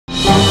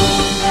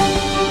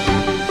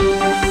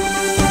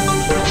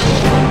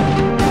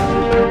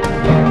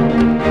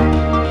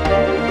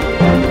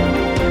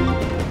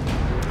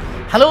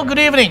Hello,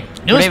 good evening.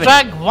 News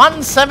track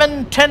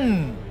 1710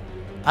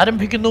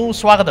 ആരംഭിക്കുന്നു.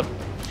 സ്വാഗതം.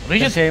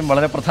 തീർച്ചയായും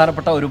വളരെ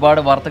പ്രധാനപ്പെട്ട ഒരുപാട്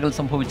വാർത്തകൾ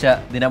സംഭവിച്ച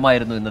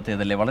ദിനമായിരുന്നു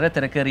ഇന്നത്തേതല്ലേ. വളരെ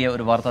തിരക്കേറിയ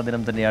ഒരു വാർത്താ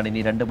ദിനം തന്നെയാണ്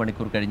ഇനി 2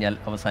 മണിക്കൂർ കഴിഞ്ഞാൽ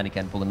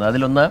അവസാനിക്കാൻ പോകുന്നത്.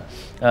 അതിലൊന്ന്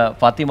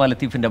ഫാത്തിമ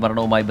ലത്തീഫിൻ്റെ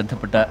മരണവുമായി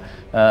ബന്ധപ്പെട്ട്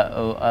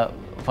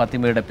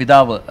ഫാത്തിമയുടെ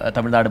പിതാവ്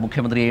തമിഴ്നാട്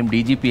മുഖ്യമന്ത്രിയെയും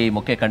DGPയെയും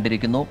ഒക്കെ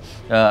കണ്ടിരിക്കുന്നു.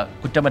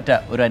 കുറ്റമറ്റ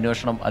ഒരു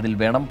അന്വേഷണം അതിൽ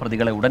വേണം,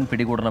 പ്രതികളെ ഉടൻ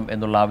പിടികൂടണം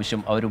എന്നുള്ള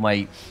ആവശ്യം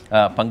അവരുമായി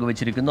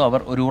പങ്കുവച്ചിരിക്കുന്നു.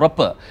 അവർ ഒരു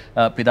ഉറപ്പ്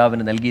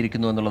പിതാവിന്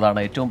നൽകിയിരിക്കുന്നു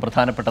എന്നുള്ളതാണ് ഏറ്റവും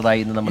പ്രധാനപ്പെട്ടതായി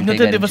ഇന്ന് നമ്മൾ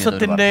ഇന്നത്തെ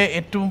ദിവസത്തിൻ്റെ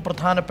ഏറ്റവും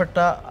പ്രധാനപ്പെട്ട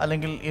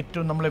അല്ലെങ്കിൽ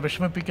ഏറ്റവും നമ്മളെ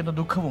വിഷമിപ്പിക്കുന്ന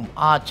ദുഃഖവും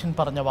ആ അച്ഛൻ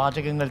പറഞ്ഞ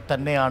വാചകങ്ങൾ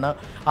തന്നെയാണ്.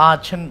 ആ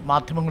അച്ഛൻ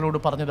മാധ്യമങ്ങളോട്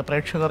പറഞ്ഞത്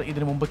പ്രേക്ഷകർ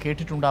ഇതിനു മുമ്പ്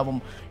കേട്ടിട്ടുണ്ടാവും.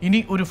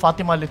 ഇനി ഒരു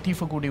ഫാത്തിമ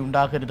ലത്തീഫ് കൂടി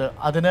ഉണ്ടാകരുത്,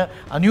 അതിന്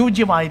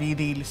അനുയോജ്യമായ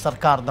രീതിയിൽ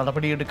സർക്കാർ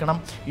നടപടിയെടുക്കണം.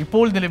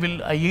 ഇപ്പോൾ നിലവിൽ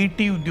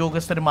IIT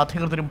ഉദ്യോഗസ്ഥരും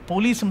അധികൃതരും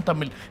പോലീസും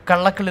തമ്മിൽ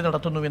കള്ളക്കളി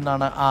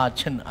നടത്തുന്നുവെന്നാണ് ആ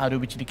അച്ഛൻ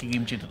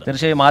ആരോപിച്ചിരിക്കുകയും ചെയ്തത്.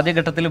 തീർച്ചയായും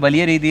ആദ്യഘട്ടത്തിൽ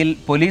വലിയ രീതിയിൽ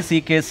പോലീസ് ഈ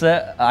കേസ്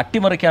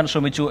അട്ടിമറിക്കാൻ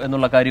ശ്രമിച്ചു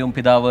എന്നുള്ള കാര്യവും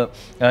പിതാവ്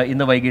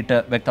ഇന്ന് വൈകിട്ട്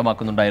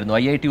വ്യക്തമാക്കുന്നുണ്ടായിരുന്നു.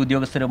 IIT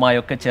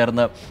ഉദ്യോഗസ്ഥരുമായൊക്കെ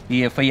ചേർന്ന് ഈ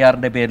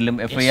FIR-ന്റെ പേരിലും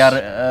FIR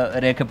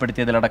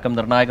രേഖപ്പെടുത്തിയതിലടക്കം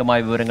നിർണായകമായ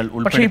വിവരങ്ങൾ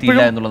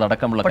ഉൾപ്പെടുത്തിയില്ല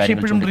എന്നുള്ളതടക്കമുള്ള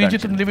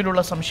കാര്യങ്ങൾ.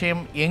 നിലവിലുള്ള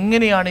സംശയം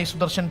എങ്ങനെയാണ് ഈ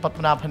സുദർശൻ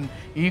പത്മനാഭൻ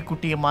ഈ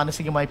കുട്ടിയെ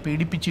മാനസികമായി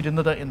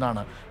പീഡിപ്പിച്ചിരുന്നത്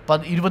എന്നാണ്.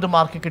 20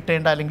 മാർക്ക്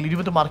കിട്ടേണ്ട അല്ലെങ്കിൽ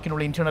 20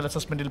 മാർക്കിനുള്ള ഇന്റേണൽ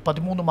അസസ്മെന്റിൽ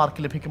 13 മാർക്ക്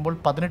ലഭിക്കുമ്പോൾ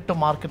 18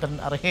 മാർക്ക് തന്നെ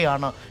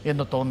അർഹയാണ്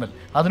എന്ന് തോന്നൽ.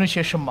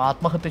 അതിനുശേഷം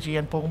ആത്മഹത്യ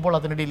ചെയ്യാൻ പോകുമ്പോൾ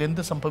അതിനിടയിൽ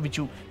എന്ത്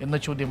സംഭവിച്ചു എന്ന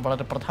ചോദ്യം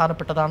വളരെ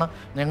പ്രധാനപ്പെട്ടതാണ്.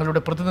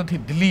 ഞങ്ങളുടെ പ്രതിനിധി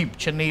ദിലീപ്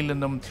ചെന്നൈയിൽ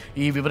നിന്നും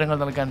ഈ വിവരങ്ങൾ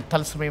നൽകാൻ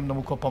തത്സമയം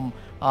നമുക്കൊപ്പം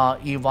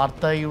ഈ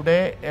വാർത്തയുടെ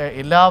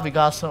എല്ലാ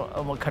വികാസ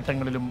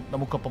ഘട്ടങ്ങളിലും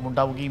നമുക്കൊപ്പം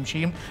ഉണ്ടാവുകയും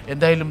ചെയ്യും.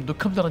 എന്തായാലും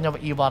ദുഃഖം നിറഞ്ഞ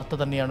ഈ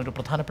വാർത്ത തന്നെയാണ് ഒരു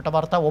പ്രധാനപ്പെട്ട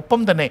വാർത്ത.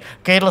 ഒപ്പം തന്നെ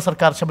കേരള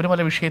സർക്കാർ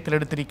ശബരിമല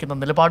വിഷയത്തിലെടുത്തിരിക്കുന്ന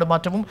നിലപാട്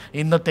മാറ്റവും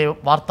ഇന്നത്തെ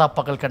വാർത്താ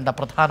പകൽ കണ്ട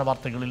പ്രധാന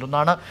വാർത്തകളിൽ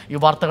ഒന്നാണ്. ഈ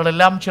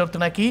വാർത്തകളെല്ലാം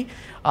ചേർത്തിണക്കി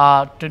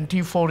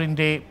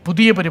 24-ന്റെ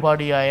പുതിയ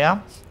പരിപാടിയായ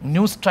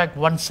ന്യൂസ് ട്രാക്ക്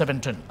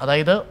 1710,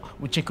 അതായത്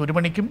ഉച്ചയ്ക്ക് 1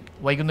 മണിക്കും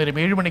വൈകുന്നേരം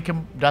 7 മണിക്കും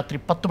രാത്രി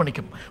 10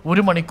 മണിക്കും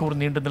 1 മണിക്കൂർ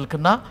നീണ്ടു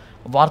നിൽക്കുന്ന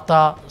വാർത്താ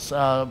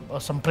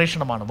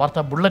സംപ്രേഷണമാണ്,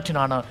 വാർത്താ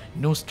ബുള്ളറ്റിനാണ്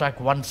ന്യൂസ്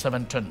ട്രാക്ക്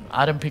 1710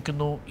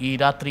 ആരംഭിക്കുന്നു. ഈ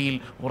രാത്രിയിൽ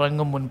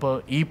ഉറങ്ങും മുൻപ്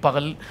ഈ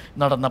പകൽ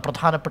നടന്ന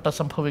പ്രധാനപ്പെട്ട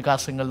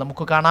സംഭവവികാസങ്ങൾ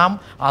നമുക്ക് കാണാം.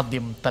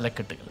 ആദ്യം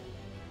തലക്കെട്ടുകൾ.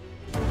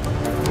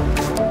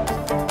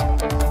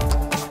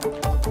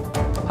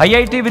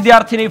 IIT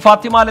വിദ്യാർത്ഥിനി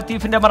ഫാത്തിമ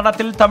ലത്തീഫിന്റെ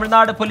മരണത്തിൽ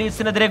തമിഴ്നാട്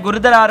പോലീസിനെതിരെ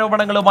ഗുരുതര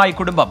ആരോപണങ്ങളുമായി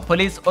കുടുംബം.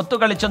 പോലീസ്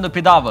ഒത്തുകളിച്ചെന്നു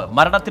പിതാവ്.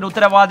 മരണത്തിന്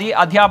ഉത്തരവാദി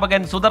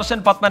അധ്യാപകൻ സുദർശൻ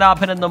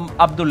പത്മനാഭനെന്നും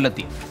അബ്ദുൽ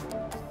ലത്തീഫ്.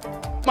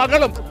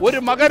 മകളും ഒരു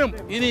മകനും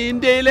ഇനി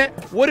ഇന്ത്യയിലെ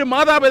ഒരു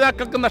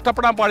മാതാപിതാക്കൾക്കും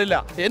നഷ്ടപ്പെടാൻ പാടില്ല.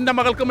 എന്റെ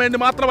മകൾക്കും വേണ്ടി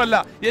മാത്രമല്ല,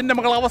 എന്റെ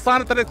മകൾ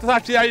അവസാനത്തെ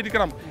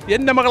രക്തസാക്ഷിയായിരിക്കണം.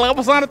 എന്റെ മകൾ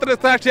അവസാനത്തെ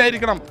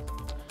രക്തസാക്ഷിയായിരിക്കണം.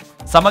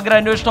 സമഗ്ര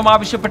അന്വേഷണം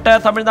ആവശ്യപ്പെട്ട്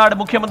തമിഴ്നാട്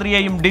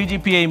മുഖ്യമന്ത്രിയെയും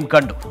DGPയെയും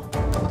കണ്ടു.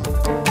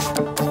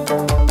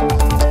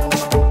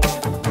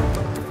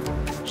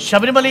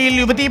 ശബരിമലയിൽ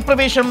യുവതീ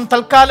പ്രവേശനം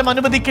തൽക്കാലം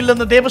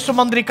അനുവദിക്കില്ലെന്ന് ദേവസ്വം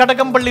മന്ത്രി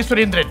കടകംപള്ളി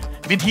സുരേന്ദ്രൻ.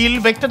 വിധിയിൽ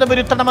വ്യക്തത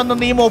വരുത്തണമെന്ന്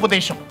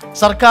നിയമോപദേശം.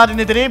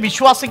 സർക്കാരിനെതിരെ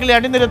വിശ്വാസികളെ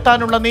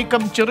അണിനിരത്താനുള്ള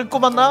നീക്കം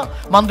ചെറുക്കുമെന്ന്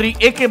മന്ത്രി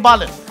AK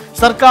ബാലൻ.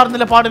 സർക്കാർ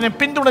നിലപാടിനെ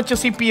പിന്തുണച്ച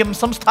CPM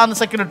സംസ്ഥാന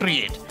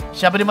സെക്രട്ടേറിയറ്റ്.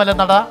 ശബരിമല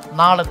നട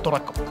നാളെ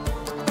തുറക്കും.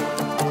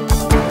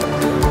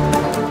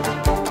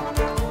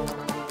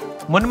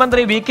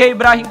 മുൻമന്ത്രി VK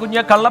ഇബ്രാഹിം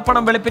കുഞ്ഞ്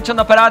കള്ളപ്പണം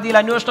വെളുപ്പിച്ചെന്ന പരാതിയിൽ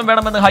അന്വേഷണം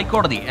വേണമെന്ന്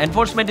ഹൈക്കോടതി.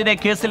 എൻഫോഴ്സ്മെന്റിനെ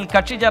കേസിൽ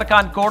കക്ഷി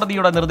ചേർക്കാൻ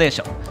കോടതിയുടെ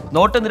നിർദ്ദേശം.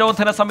 നോട്ട്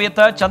നിരോധന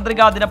സമയത്ത്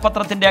ചന്ദ്രിക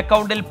ദിനപത്രത്തിന്റെ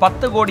അക്കൗണ്ടിൽ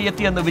 10 കോടി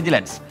എത്തിയെന്ന്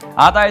വിജിലൻസ്.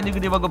 ആദായ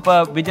നികുതി വകുപ്പ്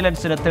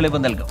വിജിലൻസിന്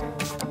തെളിവ് നൽകും.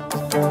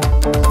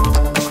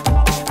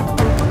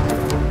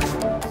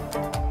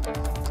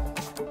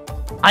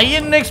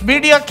 INX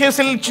മീഡിയ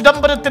കേസിൽ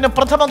ചിദംബരത്തിന്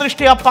പ്രഥമ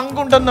ദൃഷ്ട്യാ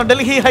പങ്കുണ്ടെന്ന്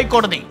ഡൽഹി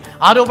ഹൈക്കോടതി.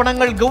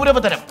 ആരോപണങ്ങൾ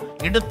ഗൗരവതരം.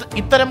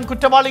 ഇത്തരം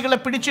കുറ്റവാളികളെ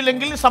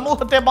പിടിച്ചില്ലെങ്കിൽ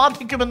സമൂഹത്തെ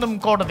ബാധിക്കുമെന്നും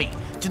കോടതി.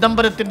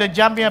 ചിദംബരത്തിന്റെ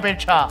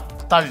ജാമ്യാപേക്ഷ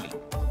തള്ളി.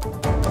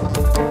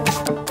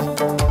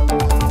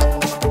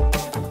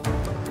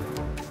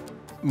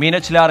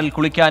 മീനച്ചിലാറിൽ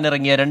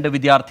കുളിക്കാനിറങ്ങിയ 2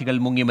 വിദ്യാർത്ഥികൾ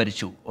മുങ്ങി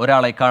മരിച്ചു.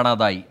 ഒരാളെ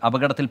കാണാതായി.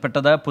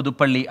 അപകടത്തിൽപ്പെട്ടത്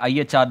പുതുപ്പള്ളി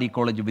IHRD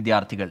കോളേജ്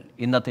വിദ്യാർത്ഥികൾ.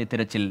 ഇന്നത്തെ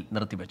തിരച്ചിൽ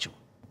നിർത്തിവച്ചു.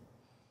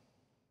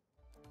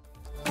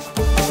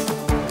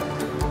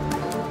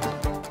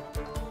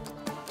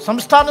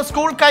 സംസ്ഥാന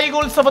സ്കൂൾ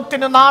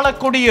കായികോത്സവത്തിന് നാളെ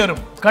കൊടിയേറും.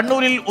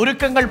 കണ്ണൂരിൽ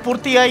ഒരുക്കങ്ങൾ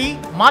പൂർത്തിയായി.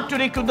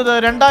 മാറ്റുരയ്ക്കുന്നത്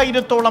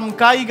 2000-ഓളം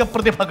കായിക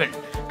പ്രതിഭകൾ.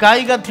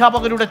 കായിക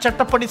അധ്യാപകരുടെ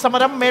ചട്ടപ്പടി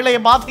സമരം മേളയെ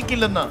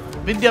ബാധിക്കില്ലെന്ന്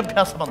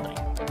വിദ്യാഭ്യാസ മന്ത്രി.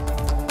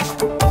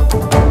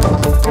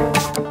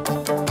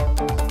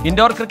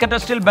 ഇൻഡോർ ക്രിക്കറ്റ്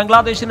ടെസ്റ്റിൽ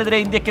ബംഗ്ലാദേശിനെതിരെ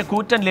ഇന്ത്യക്ക്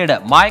കൂറ്റൻ ലീഡ്.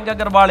 മായങ്ക്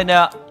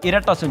അഗർവാളിന്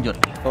ഇരട്ട century.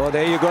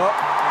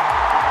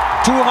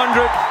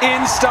 200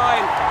 in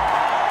style.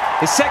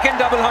 His second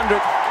double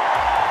 100.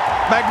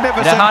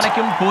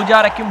 രഹാനയ്ക്കും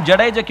പൂജാരയ്ക്കും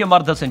ജഡേജയ്ക്കും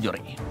അർദ്ധ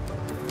സെഞ്ചുറി.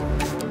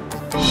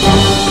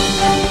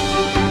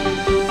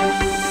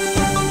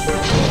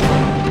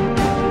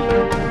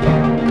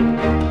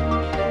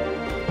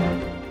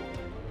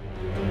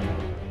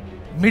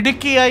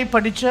 മിടുക്കിയായി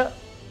പഠിച്ച്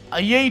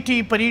IIT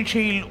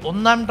പരീക്ഷയിൽ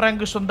 1ാം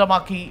റാങ്ക്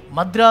സ്വന്തമാക്കി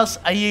മദ്രാസ്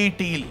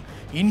IITയിൽ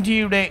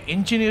ഇന്ത്യയുടെ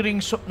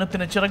എഞ്ചിനീയറിംഗ്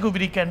സ്വപ്നത്തിന്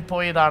ചിറകുവിരിക്കാൻ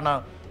പോയതാണ്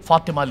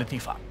ഫാത്തിമ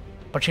ലത്തീഫ.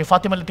 പക്ഷേ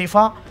ഫാത്തിമ ലത്തീഫ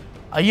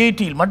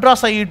IITയിൽ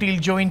മദ്രാസ് IITയിൽ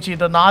ജോയിൻ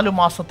ചെയ്ത 4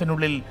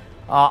 മാസത്തിനുള്ളിൽ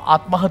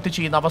ആത്മഹത്യ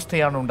ചെയ്യുന്ന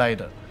അവസ്ഥയാണ്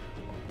ഉണ്ടായത്.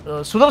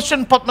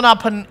 Sudarshan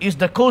Padmanabhan is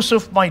the cause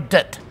of my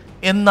death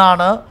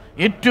എന്നാണ്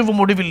ഏറ്റവും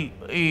ഒടുവിൽ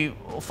ഈ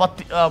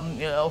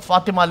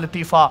ഫാത്തിമ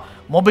ലത്തീഫ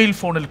മൊബൈൽ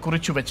ഫോണിൽ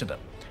കുറിച്ചു വെച്ചത്.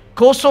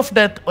 കോസ് ഓഫ്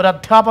ഡെത്ത് ഒരു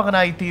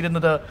അധ്യാപകനായി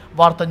തീരുന്നത്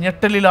വാർത്ത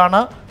ഞെട്ടലിലാണ്.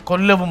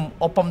 കൊല്ലവും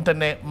ഒപ്പം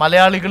തന്നെ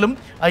മലയാളികളും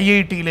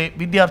IITയിലെ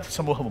വിദ്യാർത്ഥി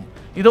സമൂഹവും.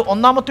 ഇത്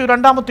ഒന്നാമത്തെയോ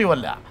രണ്ടാമത്തെയോ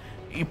അല്ല.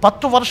 ഈ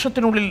 10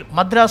 വർഷത്തിനുള്ളിൽ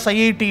മദ്രാസ്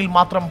IITയിൽ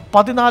മാത്രം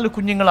 14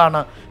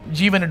 കുഞ്ഞുങ്ങളാണ്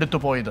ജീവനെടുത്തു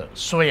പോയത്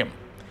സ്വയം.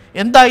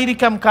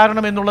 എന്തായിരിക്കാം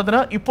കാരണം എന്നുള്ളതിന്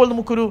ഇപ്പോൾ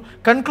നമുക്കൊരു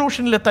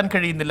കൺക്ലൂഷനിലെത്താൻ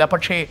കഴിയുന്നില്ല.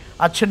 പക്ഷേ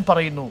അച്ഛൻ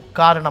പറയുന്നു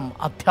കാരണം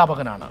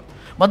അധ്യാപകനാണ്.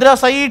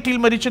 മദ്രാസ് IITയിൽ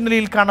മരിച്ച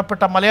നിലയിൽ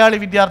കാണപ്പെട്ട മലയാളി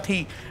വിദ്യാർത്ഥി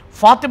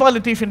ഫാത്തിമ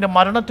ലത്തീഫിൻ്റെ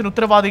മരണത്തിന്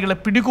ഉത്തരവാദികളെ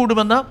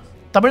പിടികൂടുമെന്ന്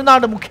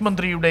തമിഴ്നാട്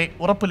മുഖ്യമന്ത്രിയുടെ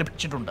ഉറപ്പ്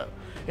ലഭിച്ചിട്ടുണ്ട്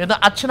എന്ന്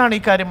അച്ഛനാണ്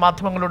ഇക്കാര്യം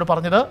മാധ്യമങ്ങളോട്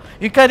പറഞ്ഞത്.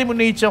 ഇക്കാര്യം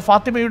ഉന്നയിച്ച്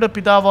ഫാത്തിമയുടെ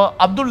പിതാവ്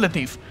അബ്ദുൾ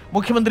ലത്തീഫ്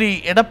മുഖ്യമന്ത്രി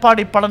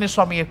എടപ്പാടി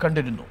പളനിസ്വാമിയെ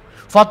കണ്ടിരുന്നു.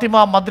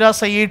 ഫാത്തിമ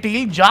മദ്രാസ്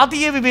IITയിൽ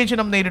ജാതീയ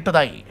വിവേചനം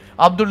നേരിട്ടതായി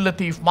അബ്ദുൾ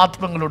ലത്തീഫ്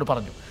മാധ്യമങ്ങളോട്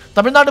പറഞ്ഞു.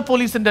 തമിഴ്നാട്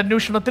പോലീസിന്റെ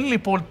അന്വേഷണത്തിൽ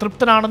ഇപ്പോൾ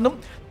തൃപ്തനാണെന്നും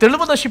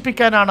തെളിവ്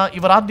നശിപ്പിക്കാനാണ്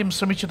ഇവർ ആദ്യം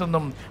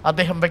ശ്രമിച്ചതെന്നും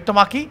അദ്ദേഹം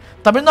വ്യക്തമാക്കി.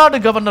 തമിഴ്നാട്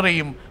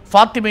ഗവർണറെയും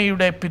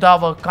ഫാത്തിമയുടെ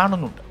പിതാവ്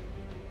കാണുന്നുണ്ട്.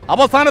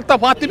 അവസാനത്തെ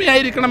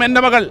ഫാത്തിമയായിരിക്കണം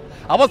എൻ്റെ മകൾ,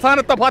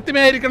 അവസാനത്തെ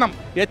ഫാത്തിമയായിരിക്കണം.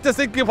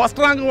 HSCക്ക്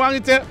ഫസ്റ്റ് റാങ്ക്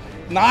വാങ്ങിച്ച്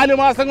 4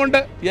 മാസം കൊണ്ട്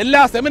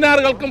എല്ലാ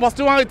സെമിനാറുകൾക്കും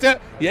ഫസ്റ്റ് വാങ്ങിച്ച്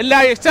എല്ലാ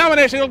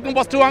എക്സാമിനേഷനുകൾക്കും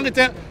ഫസ്റ്റ്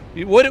വാങ്ങിച്ച്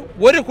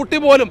ഒരു കുട്ടി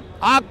പോലും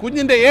ആ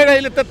കുഞ്ഞിൻ്റെ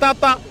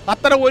ഏഴയിലെത്താത്ത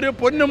അത്തരം ഒരു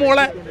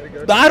പൊന്നുമോളെ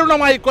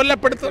ദാരുണമായി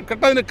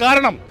കൊല്ലപ്പെടുത്തതിന്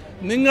കാരണം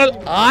നിങ്ങൾ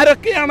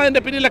ആരൊക്കെയാണ്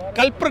അതിൻ്റെ പിന്നിലെ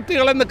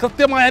കൾപ്രിറ്റുകളെന്ന്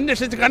കൃത്യമായി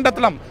അന്വേഷിച്ച്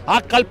കണ്ടെത്തണം. ആ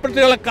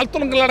കൾപ്രിറ്റുകളെ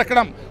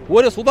കൽത്തുറങ്കിലടക്കണം.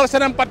 ഒരു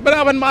സുദർശനം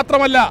പത്മനാഭൻ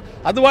മാത്രമല്ല,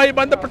 അതുമായി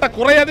ബന്ധപ്പെട്ട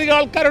കുറേയധികം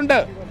ആൾക്കാരുണ്ട്.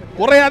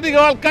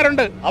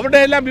 അവരുടെ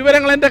എല്ലാം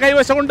വിവരങ്ങൾ എൻ്റെ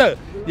കൈവശമുണ്ട്.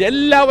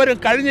 എല്ലാവരും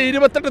കഴിഞ്ഞ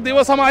 28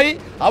 ദിവസമായി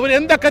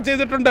അവരെന്തൊക്കെ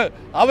ചെയ്തിട്ടുണ്ട്,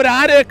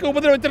 അവരാരെയൊക്കെ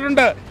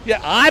ഉപദ്രവിച്ചിട്ടുണ്ട്,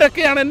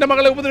 ആരൊക്കെയാണ് എൻ്റെ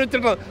മകളെ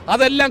ഉപദ്രവിച്ചിട്ടുള്ളത്,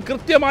 അതെല്ലാം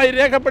കൃത്യമായി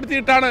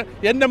രേഖപ്പെടുത്തിയിട്ടാണ്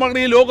എൻ്റെ മകൾ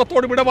ഈ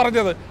ലോകത്തോട് വിട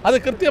പറഞ്ഞത്. അത്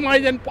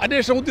കൃത്യമായി ഞാൻ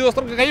അന്വേഷണ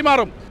ഉദ്യോഗസ്ഥർക്ക്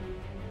കൈമാറും.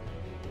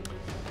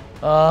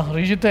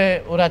 റിജിത്തെ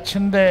ഒരു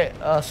അച്ഛൻ്റെ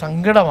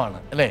സങ്കടമാണ്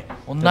അല്ലേ?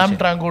 1ാം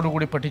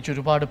റാങ്കോടുകൂടി പഠിച്ച്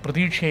ഒരുപാട്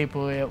പ്രതീക്ഷയായി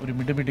പോയ ഒരു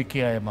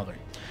മിടുമിടുക്കിയായ മകൾ.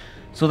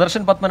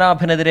 സുദർശൻ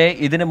പത്മനാഭനെതിരെ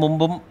ഇതിനു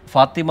മുമ്പും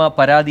ഫാത്തിമ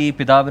പരാതി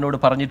പിതാവിനോട്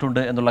പറഞ്ഞിട്ടുണ്ട്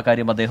എന്നുള്ള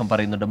കാര്യം അദ്ദേഹം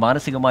പറയുന്നുണ്ട്.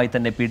 മാനസികമായി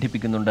തന്നെ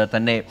പീഡിപ്പിക്കുന്നുണ്ട്,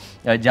 തന്നെ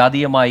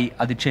ജാതീയമായി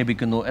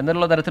അധിക്ഷേപിക്കുന്നു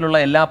എന്നുള്ള തരത്തിലുള്ള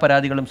എല്ലാ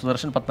പരാതികളും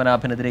സുദർശൻ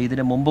പത്മനാഭനെതിരെ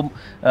ഇതിനു മുമ്പും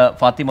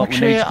ഫാത്തിമ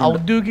ഉന്നയിച്ചിട്ടുണ്ട്.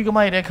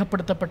 ഔദ്യോഗികമായി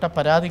രേഖപ്പെടുത്തപ്പെട്ട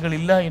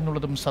പരാതികളില്ല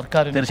എന്നുള്ളതും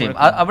സർക്കാർ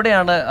തീർച്ചയായും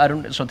അവിടെയാണ് അരുൺ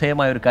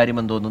ശ്രദ്ധേയമായ ഒരു കാര്യം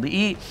എന്ന് തോന്നുന്നത്.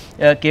 ഈ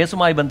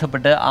കേസുമായി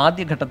ബന്ധപ്പെട്ട്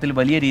ആദ്യഘട്ടത്തിൽ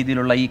വലിയ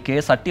രീതിയിലുള്ള ഈ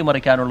കേസ്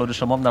അട്ടിമറിക്കാനുള്ള ഒരു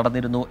ശ്രമം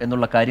നടന്നിരുന്നു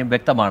എന്നുള്ള കാര്യം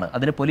വ്യക്തമാണ്.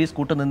 അതിന് പോലീസ്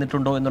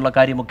കൂട്ടുനിന്നിട്ടുണ്ടോ എന്നുള്ള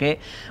കാര്യമൊക്കെ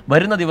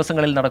വരുന്ന ദിവസങ്ങൾ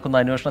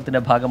നടക്കുന്ന അന്വേഷണത്തിന്റെ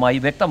ഭാഗമായി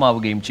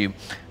വ്യക്തമാവുകയും ചെയ്യും.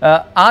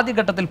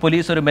 ആദ്യഘട്ടത്തിൽ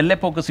പോലീസ് ഒരു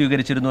മെല്ലെപ്പോക്ക്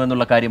സ്വീകരിച്ചിരുന്നു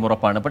എന്നുള്ള കാര്യം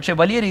ഉറപ്പാണ്. പക്ഷേ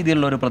വലിയ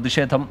രീതിയിലുള്ള ഒരു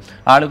പ്രതിഷേധം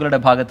ആളുകളുടെ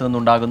ഭാഗത്തു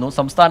നിന്നുണ്ടാകുന്നു.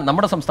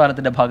 നമ്മുടെ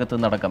സംസ്ഥാനത്തിന്റെ ഭാഗത്തു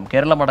നിന്നടക്കം,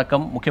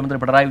 കേരളമടക്കം മുഖ്യമന്ത്രി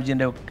പിണറായി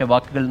വിജയന്റെ ഒക്കെ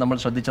വാക്കുകൾ നമ്മൾ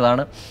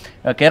ശ്രദ്ധിച്ചതാണ്.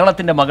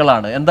 കേരളത്തിന്റെ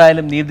മകളാണ്,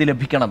 എന്തായാലും നീതി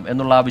ലഭിക്കണം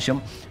എന്നുള്ള ആവശ്യം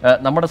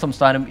നമ്മുടെ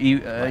സംസ്ഥാനം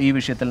ഈ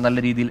വിഷയത്തിൽ നല്ല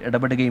രീതിയിൽ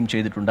ഇടപെടുകയും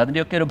ചെയ്തിട്ടുണ്ട്.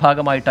 അതിൻ്റെയൊക്കെ ഒരു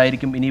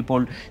ഭാഗമായിട്ടായിരിക്കും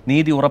ഇനിയിപ്പോൾ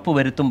നീതി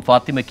ഉറപ്പുവരുത്തും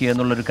ഫാത്തിമയ്ക്ക്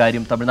എന്നുള്ളൊരു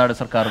കാര്യം തമിഴ്നാട്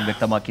സർക്കാരും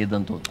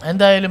വ്യക്തമാക്കിയതെന്ന് തോന്നുന്നു.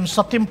 എന്തായാലും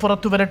സത്യം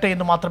പുറത്തു വരട്ടെ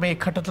എന്ന് മാത്രമേ ഈ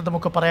ഘട്ടത്തിൽ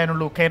നമുക്ക്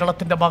പറയാനുള്ളൂ.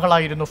 കേരളത്തിന്റെ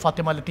മകളായിരുന്നു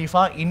ഫാത്തിമ ലത്തീഫ,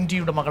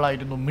 ഇന്ത്യയുടെ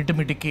മകളായിരുന്നു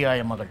മിടുമിടുക്കിയായ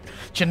മകൾ.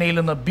 ചെന്നൈയിൽ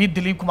നിന്ന് ബി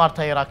ദിലീപ് കുമാർ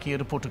തയ്യാറാക്കിയ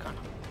റിപ്പോർട്ട്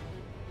കാണാം.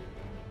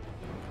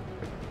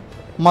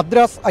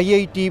 മദ്രാസ്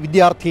IIT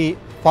വിദ്യാർത്ഥി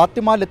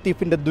ഫാത്തിമ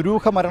ലത്തീഫിന്റെ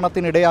ദുരൂഹ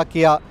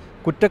മരണത്തിനിടയാക്കിയ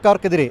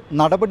കുറ്റക്കാർക്കെതിരെ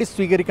നടപടി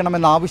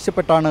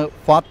സ്വീകരിക്കണമെന്നാവശ്യപ്പെട്ടാണ്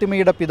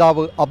ഫാത്തിമയുടെ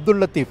പിതാവ് അബ്ദുൾ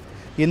ലത്തീഫ്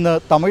ഇന്ന്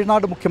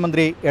തമിഴ്നാട്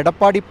മുഖ്യമന്ത്രി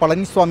എടപ്പാടി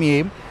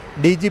പളനിസ്വാമിയെയും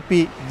DGP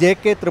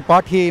JK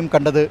ത്രിപാഠിയെയും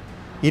കണ്ടത്.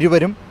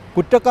 ഇരുവരും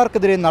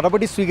കുറ്റക്കാർക്കെതിരെ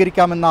നടപടി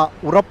സ്വീകരിക്കാമെന്ന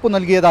ഉറപ്പു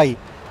നൽകിയതായി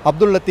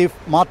അബ്ദുൾ ലത്തീഫ്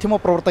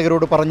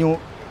മാധ്യമപ്രവർത്തകരോട് പറഞ്ഞു.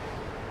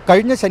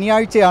 കഴിഞ്ഞ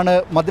ശനിയാഴ്ചയാണ്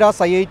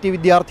മദ്രാസ് IIT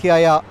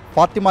വിദ്യാർത്ഥിയായ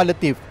ഫാത്തിമ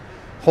ലത്തീഫ്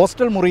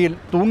ഹോസ്റ്റൽ മുറിയിൽ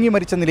തൂങ്ങി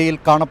മരിച്ച നിലയിൽ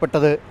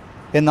കാണപ്പെട്ടത്.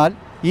 എന്നാൽ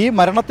ഈ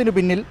മരണത്തിനു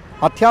പിന്നിൽ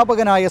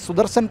അധ്യാപകനായ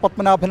സുദർശൻ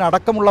പത്മനാഭൻ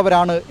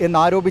അടക്കമുള്ളവരാണ്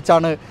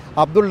എന്നാരോപിച്ചാണ്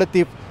അബ്ദുൾ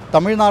ലത്തീഫ്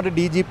തമിഴ്നാട്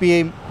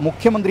DGPയെയും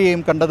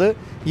മുഖ്യമന്ത്രിയെയും കണ്ടത്.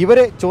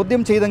 ഇവരെ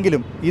ചോദ്യം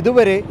ചെയ്തെങ്കിലും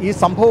ഇതുവരെ ഈ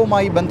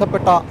സംഭവവുമായി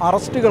ബന്ധപ്പെട്ട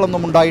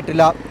അറസ്റ്റുകളൊന്നും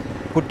ഉണ്ടായിട്ടില്ല.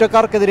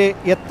 കുറ്റക്കാർക്കെതിരെ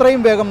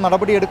എത്രയും വേഗം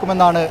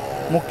നടപടിയെടുക്കുമെന്നാണ്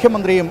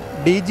മുഖ്യമന്ത്രിയും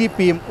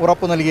DGPയും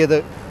ഉറപ്പു നൽകിയത്.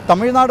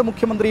 തമിഴ്നാട്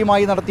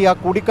മുഖ്യമന്ത്രിയുമായി നടത്തിയ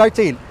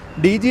കൂടിക്കാഴ്ചയിൽ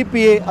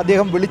DGPയെ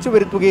അദ്ദേഹം വിളിച്ചു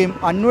വരുത്തുകയും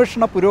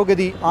അന്വേഷണ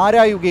പുരോഗതി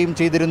ആരായുകയും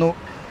ചെയ്തിരുന്നു.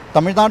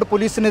 തമിഴ്നാട്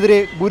പോലീസിനെതിരെ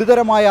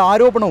ഗുരുതരമായ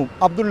ആരോപണവും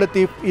അബ്ദുൾ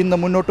ലത്തീഫ് ഇന്ന്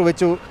മുന്നോട്ട്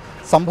വെച്ചു.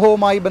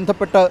 സംഭവവുമായി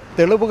ബന്ധപ്പെട്ട്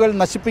തെളിവുകൾ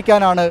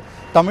നശിപ്പിക്കാനാണ്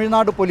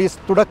തമിഴ്നാട് പോലീസ്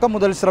തുടക്കം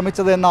മുതൽ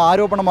ശ്രമിച്ചത് എന്ന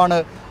ആരോപണമാണ്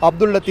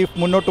അബ്ദുൾ ലത്തീഫ്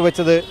മുന്നോട്ട്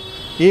വെച്ചത്.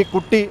 ഈ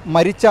കുട്ടി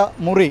മരിച്ച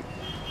മുറി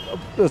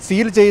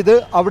സീൽ ചെയ്ത്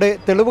അവിടെ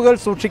തെളിവുകൾ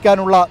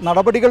സൂക്ഷിക്കാനുള്ള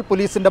നടപടികൾ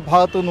പോലീസിൻ്റെ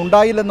ഭാഗത്തു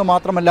നിന്നുണ്ടായില്ലെന്ന്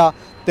മാത്രമല്ല,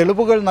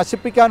 തെളിവുകൾ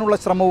നശിപ്പിക്കാനുള്ള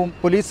ശ്രമവും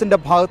പോലീസിൻ്റെ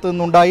ഭാഗത്തു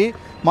നിന്നുണ്ടായി.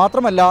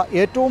 മാത്രമല്ല,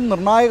 ഏറ്റവും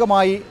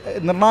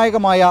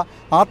നിർണായകമായ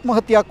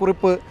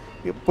ആത്മഹത്യാക്കുറിപ്പ്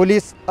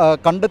പോലീസ്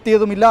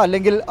കണ്ടെത്തിയതുമില്ല.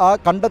 അല്ലെങ്കിൽ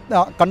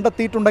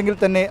കണ്ടെത്തിയിട്ടുണ്ടെങ്കിൽ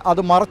തന്നെ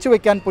അത്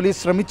മറച്ചുവെക്കാൻ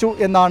പോലീസ് ശ്രമിച്ചു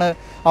എന്നാണ്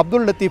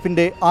അബ്ദുൾ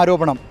ലത്തീഫിൻ്റെ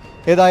ആരോപണം.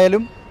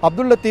 ഏതായാലും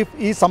അബ്ദുൾ ലത്തീഫ്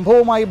ഈ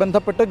സംഭവവുമായി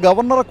ബന്ധപ്പെട്ട്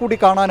ഗവർണറെ കൂടി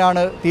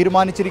കാണാനാണ്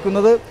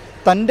തീരുമാനിച്ചിരിക്കുന്നത്.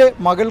 തൻ്റെ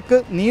മകൾക്ക്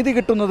നീതി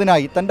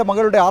കിട്ടുന്നതിനായി, തൻ്റെ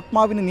മകളുടെ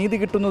ആത്മാവിന് നീതി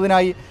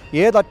കിട്ടുന്നതിനായി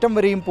ഏതറ്റം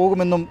വരെയും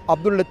പോകുമെന്നും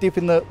അബ്ദുൾ ലത്തീഫ്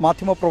ഇന്ന്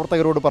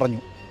മാധ്യമപ്രവർത്തകരോട്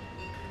പറഞ്ഞു.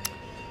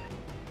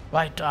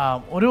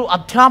 ഒരു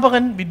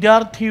അധ്യാപകൻ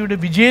വിദ്യാർത്ഥിയുടെ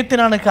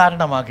വിജയത്തിനാണ്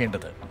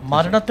കാരണമാകേണ്ടത്,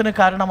 മരണത്തിന്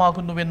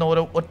കാരണമാകുന്നുവെന്ന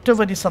ഒരു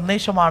ഒറ്റവരി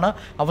സന്ദേശമാണ്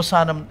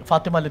അവസാനം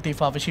ഫാത്തിമ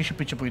ലത്തീഫ്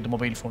അവശേഷിപ്പിച്ചു പോയത്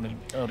മൊബൈൽ ഫോണിൽ.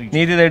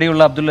 നീതി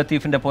തേടിയുള്ള അബ്ദുൾ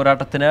ലത്തീഫിന്റെ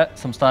പോരാട്ടത്തിന്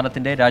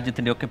സംസ്ഥാനത്തിന്റെ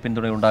രാജ്യത്തിന്റെ ഒക്കെ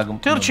പിന്തുണയുണ്ടാകും.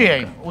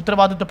 തീർച്ചയായും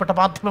ഉത്തരവാദിത്തപ്പെട്ട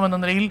മാധ്യമം എന്ന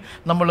നിലയിൽ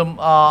നമ്മളും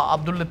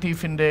അബ്ദുൾ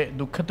ലത്തീഫിന്റെ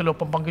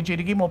ദുഃഖത്തിലൊപ്പം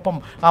പങ്കുചേരുകയും ഒപ്പം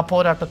ആ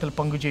പോരാട്ടത്തിൽ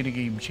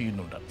പങ്കുചേരുകയും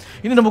ചെയ്യുന്നുണ്ട്.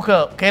 ഇനി നമുക്ക്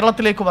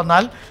കേരളത്തിലേക്ക്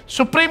വന്നാൽ,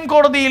 സുപ്രീം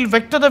കോടതിയിൽ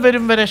വ്യക്തത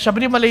വരും വരെ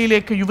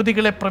ശബരിമലയിലേക്ക്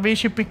യുവതികളെ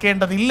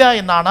പ്രവേശിപ്പിക്കേണ്ടതില്ല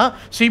എന്നാണ്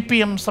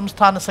CPM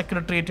സംസ്ഥാന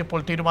സെക്രട്ടേറിയറ്റ് ഇപ്പോൾ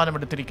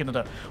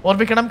തീരുമാനമെടുത്തിരിക്കുന്നത്.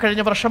 ഓർമ്മിക്കണം,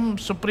 കഴിഞ്ഞ വർഷം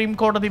സുപ്രീം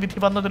കോടതി വിധി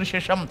വന്നതിനു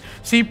ശേഷം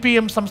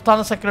CPM സംസ്ഥാന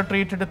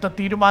സെക്രട്ടേറിയറ്റ് എടുത്ത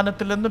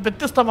തീരുമാനത്തിൽ നിന്ന്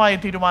വ്യത്യസ്തമായ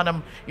തീരുമാനം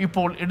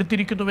ഇപ്പോൾ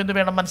എടുത്തിരിക്കുന്നുവെന്ന്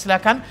വേണം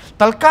മനസ്സിലാക്കാൻ.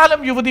 തൽക്കാലം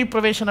യുവതീ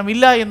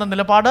പ്രവേശനമില്ല എന്ന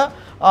നിലപാട്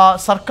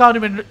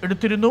സർക്കാരും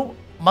എടുത്തിരുന്നു.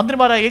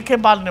 മന്ത്രിമാരായ AK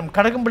ബാലനും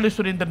കടകംപള്ളി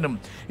സുരേന്ദ്രനും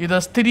ഇത്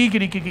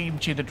സ്ഥിരീകരിക്കുകയും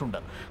ചെയ്തിട്ടുണ്ട്.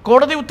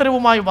 കോടതി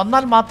ഉത്തരവുമായി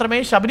വന്നാൽ മാത്രമേ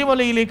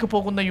ശബരിമലയിലേക്ക്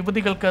പോകുന്ന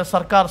യുവതികൾക്ക്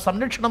സർക്കാർ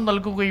സംരക്ഷണം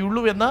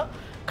നൽകുകയുള്ളൂ എന്ന്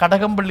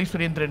കടകംപള്ളി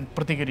സുരേന്ദ്രൻ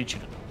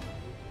പ്രതികരിച്ചിരുന്നു.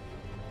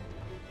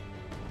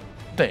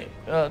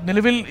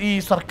 നിലവിൽ ഈ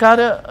സർക്കാർ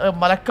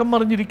മലക്കം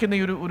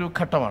മറിഞ്ഞിരിക്കുന്ന ഒരു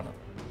ഘട്ടമാണ്.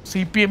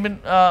 CPM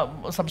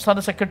സംസ്ഥാന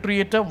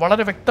സെക്രട്ടേറിയറ്റ്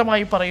വളരെ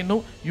വ്യക്തമായി പറയുന്നു,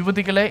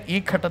 യുവതികളെ ഈ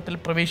ഘട്ടത്തിൽ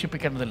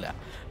പ്രവേശിപ്പിക്കേണ്ടതില്ല.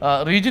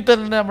 റീജിത്ത്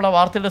തന്നെ നമ്മളെ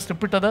വാർത്തയുടെ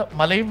സ്ക്രിപ്റ്റിട്ടത്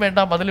മലയും വേണ്ട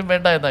മതിലും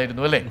വേണ്ട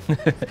എന്നായിരുന്നു അല്ലേ?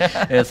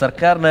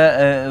 സർക്കാരിന്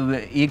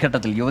ഈ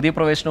ഘട്ടത്തിൽ യുവതീ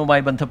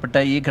പ്രവേശനവുമായി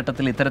ബന്ധപ്പെട്ട് ഈ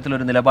ഘട്ടത്തിൽ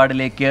ഇത്തരത്തിലൊരു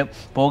നിലപാടിലേക്ക്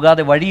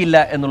പോകാതെ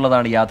വഴിയില്ല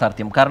എന്നുള്ളതാണ്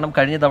യാഥാർത്ഥ്യം. കാരണം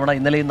കഴിഞ്ഞ തവണ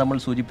ഇന്നലെയും നമ്മൾ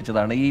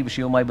സൂചിപ്പിച്ചതാണ്, ഈ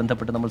വിഷയവുമായി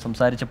ബന്ധപ്പെട്ട് നമ്മൾ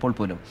സംസാരിച്ചപ്പോൾ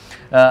പോലും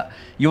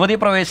യുവതീ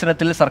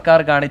പ്രവേശനത്തിൽ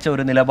സർക്കാർ കാണിച്ച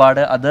ഒരു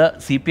നിലപാട് അത്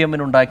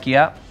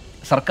CPM-നുണ്ടാക്കിയ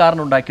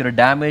സർക്കാരിനുണ്ടാക്കിയൊരു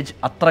ഡാമേജ്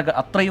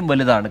അത്രയും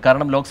വലുതാണ്.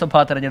 കാരണം ലോക്സഭാ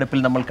തെരഞ്ഞെടുപ്പിൽ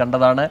നമ്മൾ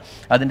കണ്ടതാണ്,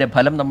 അതിൻ്റെ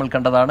ഫലം നമ്മൾ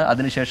കണ്ടതാണ്.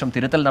 അതിനുശേഷം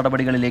തിരുത്തൽ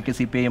നടപടികളിലേക്ക്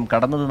CPIM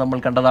കടന്നത് നമ്മൾ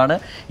കണ്ടതാണ്.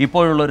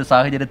 ഇപ്പോഴുള്ള ഒരു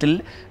സാഹചര്യത്തിൽ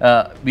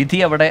വിധി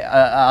അവിടെ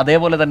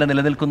അതേപോലെ തന്നെ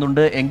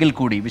നിലനിൽക്കുന്നുണ്ട് എങ്കിൽ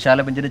കൂടി, വിശാല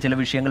ബെഞ്ചിന് ചില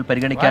വിഷയങ്ങൾ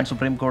പരിഗണിക്കാൻ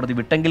സുപ്രീം കോടതി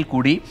വിട്ടെങ്കിൽ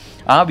കൂടി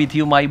ആ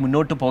വിധിയുമായി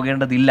മുന്നോട്ട്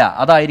പോകേണ്ടതില്ല.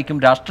 അതായിരിക്കും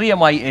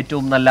രാഷ്ട്രീയമായി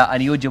ഏറ്റവും നല്ല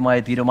അനുയോജ്യമായ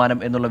തീരുമാനം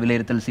എന്നുള്ള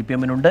വിലയിരുത്തൽ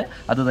CPM-നുണ്ട്.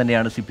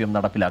 അതുതന്നെയാണ് CPM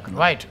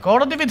നടപ്പിലാക്കുന്നത്.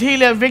 കോടതി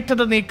വിധിയിലെ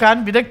അവ്യക്തത നീക്കാൻ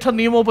വിദഗ്ധ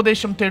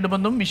നിയമോപദേശം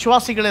തേടുമെന്നും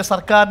വിശ്വാസികളെ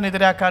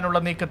സർക്കാരിനെതിരാക്കാനുള്ള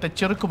നീക്കത്തെ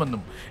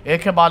ചെറുക്കുമെന്നും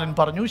AK ബാലൻ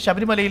പറഞ്ഞു.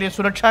 ശബരിമലയിലെ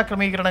സുരക്ഷാ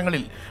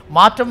ക്രമീകരണങ്ങളിൽ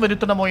മാറ്റം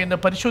വരുത്തണമോ എന്ന്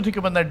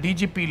പരിശോധിക്കുമെന്ന്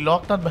DGP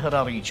ലോക്നാഥ് ബെഹ്റ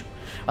അറിയിച്ചു.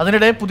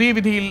 അതിനിടെ പുതിയ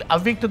വിധിയിൽ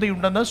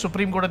അവ്യക്തതയുണ്ടെന്ന്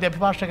സുപ്രീം കോടതി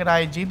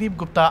അഭിഭാഷകനായ ജയ്ദീപ്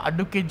ഗുപ്ത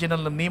അഡ്വക്കേറ്റ്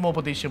ജനറലിന്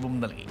നിയമോപദേശവും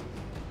നൽകി.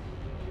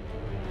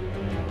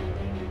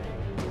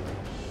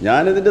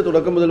 ഞാനിതിൻ്റെ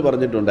തുടക്കം മുതൽ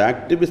പറഞ്ഞിട്ടുണ്ട്,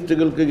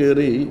 ആക്ടിവിസ്റ്റുകൾക്ക്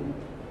കയറി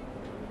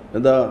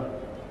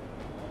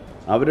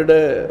അവരുടെ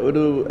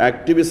ഒരു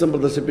ആക്ടിവിസം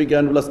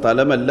പ്രദർശിപ്പിക്കാനുള്ള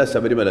സ്ഥലമല്ല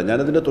ശബരിമല.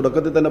 ഞാനതിൻ്റെ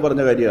തുടക്കത്തിൽ തന്നെ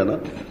പറഞ്ഞ കാര്യമാണ്.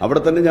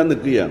 അവിടെ തന്നെ ഞാൻ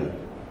നിൽക്കുകയാണ്.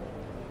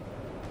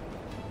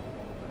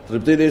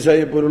 തൃപ്തി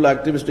ദേശായി പോലുള്ള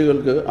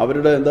ആക്ടിവിസ്റ്റുകൾക്ക്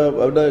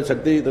അവരുടെ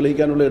ശക്തി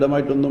തെളിയിക്കാനുള്ള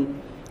ഇടമായിട്ടൊന്നും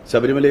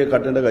ശബരിമലയെ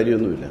കാട്ടേണ്ട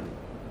കാര്യമൊന്നുമില്ല,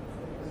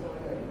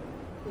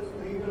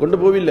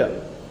 കൊണ്ടുപോവില്ല.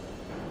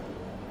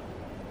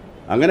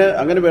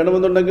 അങ്ങനെ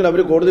വേണമെന്നുണ്ടെങ്കിൽ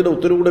അവർ കോടതിയുടെ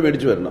ഉത്തരവ് കൂടെ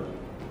മേടിച്ചു വരണം.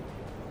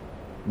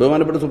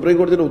 ബഹുമാനപ്പെട്ട സുപ്രീം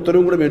കോടതിയുടെ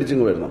ഉത്തരവും കൂടെ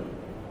മേടിച്ചിങ്ങ് വരണം.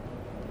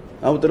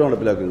 ആ ഉത്തരവ്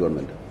നടപ്പിലാക്കും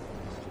ഗവൺമെൻറ്.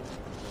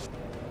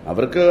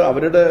 അവർക്ക്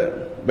അവരുടെ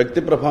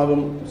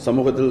വ്യക്തിപ്രഭാവം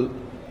സമൂഹത്തിൽ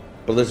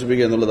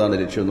പ്രദർശിപ്പിക്കുക എന്നുള്ളതാണ്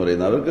ലക്ഷ്യം എന്ന്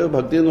പറയുന്നത്. അവർക്ക്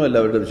ഭക്തിയൊന്നുമല്ല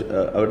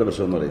അവരുടെ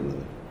പ്രശ്നം എന്ന്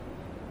പറയുന്നത്.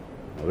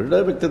 അവരുടെ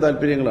വ്യക്തി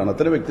താല്പര്യങ്ങളാണ്.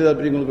 അത്തരം വ്യക്തി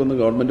താല്പര്യങ്ങൾക്കൊന്നും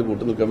ഗവൺമെൻറ്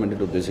കൂട്ടുനിൽക്കാൻ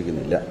വേണ്ടിയിട്ട്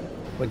ഉദ്ദേശിക്കുന്നില്ല.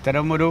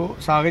 ഇത്തരം ഒരു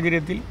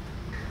സാഹചര്യത്തിൽ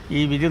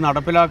ഈ വിധി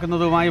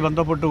നടപ്പിലാക്കുന്നതുമായി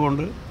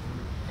ബന്ധപ്പെട്ടുകൊണ്ട്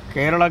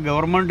കേരള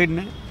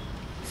ഗവൺമെൻറ്റിന്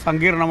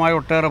സങ്കീർണമായ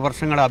ഒട്ടേറെ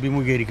പ്രശ്നങ്ങളെ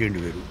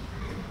അഭിമുഖീകരിക്കേണ്ടി വരും.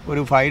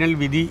 ഒരു ഫൈനൽ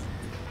വിധി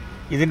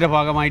ഇതിൻ്റെ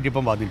ഭാഗമായിട്ട്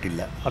ഇപ്പം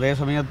വന്നിട്ടില്ല.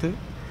 അതേസമയത്ത്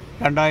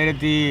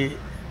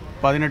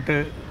 2018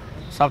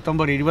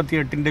 സെപ്റ്റംബർ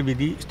 28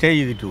 വിധി സ്റ്റേ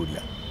ചെയ്തിട്ടുമില്ല.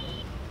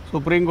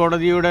 സുപ്രീം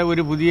കോടതിയുടെ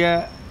ഒരു പുതിയ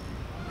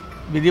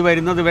വിധി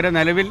വരുന്നത് വരെ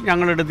നിലവിൽ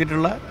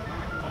ഞങ്ങളെടുത്തിട്ടുള്ള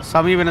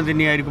സമീപനം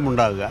തന്നെയായിരിക്കും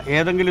ഉണ്ടാകുക.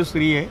 ഏതെങ്കിലും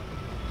സ്ത്രീയെ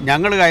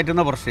ഞങ്ങൾ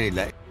കയറ്റുന്ന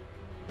പ്രശ്നമില്ല.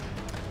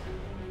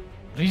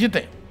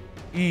 റിജിത്തെ,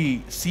 ഈ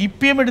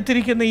CPM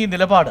എടുത്തിരിക്കുന്ന ഈ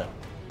നിലപാട്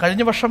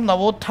കഴിഞ്ഞ വർഷം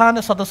നവോത്ഥാന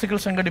സദസ്സുകൾ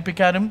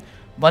സംഘടിപ്പിക്കാനും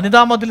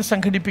വനിതാ മതിൽ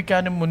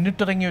സംഘടിപ്പിക്കാനും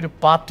മുന്നിട്ടിറങ്ങിയ ഒരു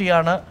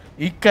പാർട്ടിയാണ്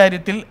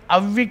ഇക്കാര്യത്തിൽ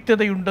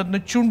അവ്യക്തതയുണ്ടെന്ന്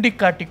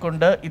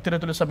ചൂണ്ടിക്കാട്ടിക്കൊണ്ട്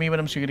ഇത്തരത്തിലൊരു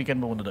സമീപനം സ്വീകരിക്കാൻ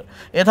പോകുന്നത്.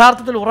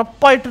 യഥാർത്ഥത്തിൽ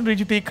ഉറപ്പായിട്ടും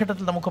രഞ്ജിത്ത് ഈ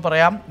ഘട്ടത്തിൽ നമുക്ക്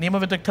പറയാം,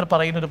 നിയമവിദഗ്ധർ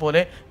പറയുന്നത്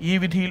പോലെ ഈ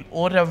വിധിയിൽ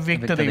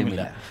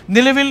ഒരവ്യക്തതയുമില്ല.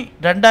 നിലവിൽ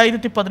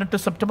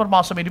 2018 സെപ്റ്റംബർ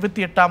മാസം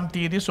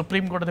 28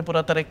 സുപ്രീം കോടതി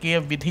പുറത്തിറക്കിയ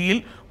വിധിയിൽ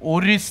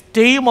ഒരു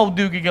സ്റ്റേയും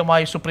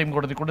ഔദ്യോഗികമായി സുപ്രീം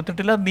കോടതി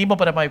കൊടുത്തിട്ടില്ല,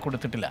 നിയമപരമായി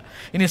കൊടുത്തിട്ടില്ല.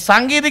 ഇനി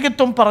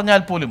സാങ്കേതികത്വം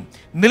പറഞ്ഞാൽ പോലും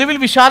നിലവിൽ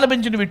വിശാല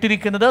ബെഞ്ചിന്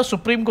വിട്ടിരിക്കുന്നത്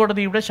സുപ്രീം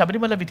കോടതിയുടെ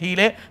ശബരിമല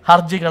വിധിയിലെ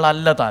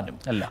ഹർജികളല്ല താനും.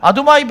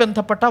 അതുമായി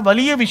ബന്ധപ്പെട്ട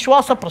വലിയ വിശ്വാസ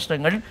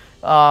പ്രശ്നങ്ങൾ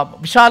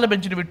വിശാല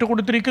ബെഞ്ചിന്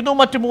വിട്ടുകൊടുത്തിരിക്കുന്നു.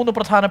 മറ്റ് 3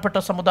 പ്രധാനപ്പെട്ട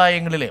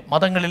സമുദായങ്ങളിലെ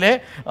മതങ്ങളിലെ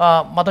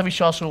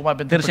മതവിശ്വാസവുമായി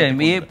ബന്ധപ്പെട്ട്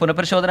തീർച്ചയായും ഈ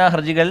പുനഃപരിശോധനാ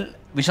ഹർജികൾ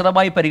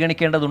വിശദമായി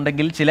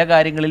പരിഗണിക്കേണ്ടതുണ്ടെങ്കിൽ ചില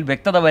കാര്യങ്ങളിൽ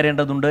വ്യക്തത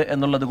വരേണ്ടതുണ്ട്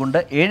എന്നുള്ളത് കൊണ്ട്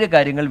 7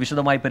 കാര്യങ്ങൾ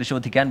വിശദമായി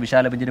പരിശോധിക്കാൻ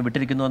വിശാല ബെഞ്ചിന്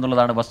വിട്ടിരിക്കുന്നു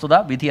എന്നുള്ളതാണ് വസ്തുത.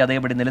 വിധി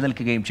അതേപടി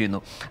നിലനിൽക്കുകയും ചെയ്യുന്നു.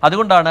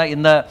 അതുകൊണ്ടാണ്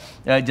ഇന്ന്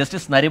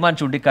ജസ്റ്റിസ് നരിമാൻ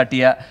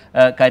ചൂണ്ടിക്കാട്ടിയ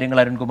കാര്യങ്ങൾ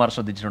അരുൺകുമാർ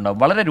ശ്രദ്ധിച്ചിട്ടുണ്ടാവും.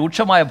 വളരെ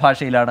രൂക്ഷമായ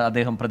ഭാഷയിലാണ്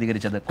അദ്ദേഹം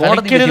പ്രതികരിച്ചത്.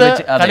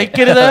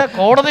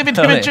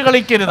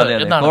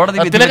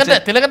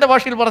 തിലകന്റെ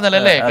ഭാഷയിൽ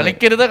പറഞ്ഞല്ലേ,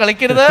 കളിക്കരുത്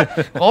കളിക്കരുത്,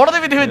 കോടതി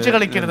വിധി വെച്ച്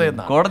കളിക്കരുത്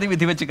എന്നാണ്. കോടതി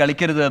വിധി വെച്ച്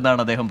കളിക്കരുത് എന്നാണ്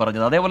അദ്ദേഹം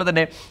പറഞ്ഞത്. അതേപോലെ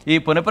തന്നെ ഈ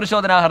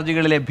പുനഃപരിശോധനാ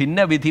ഹർജികളിലെ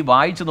ഭിന്ന വിധി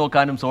വായിച്ചു നോക്കാനും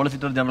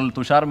സോളിസിറ്റർ ജനറൽ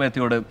തുഷാർ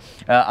മേത്തയോട്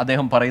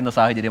അദ്ദേഹം പറയുന്ന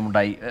സാഹചര്യം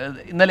ഉണ്ടായി.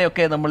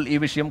 ഇന്നലെയൊക്കെ നമ്മൾ ഈ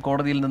വിഷയം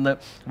കോടതിയിൽ നിന്ന്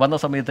വന്ന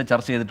സമയത്ത്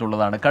ചർച്ച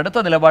ചെയ്തിട്ടുള്ളതാണ്. കടുത്ത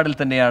നിലപാടിൽ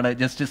തന്നെയാണ്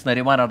ജസ്റ്റിസ്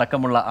നരിമാൻ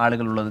അടക്കമുള്ള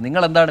ആളുകളുള്ളത്.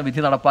 നിങ്ങൾ എന്താണ്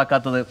വിധി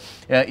നടപ്പാക്കാത്തത്?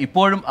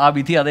 ഇപ്പോഴും ആ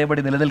വിധി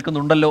അതേപടി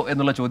നിലനിൽക്കുന്നുണ്ടല്ലോ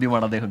എന്നുള്ള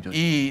ചോദ്യമാണ് അദ്ദേഹം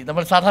ചോദിച്ചത്. ഈ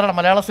നമ്മൾ സാധാരണ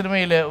മലയാള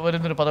സിനിമയിൽ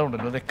വരുന്നൊരു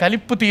പദമുണ്ടല്ലോ, അത്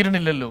കലിപ്പ്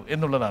തീരണില്ലല്ലോ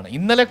എന്നുള്ളതാണ്.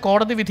 ഇന്നലെ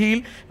കോടതി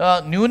വിധിയിൽ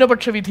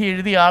ന്യൂനപക്ഷ വിധി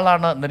എഴുതിയ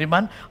ആളാണ്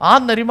നരിമാൻ. ആ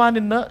നരിമാൻ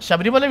ഇന്ന്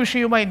ശബരിമല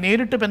വിഷയവുമായി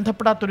നേരിട്ട്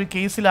ബന്ധപ്പെടാത്തൊരു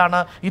കേസിലാണ്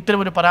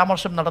ഇത്തരമൊരു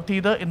പരാമർശം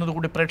നടത്തിയത്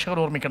എന്നതുകൂടി പ്രേക്ഷകർ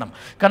ഓർമ്മിക്കണം.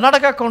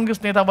 കർണാടക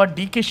കോൺഗ്രസ് നേതാവ്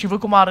DK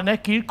ശിവകുമാറിന്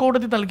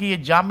കീഴ്ക്കോടതി നൽകിയ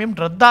ജാമ്യം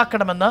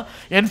റദ്ദാക്കണമെന്ന്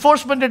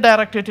എൻഫോഴ്സ്മെന്റ്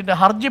ഡയറക്ടറേറ്റിന്റെ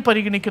ഹർജി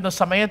പരിഗണിക്കുന്ന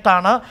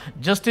സമയത്താണ്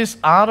ജസ്റ്റിസ്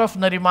RF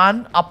നരിമാൻ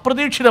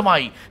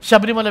അപ്രതീക്ഷിതമായി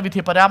ശബരിമല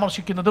വിധി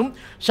പരാമർശിക്കുന്നതും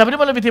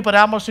ശബരിമല വിധി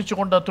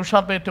പരാമർശിച്ചുകൊണ്ട്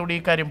തുഷാർ മേത്തയോട്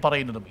ഈ കാര്യം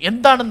പറയുന്നതും.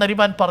 എന്താണ്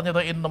നരിമാൻ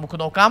പറഞ്ഞത് എന്ന് നമുക്ക്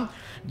നോക്കാം.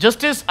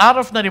 ജസ്റ്റിസ്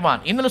RF നരിമാൻ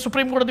ഇന്നലെ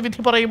സുപ്രീം കോടതി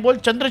വിധി പറയുമ്പോൾ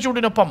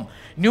ചന്ദ്രചൂഡിനൊപ്പം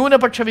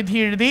ന്യൂനപക്ഷ വിധി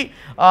എഴുതി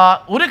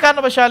ഒരു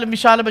കാരണവശാലും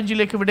വിശാല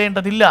ബെഞ്ചിലേക്ക്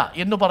വിടേണ്ടതില്ല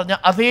എന്ന് പറഞ്ഞ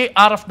അതേ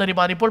RF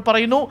നരിമാൻ ഇപ്പോൾ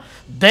പറയുന്നു,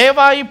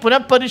 ദയവായി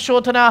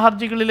പുനഃപരിശോധനാ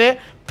ഹർജികളിലെ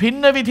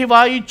ഭിന്നവിധി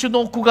വായിച്ചു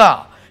നോക്കുക.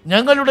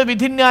 ഞങ്ങളുടെ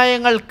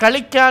വിധിന്യായങ്ങൾ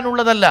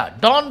കളിക്കാനുള്ളതല്ല.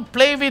 Don't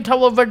play with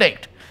our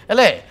verdict.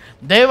 അല്ലേ?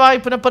 ദയവായി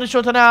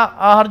പുനഃപരിശോധനാ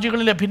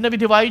ഹർജികളിലെ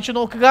ഭിന്നവിധി വായിച്ചു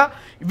നോക്കുക.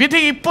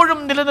 വിധി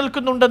ഇപ്പോഴും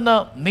നിലനിൽക്കുന്നുണ്ടെന്ന്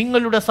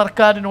നിങ്ങളുടെ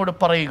സർക്കാരിനോട്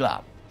പറയുക.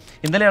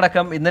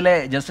 ഇന്നലെ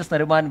ജസ്റ്റിസ്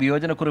നരിമാൻ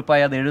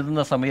വിയോജനക്കുറിപ്പായി അത്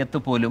എഴുതുന്ന സമയത്ത്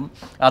പോലും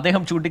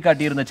അദ്ദേഹം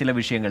ചൂണ്ടിക്കാട്ടിയിരുന്ന ചില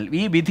വിഷയങ്ങൾ,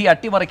 ഈ വിധി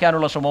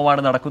അട്ടിമറിക്കാനുള്ള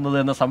ശ്രമമാണ് നടക്കുന്നത്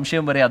എന്ന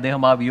സംശയം വരെ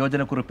അദ്ദേഹം ആ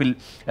വിയോജനക്കുറിപ്പിൽ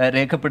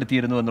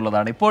രേഖപ്പെടുത്തിയിരുന്നു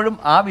എന്നുള്ളതാണ്. ഇപ്പോഴും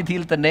ആ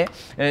വിധിയിൽ തന്നെ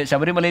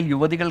ശബരിമലയിൽ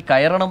യുവതികൾ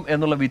കയറണം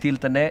എന്നുള്ള വിധിയിൽ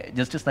തന്നെ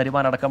ജസ്റ്റിസ്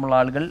നരിമാൻ അടക്കമുള്ള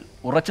ആളുകൾ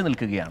ഉറച്ചു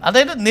നിൽക്കുകയാണ്.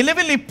 അതായത്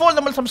നിലവിൽ ഇപ്പോൾ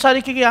നമ്മൾ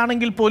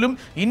സംസാരിക്കുകയാണെങ്കിൽ പോലും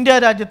ഇന്ത്യ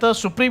രാജ്യത്ത്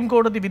സുപ്രീം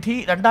കോടതി വിധി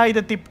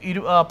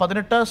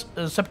 2018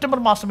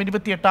 സെപ്റ്റംബർ മാസം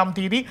 28-ാം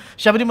തീയതി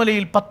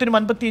ശബരിമലയിൽ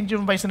 10-നും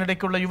 55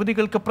 വയസ്സിനിടയ്ക്കുള്ള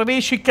യുവതികൾക്ക്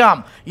പ്രവേശിക്കാം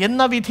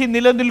എന്ന വിധി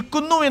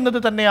നിലനിൽക്കുന്നു എന്നത്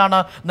തന്നെയാണ്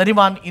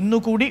നരിമാൻ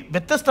ഇന്നുകൂടി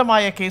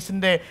വ്യത്യസ്തമായ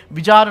കേസിന്റെ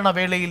വിചാരണ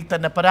വേളയിൽ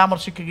തന്നെ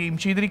പരാമർശിക്കുകയും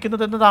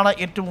ചെയ്തിരിക്കുന്നത് എന്നതാണ്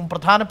ഏറ്റവും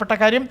പ്രധാനപ്പെട്ട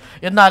കാര്യം.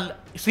 എന്നാൽ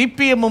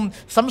CPM-ഉം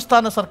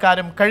സംസ്ഥാന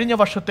സർക്കാരും കഴിഞ്ഞ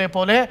വർഷത്തെ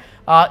പോലെ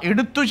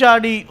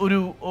എടുത്തുചാടി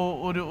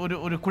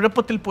ഒരു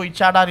കുഴപ്പത്തിൽ പോയി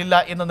ചാടാനില്ല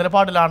എന്ന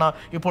നിലപാടിലാണ്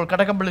ഇപ്പോൾ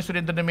കടകംപള്ളി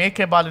സുരേന്ദ്രനും AK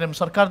ബാലനും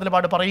സർക്കാർ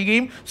നിലപാട്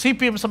പറയുകയും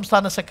CPM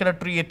സംസ്ഥാന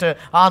സെക്രട്ടേറിയറ്റ്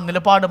ആ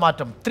നിലപാട്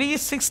മാറ്റം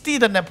 360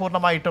 തന്നെ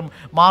പൂർണ്ണമായിട്ടും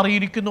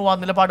മാറിയിരിക്കുന്നു. ആ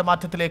നിലപാട്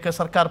മാറ്റത്തിലേക്ക്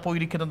സർക്കാർ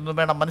പോയിരിക്കുന്നതെന്ന്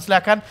വേണം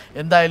മനസ്സിലാക്കാൻ.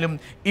 എന്തായാലും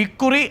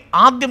ഇക്കുറി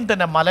ആദ്യം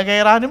തന്നെ മല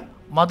കയറാനും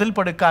മതിൽ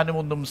പടുക്കാനും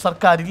ഒന്നും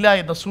സർക്കാരില്ല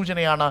എന്ന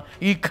സൂചനയാണ്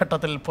ഈ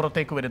ഘട്ടത്തിൽ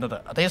പുറത്തേക്ക് വരുന്നത്.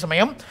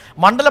 അതേസമയം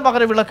മണ്ഡല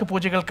മകരവിളക്ക്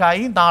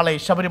പൂജകൾക്കായി നാളെ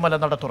ശബരിമല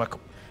നട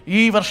തുറക്കും.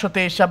 ഈ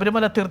വർഷത്തെ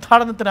ശബരിമല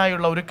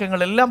തീർത്ഥാടനത്തിനായുള്ള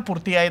ഒരുക്കങ്ങളെല്ലാം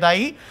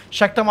പൂർത്തിയായതായി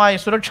ശക്തമായ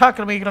സുരക്ഷാ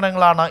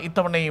ക്രമീകരണങ്ങളാണ്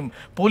ഇത്തവണയും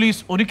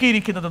പോലീസ്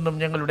ഒരുക്കിയിരിക്കുന്നതെന്നും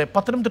ഞങ്ങളുടെ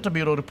പത്തനംതിട്ട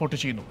ബ്യൂറോ റിപ്പോർട്ട്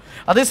ചെയ്യുന്നു.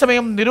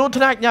 അതേസമയം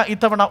നിരോധനാജ്ഞ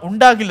ഇത്തവണ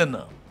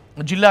ഉണ്ടാകില്ലെന്ന്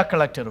ജില്ലാ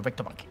കളക്ടർ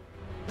വ്യക്തമാക്കി.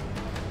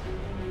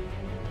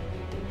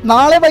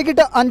 നാളെ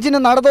വൈകിട്ട് 5-ന്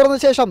നട തുറന്ന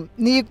ശേഷം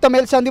നിയുക്ത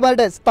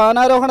മേൽശാന്തിമാരുടെ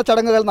സ്ഥാനാരോഹണ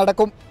ചടങ്ങുകൾ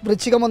നടക്കും.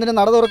 വൃശ്ചികം 1-ന്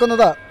നട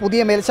തുറക്കുന്നത്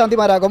പുതിയ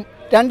മേൽശാന്തിമാരാകും.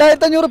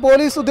 2500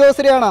 പോലീസ്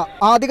ഉദ്യോഗസ്ഥരെയാണ്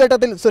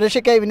ആദ്യഘട്ടത്തിൽ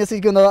സുരക്ഷയ്ക്കായി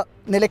വിന്യസിക്കുന്നത്.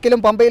 നിലയ്ക്കലും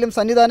പമ്പയിലും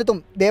സന്നിധാനത്തും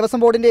ദേവസ്വം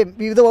ബോർഡിന്റെയും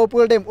വിവിധ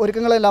വകുപ്പുകളുടെയും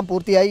ഒരുക്കങ്ങളെല്ലാം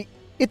പൂർത്തിയായി.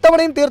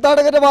 ഇത്തവണയും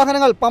തീർത്ഥാടകരുടെ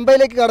വാഹനങ്ങൾ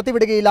പമ്പയിലേക്ക്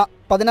കടത്തിവിടുകയില്ല.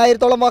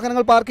 10,000-ഓളം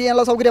വാഹനങ്ങൾ പാർക്ക്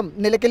ചെയ്യാനുള്ള സൗകര്യം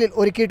നിലയ്ക്കലിൽ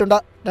ഒരുക്കിയിട്ടുണ്ട്.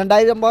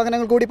 2000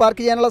 വാഹനങ്ങൾ കൂടി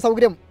പാർക്ക് ചെയ്യാനുള്ള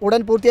സൗകര്യം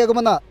ഉടൻ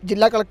പൂർത്തിയാകുമെന്ന്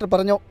ജില്ലാ കളക്ടർ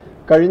പറഞ്ഞു.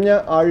 കഴിഞ്ഞ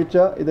ആഴ്ച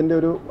ഇതിൻ്റെ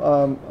ഒരു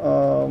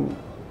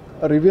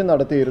റിവ്യൂ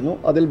നടത്തിയിരുന്നു.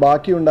 അതിൽ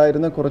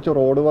ബാക്കിയുണ്ടായിരുന്ന കുറച്ച്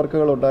റോഡ്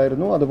വർക്കുകൾ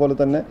ഉണ്ടായിരുന്നു. അതുപോലെ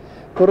തന്നെ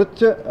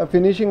കുറച്ച്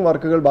ഫിനിഷിംഗ്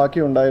വർക്കുകൾ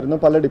ബാക്കിയുണ്ടായിരുന്നു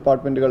പല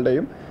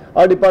ഡിപ്പാർട്ട്മെൻറ്റുകളുടെയും.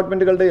 ആ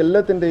ഡിപ്പാർട്ട്മെൻറ്റുകളുടെ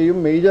എല്ലാത്തിൻ്റെയും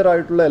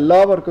മേജറായിട്ടുള്ള എല്ലാ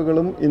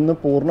വർക്കുകളും ഇന്ന്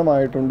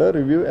പൂർണ്ണമായിട്ടുണ്ട്.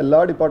 റിവ്യൂ എല്ലാ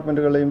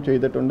ഡിപ്പാർട്ട്മെൻറ്റുകളെയും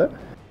ചെയ്തിട്ടുണ്ട്.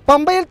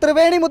 പമ്പയിൽ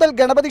ത്രിവേണി മുതൽ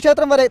ഗണപതി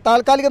ക്ഷേത്രം വരെ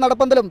താൽക്കാലിക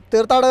നടപ്പന്തലും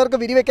തീർത്ഥാടകർക്ക്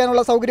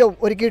വിരിവെക്കാനുള്ള സൗകര്യവും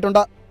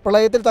ഒരുക്കിയിട്ടുണ്ട്.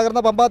 പ്രളയത്തിൽ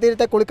തകർന്ന പമ്പാ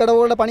തീരത്തെ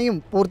കുളിക്കടവുകളുടെ പണിയും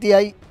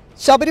പൂർത്തിയായി.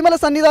 ശബരിമല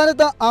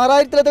സന്നിധാനത്ത്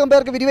 6000-ലധികം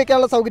പേർക്ക്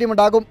വിരിവെക്കാനുള്ള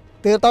സൗകര്യമുണ്ടാകും.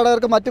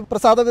 തീർത്ഥാടകർക്ക് മറ്റ്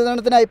പ്രസാദ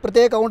വിതരണത്തിനായി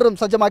പ്രത്യേക കൗണ്ടറും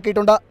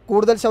സജ്ജമാക്കിയിട്ടുണ്ട്.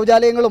 കൂടുതൽ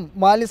ശൗചാലയങ്ങളും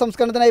മാലിന്യ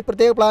സംസ്കരണത്തിനായി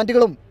പ്രത്യേക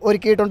പ്ലാന്റുകളും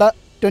ഒരുക്കിയിട്ടുണ്ട്.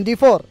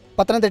 24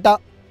 പത്തനംതിട്ട.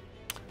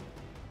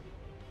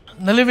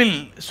 നിലവിൽ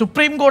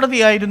സുപ്രീം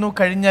കോടതിയായിരുന്നു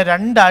കഴിഞ്ഞ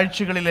 2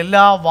 ആഴ്ചകളിൽ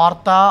എല്ലാ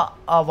വാർത്താ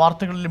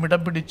വാർത്തകളിലും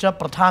ഇടം പിടിച്ച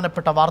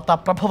പ്രധാനപ്പെട്ട വാർത്താ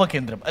പ്രഭവ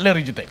കേന്ദ്രം അല്ലേ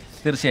റിജിത്തെ?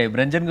 തീർച്ചയായും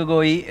രഞ്ജൻ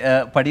ഗൊഗോയി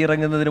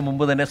പടിയിറങ്ങുന്നതിന്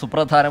മുമ്പ് തന്നെ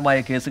സുപ്രധാനമായ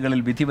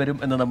കേസുകളിൽ വിധി വരും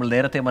എന്ന് നമ്മൾ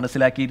നേരത്തെ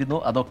മനസ്സിലാക്കിയിരുന്നു.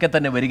 അതൊക്കെ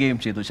തന്നെ വരികയും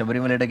ചെയ്തു.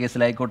 ശബരിമലയുടെ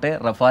കേസിലായിക്കോട്ടെ,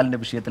 റഫാലിന്റെ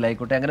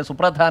വിഷയത്തിലായിക്കോട്ടെ, അങ്ങനെ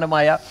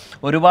സുപ്രധാനമായ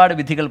ഒരുപാട്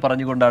വിധികൾ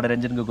പറഞ്ഞുകൊണ്ടാണ്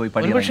രഞ്ജൻ ഗൊഗോയി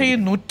പടിയിറങ്ങുന്നത്. പക്ഷേ ഈ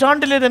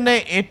നൂറ്റാണ്ടിലെ തന്നെ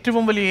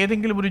ഏറ്റവും വലിയ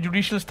ഏതെങ്കിലും ഒരു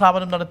ജുഡീഷ്യൽ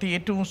സ്ഥാപനം നടത്തി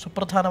ഏറ്റവും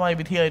സുപ്രധാനമായ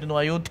വിധിയായിരുന്നു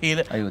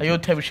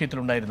അയോധ്യ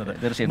വിഷയത്തിലുണ്ടായിരുന്നത്.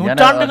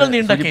 നൂറ്റാണ്ടുകൾ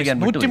നീണ്ട കേസ്,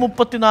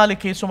 134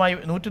 കേസുമായി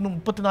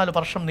 134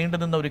 വർഷം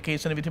നീണ്ടുനിന്ന ഒരു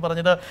കേസിന് വിധി പറഞ്ഞത്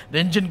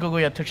രഞ്ജൻ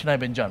ഗൊഗോയി അധ്യക്ഷനായ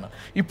ബെഞ്ചാണ്.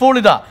 ഇപ്പോൾ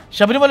ഇതാ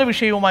ശബരിമല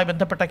വിഷയവുമായി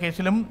ബന്ധപ്പെട്ട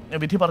കേസിലും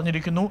വിധി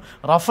പറഞ്ഞിരിക്കുന്നു.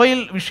 റഫേൽ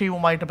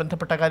വിഷയവുമായിട്ട്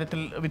ബന്ധപ്പെട്ട കാര്യത്തിൽ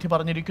വിധി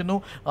പറഞ്ഞിരിക്കുന്നു.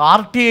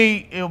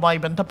 RTIയുമായി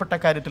ബന്ധപ്പെട്ട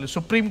കാര്യത്തിൽ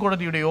സുപ്രീം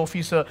കോടതിയുടെ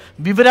ഓഫീസ്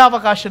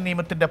വിവരാവകാശ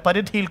നിയമത്തിന്റെ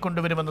പരിധിയിൽ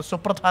കൊണ്ടുവരുമെന്ന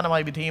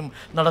സുപ്രധാനമായ വിധിയും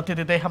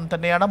നടത്തിയത് ഇദ്ദേഹം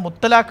തന്നെയാണ്.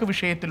 മുത്തലാഖ്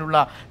വിഷയത്തിലുള്ള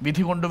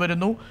വിധി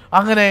കൊണ്ടുവരുന്നു.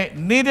 അങ്ങനെ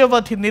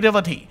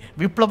നിരവധി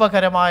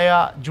വിപ്ലവകരമായ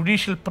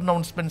ജുഡീഷ്യൽ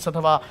പ്രൊനൗൺസ്മെന്റ്സ്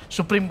അഥവാ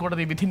സുപ്രീം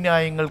കോടതി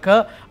വിധിന്യായങ്ങൾക്ക്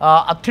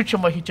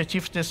അധ്യക്ഷം വഹിച്ച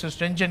ചീഫ് ജസ്റ്റിസ്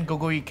രഞ്ജൻ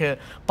ഗൊഗോയിക്ക്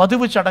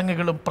പതിവ്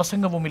ചടങ്ങുകളും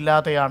പ്രസംഗവും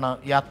ഇല്ലാതെയാണ്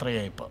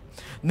യാത്രയയപ്പ്.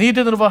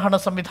 നീതി നിർവഹണ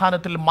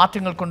സംവിധാനത്തിൽ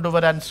മാറ്റങ്ങൾ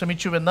കൊണ്ടുവരാൻ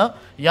ശ്രമിച്ചുവെന്ന്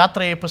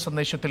യാത്രയയപ്പ്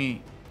സന്ദേശത്തിൽ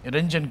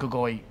രഞ്ജൻ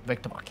ഗൊഗോയി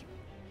വ്യക്തമാക്കി.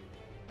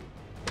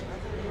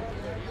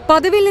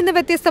 പതിവിൽ നിന്ന്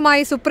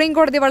വ്യത്യസ്തമായി സുപ്രീം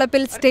കോടതി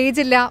വളപ്പിൽ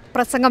സ്റ്റേജില്ല,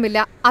 പ്രസംഗമില്ല.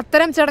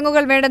 അത്തരം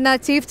ചടങ്ങുകൾ വേണ്ടെന്ന്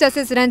ചീഫ്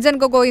ജസ്റ്റിസ് രഞ്ജൻ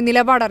ഗൊഗോയി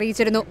നിലപാട്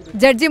അറിയിച്ചിരുന്നു.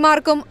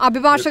 ജഡ്ജിമാർക്കും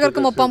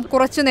അഭിഭാഷകർക്കുമൊപ്പം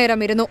കുറച്ചുനേരം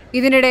ഇരുന്നു.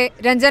 ഇതിനിടെ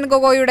രഞ്ജൻ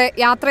ഗൊഗോയിയുടെ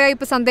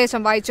യാത്രയയപ്പ്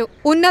സന്ദേശം വായിച്ചു.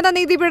 ഉന്നത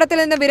നീതിപീഠത്തിൽ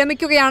നിന്ന്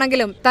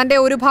വിരമിക്കുകയാണെങ്കിലും തന്റെ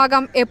ഒരു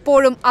ഭാഗം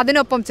എപ്പോഴും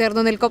അതിനൊപ്പം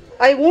ചേർന്നു നിൽക്കും.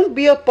 I won't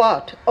be a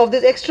part of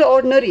this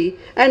extraordinary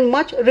and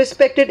much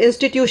respected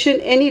institution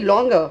any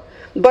longer,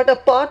 but a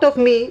part of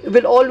me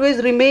will always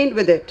remain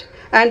with it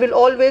and will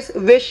always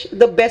wish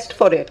the best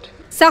for it.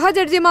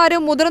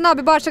 സഹജഡ്ജിമാരും മുതിർന്ന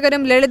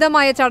അഭിഭാഷകരും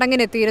ലളിതമായ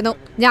ചടങ്ങിനെത്തിയിരുന്നു.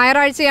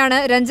 ഞായറാഴ്ചയാണ്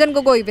രഞ്ജൻ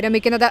ഗൊഗോയി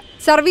വിരമിക്കുന്നത്.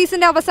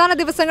 സർവീസിന്റെ അവസാന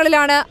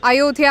ദിവസങ്ങളിലാണ്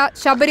Ayodhya,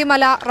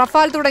 Sabarimala,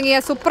 Rafale തുടങ്ങിയ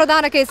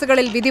സുപ്രധാന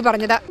കേസുകളിൽ വിധി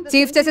പറഞ്ഞത്.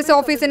 ചീഫ് ജസ്റ്റിസ്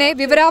ഓഫീസിനെ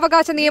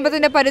വിവരാവകാശ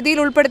നിയമത്തിന്റെ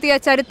പരിധിയിൽ ഉൾപ്പെടുത്തിയ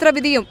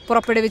ചരിത്രവിധിയും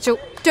പുറപ്പെടുവിച്ചു.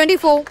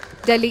 24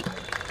 ഡൽഹി.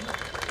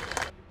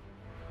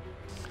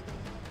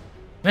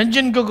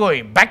 രഞ്ജൻ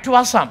ഗൊഗോയി ബാക്ക് ടു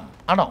ആസാം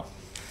ആണോ?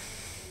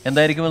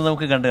 എന്തായിരിക്കുമെന്ന്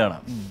നമുക്ക് കണ്ടു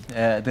കാണാം.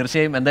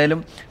 തീർച്ചയായും എന്തായാലും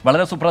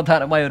വളരെ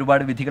സുപ്രധാനമായ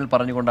ഒരുപാട് വിധികൾ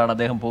പറഞ്ഞുകൊണ്ടാണ്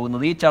അദ്ദേഹം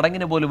പോകുന്നത്. ഈ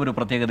ചടങ്ങിന് പോലും ഒരു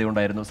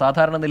പ്രത്യേകതയുണ്ടായിരുന്നു.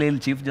 സാധാരണ നിലയിൽ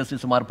ചീഫ്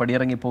ജസ്റ്റിസുമാർ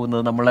പടിയിറങ്ങി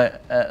പോകുന്നത്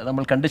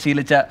നമ്മൾ കണ്ടു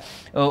ശീലിച്ച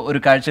ഒരു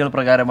കാഴ്ചകൾ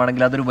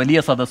പ്രകാരമാണെങ്കിൽ അതൊരു വലിയ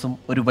സദസ്സും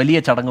ഒരു വലിയ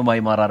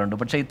ചടങ്ങുമായി മാറാറുണ്ട്.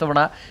 പക്ഷേ ഇത്തവണ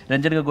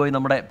രഞ്ജൻ ഗൊഗോയി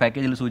നമ്മുടെ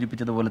പാക്കേജിൽ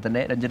സൂചിപ്പിച്ചതുപോലെ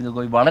തന്നെ രഞ്ജൻ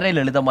ഗൊഗോയി വളരെ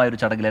ലളിതമായ ഒരു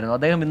ചടങ്ങിലായിരുന്നു.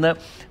 അദ്ദേഹം ഇന്ന്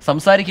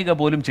സംസാരിക്കുക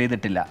പോലും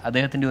ചെയ്തിട്ടില്ല.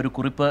 അദ്ദേഹത്തിൻ്റെ ഒരു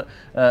കുറിപ്പ്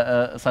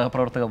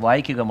സഹപ്രവർത്തകർ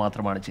വായിക്കുക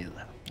മാത്രമാണ്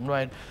ചെയ്തത്.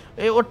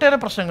 ഒട്ടേറെ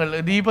പ്രശ്നങ്ങൾ,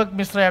 ദീപക്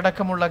മിശ്ര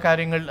അടക്കമുള്ള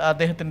കാര്യങ്ങൾ,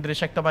 അദ്ദേഹത്തിനെതിരെ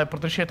ശക്തമായ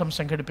പ്രതിഷേധം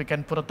സംഘടിപ്പിക്കാൻ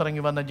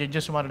പുറത്തിറങ്ങി വന്ന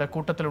ജഡ്ജസുമാരുടെ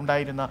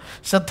കൂട്ടത്തിലുണ്ടായിരുന്ന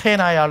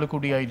ശ്രദ്ധേയനായ ആൾ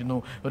കൂടിയായിരുന്നു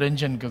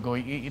രഞ്ജൻ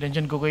ഗൊഗോയി. ഈ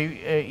രഞ്ജൻ ഗൊഗോയി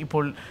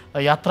ഇപ്പോൾ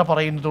യാത്ര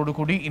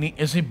പറയുന്നതോടുകൂടി ഇനി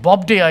എസ്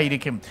ബോബ്ഡെ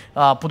ആയിരിക്കും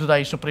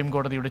പുതുതായി സുപ്രീം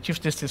കോടതിയുടെ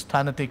ചീഫ് ജസ്റ്റിസ്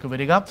സ്ഥാനത്തേക്ക്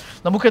വരിക.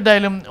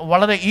 നമുക്കെന്തായാലും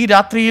വളരെ ഈ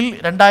രാത്രിയിൽ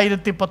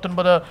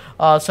 2019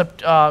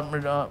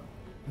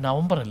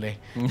 നവംബർ അല്ലേ,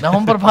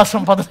 നവംബർ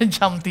മാസം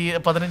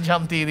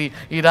 15-ാം തീയതി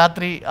ഈ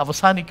രാത്രി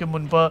അവസാനിക്കും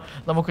മുൻപ്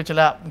നമുക്ക് ചില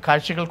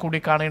കാഴ്ചകൾ കൂടി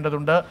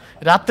കാണേണ്ടതുണ്ട്.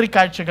 രാത്രി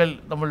കാഴ്ചകൾ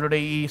നമ്മളുടെ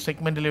ഈ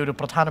സെഗ്മെന്റിലെ ഒരു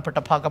പ്രധാനപ്പെട്ട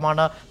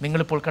ഭാഗമാണ്.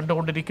 നിങ്ങളിപ്പോൾ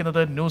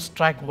കണ്ടുകൊണ്ടിരിക്കുന്നത് ന്യൂസ്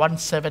ട്രാക്ക്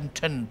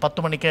 1710. 10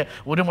 മണിക്ക്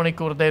 1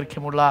 മണിക്കൂർ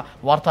ദൈർഘ്യമുള്ള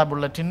വാർത്താ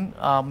ബുള്ളറ്റിൻ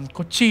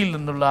കൊച്ചിയിൽ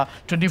നിന്നുള്ള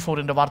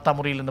 24-ന്റെ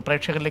വാർത്താമുറിയിൽ നിന്ന്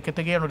പ്രേക്ഷകരിലേക്ക്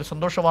എത്തുകയാണ്. ഒരു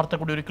സന്തോഷ വാർത്ത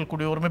കൂടി ഒരിക്കൽ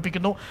കൂടി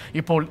ഓർമ്മിപ്പിക്കുന്നു.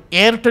 ഇപ്പോൾ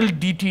എയർടെൽ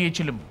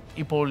DTHലും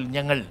ഇപ്പോൾ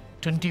ഞങ്ങൾ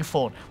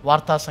 24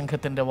 വാർത്താ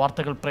സംഘത്തിൻ്റെ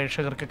വാർത്തകൾ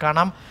പ്രേക്ഷകർക്ക്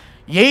കാണാം.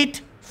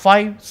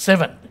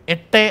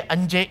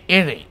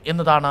 857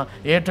 എന്നതാണ്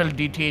എയർടെൽ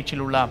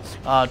DTHലുള്ള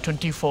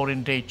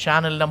 24-ന്റെ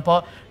ചാനൽ നമ്പർ.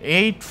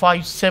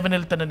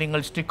 857-ൽ തന്നെ നിങ്ങൾ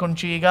സ്റ്റിക്ക് ഓൺ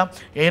ചെയ്യുക.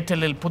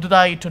 എയർടെല്ലിൽ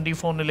പുതുതായി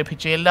 24-ന്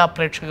ലഭിച്ച എല്ലാ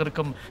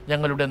പ്രേക്ഷകർക്കും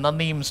ഞങ്ങളുടെ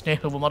നന്ദിയും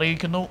സ്നേഹവും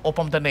അറിയിക്കുന്നു.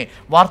 ഒപ്പം തന്നെ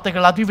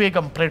വാർത്തകൾ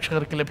അതിവേഗം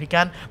പ്രേക്ഷകർക്ക്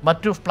ലഭിക്കാൻ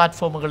മറ്റു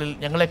പ്ലാറ്റ്ഫോമുകളിൽ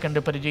ഞങ്ങളെ കണ്ട്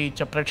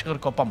പരിചയിച്ച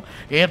പ്രേക്ഷകർക്കൊപ്പം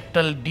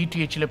എയർടെൽ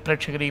DTHലെ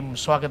പ്രേക്ഷകരെയും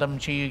സ്വാഗതം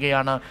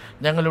ചെയ്യുകയാണ്.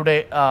 ഞങ്ങളുടെ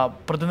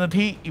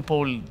പ്രതിനിധി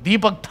ഇപ്പോൾ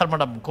ദീപക്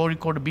ധർമ്മടം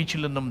കോഴിക്കോട്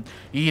ബീച്ചിൽ നിന്നും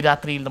ഈ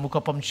രാത്രിയിൽ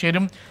നമുക്കൊപ്പം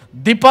ചേരും.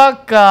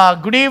 Deepak,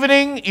 good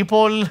evening.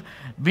 ഇപ്പോൾ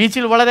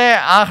ബീച്ചിൽ വളരെ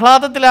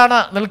ആഹ്ലാദത്തിലാണ്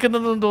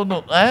നിൽക്കുന്നതെന്ന് തോന്നുന്നു.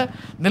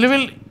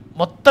 നിലവിൽ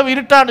മൊത്തം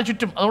ഇരുട്ടാണ്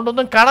ചുറ്റും,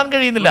 അതുകൊണ്ടൊന്നും കാണാൻ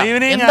കഴിയുന്നില്ല.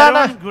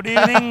 എന്താണ് ഗുഡ്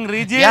ഈവനിങ്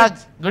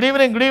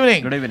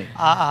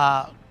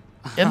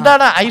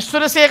എന്താണ്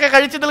ഐശ്വര്യസയൊക്കെ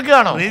കഴിച്ചു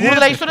നിൽക്കുകയാണോ?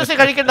 കൂടുതൽ ഐശ്വര്യസ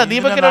കഴിക്കേണ്ട.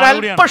 ദീപകിന് ഒരു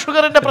അല്പ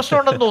ഷുഗറിന്റെ പ്രശ്നം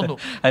ഉണ്ടെന്ന് തോന്നുന്നു.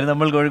 അത്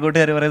നമ്മൾ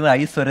കോഴിക്കോട്ടുകാർ പറയുന്നത്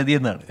ഐശ്വരതി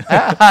എന്നാണ്.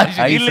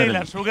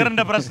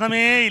 ഷുഗറിന്റെ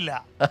പ്രശ്നമേ ഇല്ല.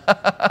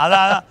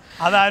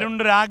 അത്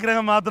അരുണിന്റെ ഒരു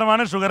ആഗ്രഹം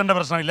മാത്രമാണ്. ഷുഗറിന്റെ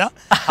പ്രശ്നമില്ല.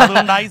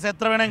 അതുകൊണ്ട് ഐസ്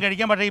എത്ര വേണമെങ്കിലും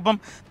കഴിക്കാം. പക്ഷേ ഇപ്പം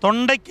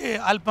തൊണ്ടയ്ക്ക്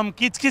അല്പം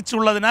കിച്ച്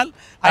ഉള്ളതിനാൽ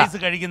ഐസ്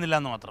കഴിക്കുന്നില്ല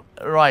എന്ന് മാത്രം.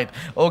 Right,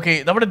 okay.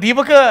 നമ്മുടെ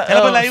ദീപക്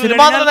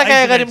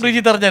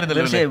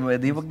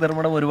ദീപക്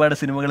ധർമ്മടം ഒരുപാട്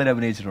സിനിമകളിൽ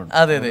അഭിനയിച്ചിട്ടുണ്ട്.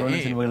 അതെ അതെ,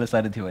 സിനിമകളിൽ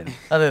സാന്നിധ്യമായിരുന്നു.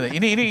 അതെ അതെ,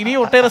 ഇനി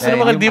ഒട്ടേറെ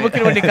സിനിമകൾ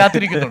ദീപകിന് വേണ്ടി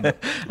കാത്തിരിക്കുന്നുണ്ട്.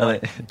 അതെ,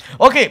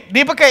 ഓക്കെ.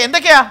 ദീപക്,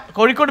 എന്തൊക്കെയാ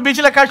കോഴിക്കോട്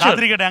ബീച്ചിലെ കാഴ്ച?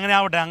 കാത്തിരിക്കട്ടെ, അങ്ങനെ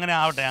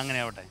ആവട്ടെ.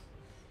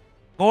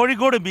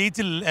 കോഴിക്കോട്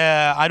ബീച്ചിൽ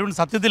അരുൺ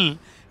സത്യത്തിൽ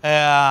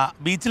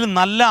ബീച്ചിൽ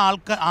നല്ല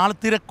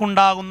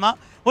ആൾത്തിരക്കുണ്ടാകുന്ന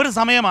ഒരു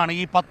സമയമാണ്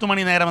ഈ 10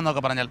 മണി നേരം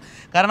എന്നൊക്കെ പറഞ്ഞാൽ.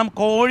 കാരണം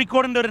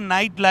കോഴിക്കോടിൻ്റെ ഒരു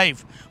നൈറ്റ്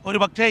ലൈഫ് ഒരു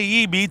പക്ഷേ ഈ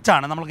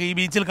ബീച്ചാണ്. നമുക്ക് ഈ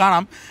ബീച്ചിൽ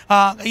കാണാം.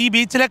 ഈ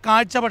ബീച്ചിലെ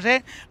കാഴ്ച പക്ഷേ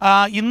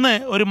ഇന്ന്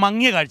ഒരു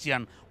മങ്ങിയ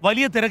കാഴ്ചയാണ്.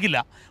 വലിയ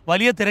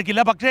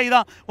തിരക്കില്ല. പക്ഷേ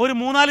ഇതാ ഒരു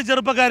 3-4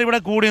 ചെറുപ്പക്കാർ ഇവിടെ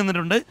കൂടി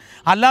നിന്നിട്ടുണ്ട്.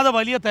 അല്ലാതെ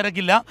വലിയ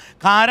തിരക്കില്ല.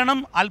 കാരണം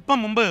അല്പം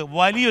മുമ്പ്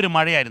വലിയൊരു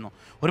മഴയായിരുന്നു.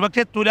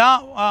 ഒരുപക്ഷെ തുലാ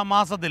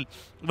മാസത്തിൽ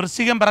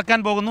വൃശ്ചികം പിറക്കാൻ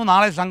പോകുന്നു.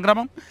 നാളെ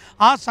സംക്രമം.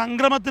 ആ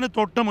സംക്രമത്തിന്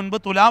തൊട്ട് മുൻപ്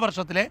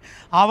തുലാവർഷത്തിലെ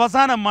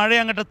അവസാന മഴ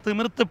അങ്ങോട്ട്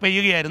തിമിർത്ത്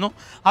പെയ്യുകയായിരുന്നു.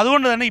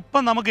 അതുകൊണ്ട് തന്നെ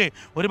ഇപ്പം നമുക്ക്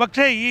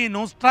ഒരുപക്ഷെ ഈ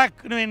ന്യൂസ്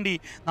ട്രാക്കിന് വേണ്ടി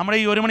നമ്മുടെ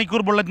ഈ 1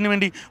 മണിക്കൂർ ബുള്ളറ്റിന്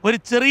വേണ്ടി ഒരു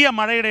ചെറിയ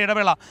മഴയുടെ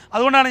ഇടവേള.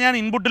 അതുകൊണ്ടാണ് ഞാൻ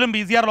ഇൻപുട്ടിലും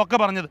BCRലും ഒക്കെ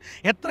പറഞ്ഞത്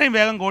എത്രയും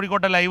വേഗം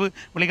കോഴിക്കോട്ടെ ലൈവ്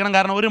വിളിക്കണം.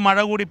 കാരണം ഒരു മഴ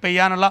കൂടി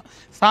പെയ്യാനുള്ള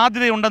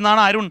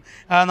സാധ്യതയുണ്ടെന്നാണ്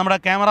നമ്മുടെ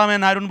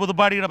ക്യാമറാമാൻ അരുൺ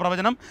പുതുപ്പാടിയുടെ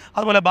പ്രവചനം,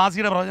 അതുപോലെ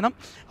ബാസിയുടെ പ്രവചനം.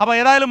 അപ്പോൾ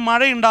ഏതായാലും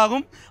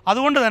മഴയുണ്ടാകും.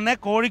 അതുകൊണ്ട് തന്നെ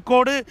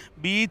കോഴിക്കോട്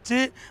ബീച്ച്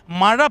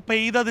മഴ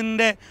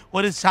പെയ്തതിൻ്റെ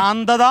ഒരു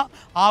ശാന്തത,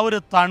 ആ ഒരു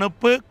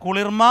തണുപ്പ്,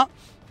 കുളിർമ,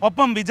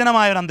 ഒപ്പം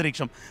വിജനമായൊരു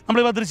അന്തരീക്ഷം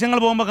നമ്മളിപ്പോൾ ദൃശ്യങ്ങൾ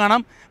പോകുമ്പോൾ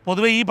കാണാം.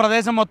 പൊതുവെ ഈ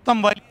പ്രദേശം മൊത്തം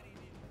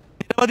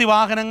നിരവധി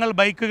വാഹനങ്ങൾ,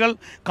 ബൈക്കുകൾ,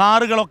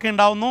 കാറുകളൊക്കെ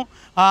ഉണ്ടാവുന്നു.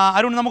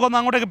 അരുൺ, നമുക്കൊന്ന്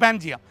അങ്ങോട്ടേക്ക് പാൻ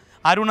ചെയ്യാം.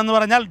 അരുൺ എന്ന്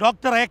പറഞ്ഞാൽ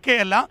ഡോക്ടർ AK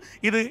അല്ല,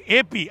 ഇത്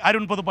AP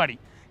അരുൺ പുതുപ്പാടി.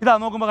 ഇതാ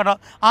നോക്കുമ്പോൾ കേട്ടോ,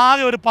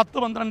 ആകെ ഒരു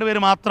 10-12 പേര്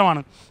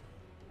മാത്രമാണ്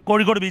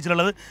കോഴിക്കോട്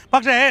ബീച്ചിലുള്ളത്.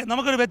 പക്ഷേ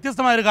നമുക്കൊരു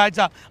വ്യത്യസ്തമായൊരു കാഴ്ച.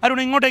 അരുൺ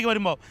ഇങ്ങോട്ടേക്ക്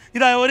വരുമ്പോൾ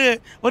ഇതാ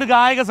ഒരു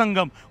ഗായക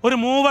സംഘം, ഒരു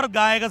മൂവർ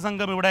ഗായക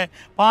സംഘം ഇവിടെ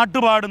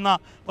പാട്ടുപാടുന്ന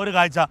ഒരു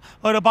കാഴ്ച.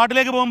 ഒരു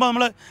പാട്ടിലേക്ക് പോകുമ്പോൾ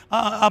നമ്മൾ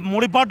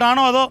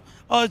മൂളിപ്പാട്ടാണോ അതോ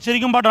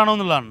ശരിക്കും പാട്ടാണോ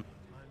എന്നുള്ളതാണ്.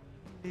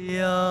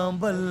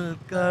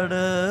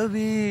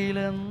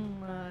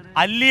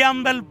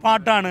 അല്ലിയാമ്പൽ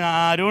പാട്ടാണ്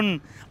അരുൺ.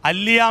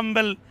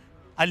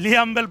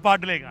 അല്ലിയാമ്പൽ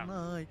പാട്ടിലേക്കാണ്.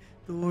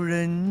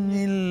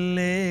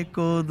 തുഴഞ്ഞില്ലേ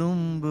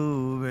കൊതുമ്പു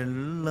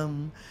വെള്ളം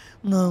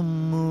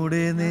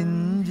നമ്മുടെ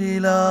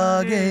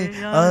നെഞ്ചിലാകെ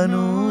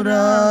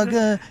അനുരാഗ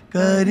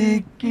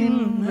കരിക്കിൻ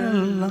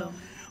വെള്ളം.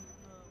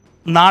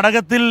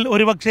 നാടകത്തിൽ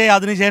ഒരുപക്ഷെ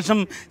അതിനുശേഷം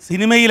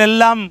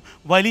സിനിമയിലെല്ലാം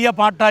വലിയ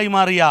പാട്ടായി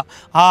മാറിയ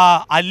ആ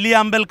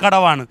അല്ലിയാമ്പൽ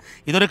കടവാണ്.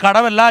 ഇതൊരു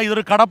കടവല്ല,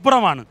 ഇതൊരു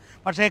കടപ്പുറമാണ്.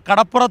 പക്ഷേ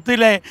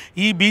കടപ്പുറത്തിലെ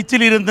ഈ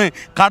ബീച്ചിലിരുന്ന്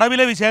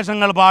കടവിലെ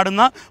വിശേഷങ്ങൾ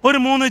പാടുന്ന ഒരു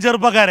 3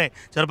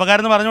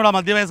 ചെറുപ്പക്കാരെന്ന് പറഞ്ഞുകൂടാ,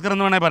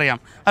 മധ്യവയസ്കരെന്ന് വേണേൽ പറയാം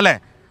അല്ലേ?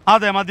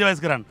 അതെ,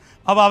 മധ്യവയസ്കരാണ്.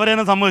 അപ്പോൾ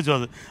അവരെന്നെ സംഭവിച്ചു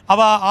അത്.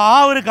 അപ്പോൾ ആ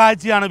ഒരു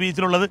കാഴ്ചയാണ്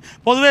ബീച്ചിലുള്ളത്.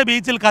 പൊതുവേ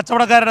ബീച്ചിൽ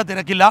കച്ചവടക്കാരുടെ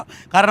തിരക്കില്ല.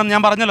 കാരണം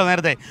ഞാൻ പറഞ്ഞല്ലോ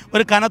നേരത്തെ,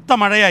 ഒരു കനത്ത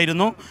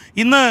മഴയായിരുന്നു.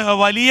 ഇന്ന്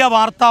വലിയ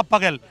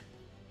വാർത്താപ്പകൽ,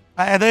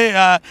 അതായത്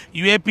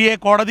UAPA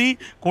കോടതി,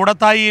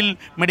 കൂടത്തായിയിൽ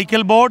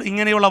മെഡിക്കൽ ബോർഡ്,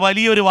 ഇങ്ങനെയുള്ള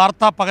വലിയൊരു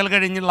വാർത്താ പകൽ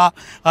കഴിഞ്ഞുള്ള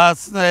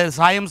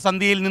സായം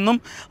സന്ധ്യയിൽ നിന്നും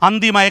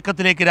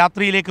അന്തിമയക്കത്തിലേക്ക്,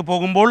 രാത്രിയിലേക്ക്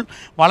പോകുമ്പോൾ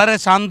വളരെ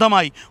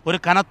ശാന്തമായി ഒരു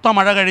കനത്ത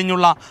മഴ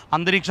കഴിഞ്ഞുള്ള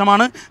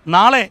അന്തരീക്ഷമാണ്.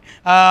 നാളെ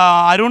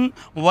അരുൺ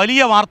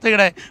വലിയ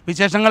വാർത്തയുടെ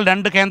വിശേഷങ്ങൾ.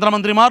 2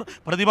 കേന്ദ്രമന്ത്രിമാർ,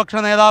 പ്രതിപക്ഷ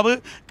നേതാവ്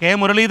K.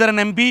 മുരളീധരൻ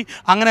MP,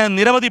 അങ്ങനെ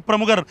നിരവധി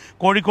പ്രമുഖർ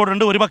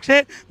കോഴിക്കോടുണ്ട്. ഒരുപക്ഷെ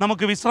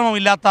നമുക്ക്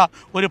വിശ്രമമില്ലാത്ത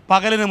ഒരു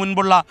പകലിന്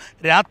മുൻപുള്ള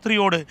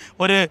രാത്രിയോട്,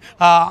 ഒരു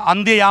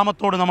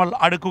അന്ത്യയാമത്തോട് നമ്മൾ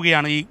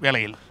അടുക്കുകയാണ് ഈ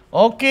വേളയിൽ.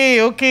 ഓക്കെ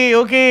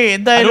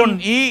എന്തായാലും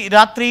ഈ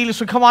രാത്രിയിൽ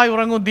സുഖമായി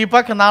ഉറങ്ങൂ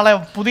ദീപക്. നാളെ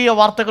പുതിയ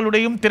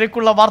വാർത്തകളുടെയും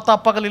തിരക്കുള്ള വാർത്താ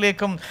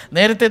പകലിലേക്കും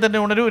നേരത്തെ തന്നെ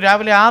ഉണരൂ.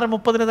 രാവിലെ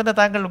 6:30 തന്നെ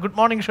താങ്കൾ ഗുഡ്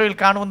മോർണിംഗ് ഷോയിൽ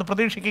കാണുമെന്ന്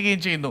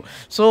പ്രതീക്ഷിക്കുകയും ചെയ്യുന്നു.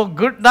 So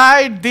good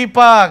night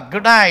Deepak.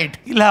 Good night.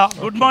 ഇല്ല,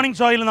 ഗുഡ് മോർണിംഗ്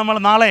ഷോയിൽ നമ്മൾ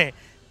നാളെ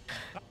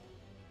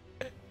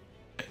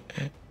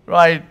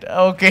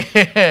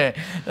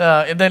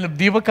എന്തായാലും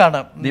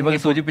ദീപക്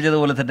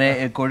സൂചിപ്പിച്ചതുപോലെ തന്നെ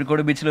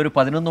കോഴിക്കോട് ബീച്ചിൽ ഒരു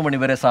 11 മണി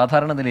വരെ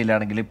സാധാരണ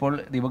നിലയിലാണെങ്കിൽ ഇപ്പോൾ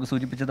ദീപക്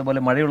സൂചിപ്പിച്ചതുപോലെ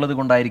മഴയുള്ളത്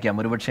കൊണ്ടായിരിക്കാം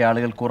ഒരുപക്ഷെ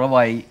ആളുകൾ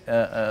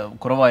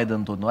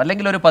കുറവായതെന്ന് തോന്നുന്നു.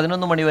 അല്ലെങ്കിൽ ഒരു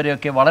 11 മണി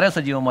വരെയൊക്കെ വളരെ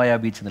സജീവമായ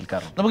ബീച്ച്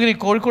നിൽക്കാറുണ്ട്. നമുക്കിനി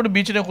കോഴിക്കോട്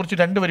ബീച്ചിനെ കുറിച്ച്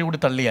 2 വരി കൂടി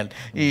തള്ളിയാൽ,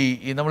 ഈ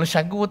നമ്മൾ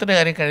ശംഖുമുഖത്തിൻ്റെ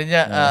കാര്യം കഴിഞ്ഞ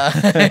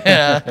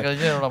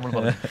നമ്മൾ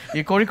പറഞ്ഞു. ഈ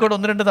കോഴിക്കോട്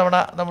 1-2 തവണ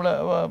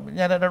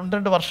ഞാൻ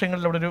 2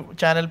 വർഷങ്ങളിൽ അവിടെ ഒരു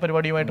ചാനൽ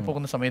പരിപാടിയുമായിട്ട്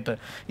പോകുന്ന സമയത്ത്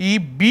ഈ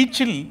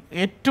ബീച്ചിൽ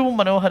ഏറ്റവും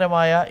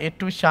മനോഹരമായ,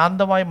 ഏറ്റവും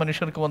ശാന്തമായ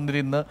മനുഷ്യർക്ക്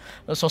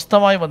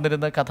സ്വസ്ഥമായി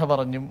വന്നിരുന്ന് കഥ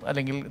പറഞ്ഞും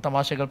അല്ലെങ്കിൽ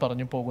തമാശകൾ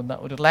പറഞ്ഞും പോകുന്ന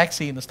ഒരു റിലാക്സ്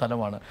ചെയ്യുന്ന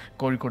സ്ഥലമാണ്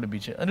കോഴിക്കോട്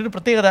ബീച്ച്. അതിനൊരു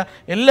പ്രത്യേകത,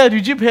 എല്ലാ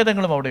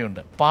രുചിഭേദങ്ങളും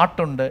അവിടെയുണ്ട്.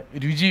 പാട്ടുണ്ട്,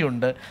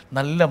 രുചിയുണ്ട്,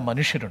 നല്ല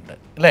മനുഷ്യരുണ്ട്,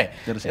 അല്ലേ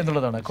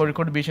എന്നുള്ളതാണ്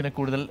കോഴിക്കോട് ബീച്ചിനെ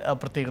കൂടുതൽ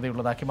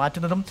പ്രത്യേകതയുള്ളതാക്കി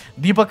മാറ്റുന്നതും.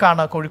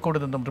 ദീപക്കാണ് കോഴിക്കോട്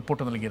നിന്നും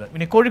റിപ്പോർട്ട് നൽകിയത്.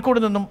 ഇനി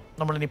കോഴിക്കോട് നിന്നും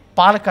നമ്മളിനി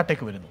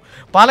പാലക്കാട്ടേക്ക് വരുന്നു.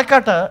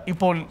 പാലക്കാട്ട്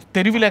ഇപ്പോൾ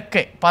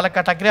തെരുവിലൊക്കെ,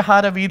 പാലക്കാട്ട്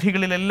അഗ്രഹാര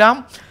വീഥികളിലെല്ലാം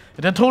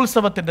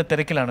രഥോത്സവത്തിന്റെ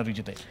തിരക്കിലാണ്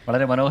രുചിത്തെ.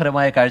 വളരെ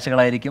മനോഹരമായ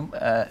കാഴ്ചകളായിരിക്കും.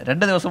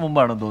 2 ദിവസം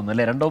മുമ്പാണെന്ന് തോന്നുന്നു,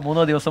 അല്ലെ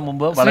 2-3 ദിവസം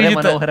മുമ്പ് വളരെ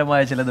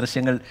മനോഹരമായ ചില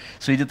ദൃശ്യങ്ങൾ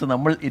ശ്രീജിത്ത്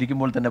നമ്മൾ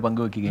ഇരിക്കുമ്പോൾ തന്നെ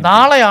പങ്കുവെക്കുകയും.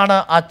 നാളെയാണ്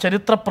ആ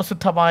ചരിത്ര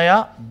പ്രസിദ്ധമായ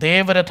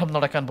ദേവരഥം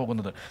നടക്കാൻ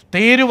പോകുന്നത്.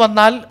 തേര്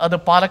വന്നാൽ അത്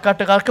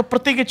പാലക്കാട്ടുകാർക്ക്,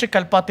 പ്രത്യേകിച്ച്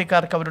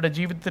കൽപ്പാത്തിക്കാർക്ക് അവരുടെ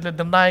ജീവിതത്തിലെ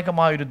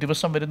നിർണായകമായ ഒരു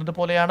ദിവസം വരുന്നത്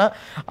പോലെയാണ്.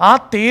 ആ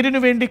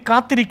തേരിനു വേണ്ടി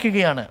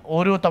കാത്തിരിക്കുകയാണ്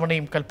ഓരോ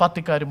തവണയും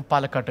കൽപ്പാത്തിക്കാരും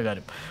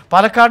പാലക്കാട്ടുകാരും.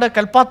 പാലക്കാട്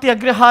കൽപ്പാത്തി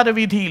അഗ്രഹാര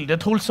വീഥിയിൽ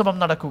രഥോത്സവം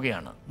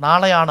നടക്കുകയാണ്.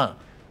 നാളെയാണ്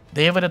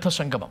ദേവരഥ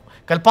സംഗമം.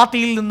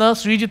 കൽപ്പാത്തിയിൽ നിന്ന്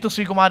ശ്രീജിത്ത്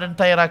ശ്രീകുമാരൻ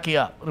തയ്യാറാക്കിയ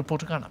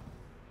റിപ്പോർട്ട് കാണാം.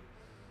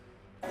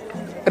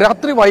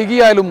 രാത്രി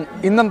വൈകിയാലും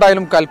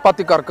ഇന്നെന്തായാലും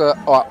കൽപ്പാത്തിക്കാർക്ക്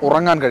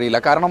ഉറങ്ങാൻ കഴിയില്ല.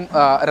 കാരണം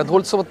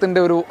രഥോത്സവത്തിൻ്റെ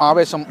ഒരു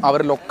ആവേശം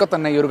അവരിലൊക്കെ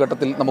തന്നെ ഈ ഒരു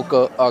ഘട്ടത്തിൽ നമുക്ക്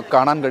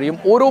കാണാൻ കഴിയും.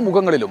 ഓരോ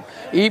മുഖങ്ങളിലും,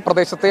 ഈ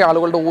പ്രദേശത്തെ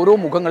ആളുകളുടെ ഓരോ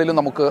മുഖങ്ങളിലും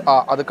നമുക്ക്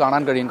അത്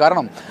കാണാൻ കഴിയും.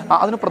 കാരണം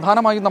അതിന്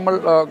പ്രധാനമായും നമ്മൾ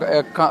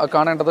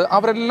കാണേണ്ടത്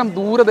അവരെല്ലാം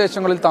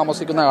ദൂരദേശങ്ങളിൽ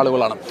താമസിക്കുന്ന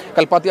ആളുകളാണ്.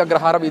 കൽപ്പാത്തി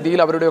അഗ്രഹാര വീതിയിൽ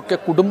അവരുടെയൊക്കെ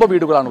കുടുംബ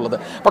വീടുകളാണുള്ളത്.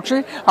 പക്ഷേ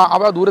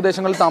അവ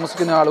ദൂരദേശങ്ങളിൽ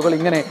താമസിക്കുന്ന ആളുകൾ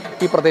ഇങ്ങനെ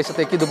ഈ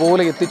പ്രദേശത്തേക്ക്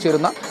ഇതുപോലെ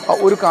എത്തിച്ചേരുന്ന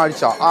ഒരു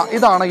കാഴ്ച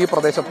ഇതാണ് ഈ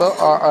പ്രദേശത്ത്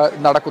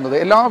നടക്കുന്നത്.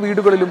 എല്ലാ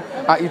വീടുകളിലും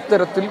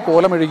ഇത്തരത്തിൽ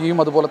കോലമെഴുകിയും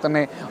അതുപോലെ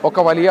തന്നെ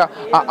ഒക്കെ വലിയ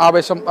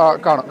ആവേശം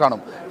കാണും.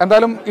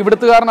 എന്തായാലും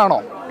ഇവിടുത്തുകാരനാണോ?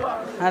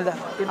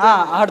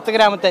 അടുത്ത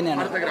ഗ്രാമത്തിൽ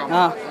തന്നെയാണ്.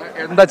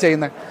 എന്താ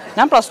ചെയ്യുന്നത്?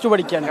 ഞാൻ +2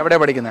 പഠിക്കുകയാണ്. എവിടെ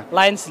പഠിക്കുന്നത്?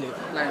 ലയൻസിൽ.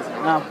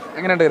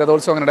 എങ്ങനെയുണ്ട്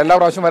രഥോത്സവം? എങ്ങനെയുണ്ട്? എല്ലാ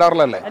പ്രാവശ്യം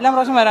വരാറുള്ളല്ലേ? എല്ലാ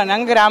പ്രാവശ്യം വരാം.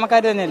 ഞങ്ങൾ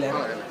ഗ്രാമക്കാർ തന്നെയല്ലേ.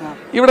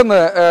 ഇവിടുന്ന്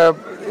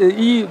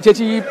ഈ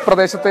ചേച്ചി ഈ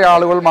പ്രദേശത്തെ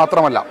ആളുകൾ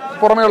മാത്രമല്ല,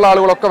 പുറമെയുള്ള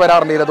ആളുകളൊക്കെ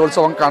വരാറുണ്ട് ഈ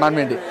രഥോത്സവം കാണാൻ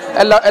വേണ്ടി.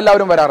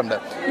 എല്ലാവരും വരാറുണ്ട്.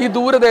 ഈ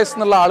ദൂരദേശത്തു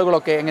നിന്നുള്ള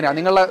ആളുകളൊക്കെ എങ്ങനെയാ?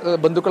 നിങ്ങളുടെ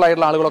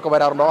ബന്ധുക്കളായിട്ടുള്ള ആളുകളൊക്കെ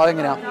വരാറുണ്ടോ?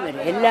 അതെങ്ങനെയാ?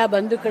 എല്ലാ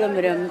ബന്ധുക്കളും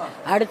വരും.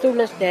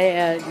 അടുത്തുള്ള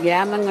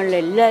ഗ്രാമങ്ങളിൽ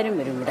എല്ലാവരും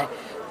വരും. ഇവിടെ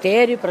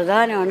തേര്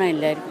പ്രധാനമാണ്.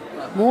 എല്ലാവരും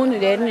 3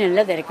 തേരിന്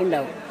നല്ല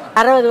തിരക്കുണ്ടാവും.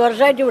 60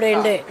 വർഷമായിട്ട് ഇവിടെ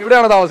ഉണ്ട്.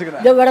 ഇവിടെയാണ്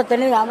താമസിക്കുന്നത്? ഇവിടെ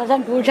തന്നെ താമസം.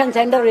 ട്യൂഷൻ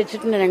സെന്റർ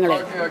വെച്ചിട്ടുണ്ട് ഞങ്ങൾ.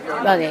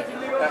 അതെ,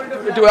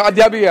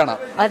 അധ്യാപികയാണ്.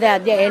 അതെ,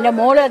 എന്റെ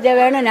മോള്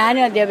അധ്യാപികയാണ്,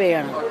 ഞാനും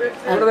അധ്യാപികയാണ്.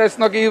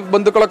 ഈ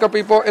ബന്ധുക്കളൊക്കെ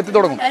ഇപ്പൊ എത്തി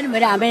തുടങ്ങും.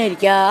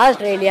 അമേരിക്ക,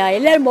 ഓസ്ട്രേലിയ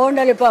എല്ലാവരും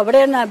പോകണ്ടല്ലോ. ഇപ്പൊ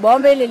അവിടെ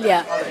ബോംബെയിലില്ല,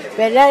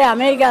 ഇപ്പൊ എല്ലാവരും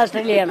അമേരിക്ക,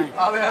 ഓസ്ട്രേലിയയാണ്.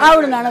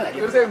 അവിടെ നിന്നാണ്.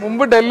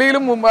 മുമ്പ്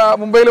ഡൽഹിയിലും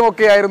മുംബൈയിലും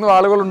ഒക്കെ ആയിരുന്നു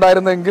ആളുകൾ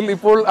ഉണ്ടായിരുന്നെങ്കിൽ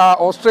ഇപ്പോൾ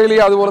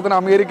ഓസ്ട്രേലിയ അതുപോലെ തന്നെ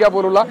അമേരിക്ക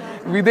പോലുള്ള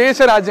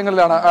വിദേശ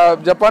രാജ്യങ്ങളിലാണ്,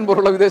 ജപ്പാൻ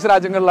പോലുള്ള വിദേശ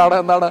രാജ്യങ്ങളിലാണ്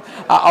എന്നാണ്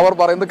അവർ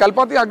പറയുന്നത്.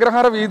 കൽപ്പാത്തി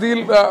അഗ്രഹാര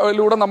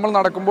വീതിയിലൂടെ നമ്മൾ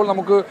നടക്കുമ്പോൾ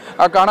നമുക്ക്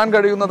കാണാൻ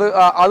കഴിയുന്നത്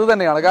അത്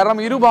തന്നെയാണ്.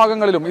 കാരണം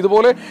ഇരുഭാഗങ്ങളിലും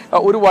ഇതുപോലെ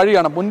ഒരു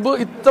വഴിയാണ്. മുൻപ്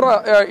ഇത്ര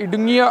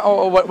ഇടുങ്ങിയ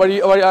വഴി,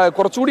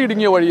 കുറച്ചുകൂടി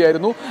ഇടുങ്ങിയ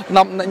വഴിയായിരുന്നു.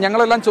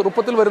 ഞങ്ങളെല്ലാം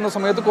ചെറുപ്പത്തിൽ വരുന്ന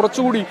സമയത്ത്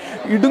കുറച്ചുകൂടി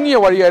ഇടുങ്ങിയ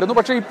വഴിയായിരുന്നു.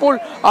 പക്ഷേ ഇപ്പോൾ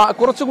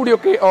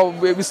കുറച്ചുകൂടിയൊക്കെ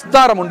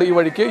വിസ്താരമുണ്ട് ഈ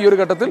വഴിക്ക് ഈ ഒരു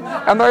ഘട്ടത്തിൽ.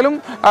 എന്തായാലും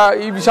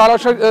ഈ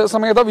വിശാലാക്ഷ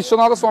സമേത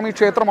വിശ്വനാഥ സ്വാമി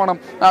ക്ഷേത്രമാണ്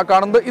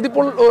കാണുന്നത്.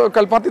 ഇതിപ്പോൾ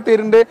കൽപ്പാത്തി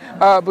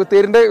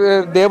തേരിൻ്റെ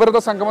ദേവരഥ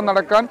സംഗമം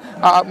നടക്കാൻ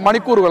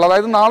മണിക്കൂറുകൾ,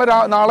 അതായത്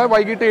നാളെ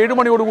വൈകിട്ട് 7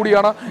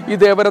 മണിയോടുകൂടിയാണ് ഈ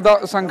ദേവരഥ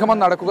സംഗമം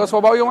നടക്കുക.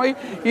 സ്വാഭാവികമായി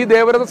ഈ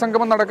ദേവരഥ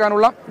സംഗമം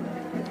നടക്കാനുള്ള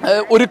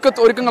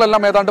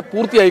ഒരുക്കങ്ങളെല്ലാം ഏതാണ്ട്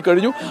പൂർത്തിയായി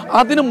കഴിഞ്ഞു.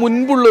 അതിന്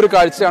മുൻപുള്ളൊരു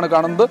കാഴ്ചയാണ്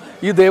കാണുന്നത്.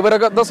 ഈ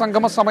ദേവരഥ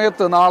സംഗമ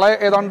സമയത്ത് നാളെ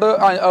ഏതാണ്ട്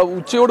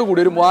ഉച്ചയോടുകൂടി,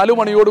 ഒരു 4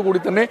 മണിയോടുകൂടി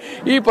തന്നെ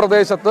ഈ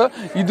പ്രദേശത്ത്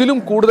ഇതിലും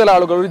കൂടുതൽ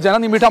ആളുകൾ, ഒരു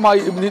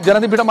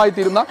ജനനിബിഡമായി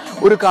തീരുന്ന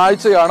ഒരു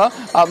കാഴ്ചയാണ്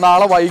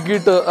നാളെ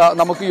വൈകിട്ട്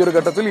നമുക്ക് ഈ ഒരു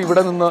ഘട്ടത്തിൽ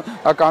ഇവിടെ നിന്ന്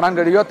കാണാൻ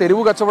കഴിയുക.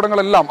 തെരുവ്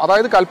കച്ചവടങ്ങളെല്ലാം,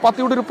 അതായത്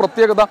കൽപ്പാത്തിയുടെ ഒരു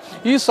പ്രത്യേകത,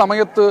 ഈ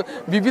സമയത്ത്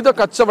വിവിധ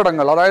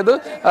കച്ചവടങ്ങൾ, അതായത്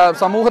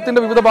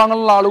സമൂഹത്തിന്റെ വിവിധ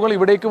ഭാഗങ്ങളിലുള്ള ആളുകൾ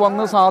ഇവിടേക്ക്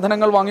വന്ന്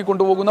സാധനങ്ങൾ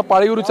വാങ്ങിക്കൊണ്ടുപോകുന്ന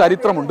പഴയൊരു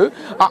ചരിത്രമുണ്ട്.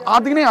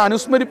 അതിനെ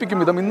അനുസ്മരിപ്പിക്കും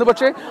വിധം ഇന്ന്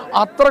പക്ഷേ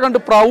അത്ര കണ്ട്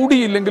പ്രൗഢി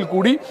ഇല്ലെങ്കിൽ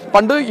കൂടി,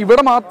 പണ്ട്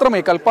ഇവിടെ മാത്രമേ,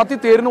 കൽപ്പാത്തി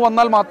തേരിന്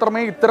വന്നാൽ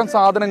മാത്രമേ ഇത്തരം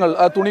സാധനങ്ങൾ,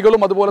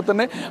 തുണികളും അതുപോലെ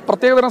തന്നെ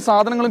പ്രത്യേകതരം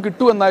സാധനങ്ങളും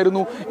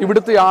കിട്ടുമെന്നായിരുന്നു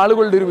ഇവിടുത്തെ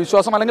ആളുകളുടെ ഒരു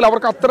വിശ്വാസം. അല്ലെങ്കിൽ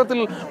അവർക്ക് അത്തരത്തിൽ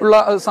ഉള്ള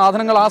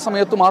സാധനങ്ങൾ ആ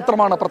സമയത്ത്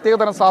മാത്രമാണ്,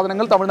 പ്രത്യേകതരം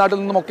സാധനങ്ങൾ തമിഴ്നാട്ടിൽ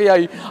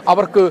നിന്നുമൊക്കെയായി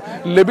അവർക്ക്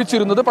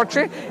ലഭിച്ചിരുന്നത്.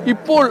 പക്ഷേ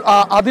ഇപ്പോൾ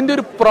അതിൻ്റെ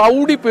ഒരു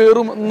പ്രൗഢി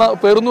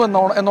പേറുന്നു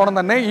എന്നോണം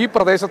തന്നെ ഈ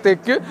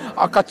പ്രദേശത്തേക്ക്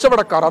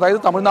കച്ചവടക്കാർ,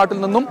 അതായത് തമിഴ്നാട്ടിൽ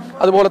നിന്നും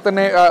അതുപോലെ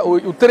തന്നെ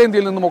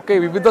ഉത്തരേന്ത്യയിൽ നിന്നുമൊക്കെ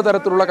വിവിധ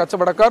തരത്തിലുള്ള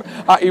കച്ചവടക്കാർ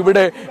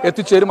ഇവിടെ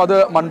എത്തിച്ചേരും. അത്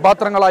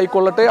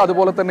മൺപാത്രങ്ങളായിക്കൊള്ളട്ടെ,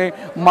 അതുപോലെ തന്നെ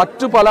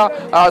മറ്റു പല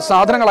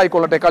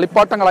സാധനങ്ങളായിക്കൊള്ളട്ടെ,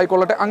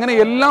 കളിപ്പാട്ടങ്ങളായിക്കൊള്ളട്ടെ, അങ്ങനെ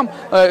എല്ലാം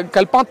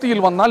കൽപ്പാത്തിയിൽ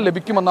വന്നാൽ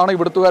ലഭിക്കുമെന്നാണ്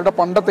ഇവിടുത്തുകാരുടെ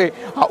പണ്ടത്തെ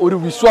ഒരു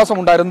വിശ്വാസം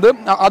ഉണ്ടായിരുന്നത്.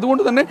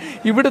 അതുകൊണ്ട് തന്നെ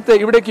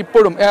ഇവിടേക്ക്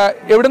ഇപ്പോഴും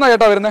എവിടുന്നാ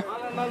ചേട്ടാ വരുന്നത്?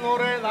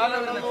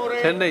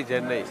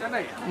 ചെന്നൈ.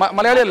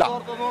 മലയാളിയല്ല?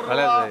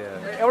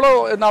 എവ്വളോ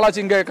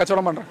നാളാச்சு இங்க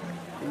கச்சவடம் பண்றேன்?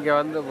 இங்க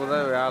வந்து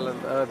முதல் வேலை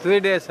 3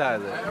 days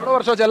ஆகுது. எவ்வளவு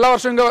வருஷம் ஆச்சு? எல்லா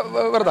வருஷம் இங்க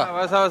வருதா?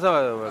 வருஷம்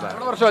வருது.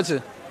 எவ்வளவு வருஷம் ஆச்சு?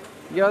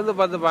 இங்க வந்து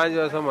 10-15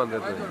 வருஷம்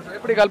வந்துட்டு.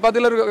 எப்படி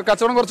கல்பாத்தில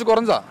கச்சவடம் കുറച്ച്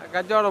കുറഞ്ഞா?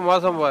 கச்சவடம்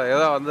மோசம் போகுது.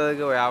 ஏதோ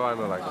வந்ததுக்கு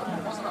வியாபாரம் நடக்கும்.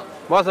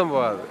 മോശം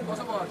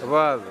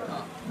പോകാതെ.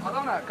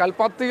 അതാണ്,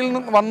 കൽപ്പാത്തിയിൽ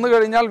നിന്ന് വന്നു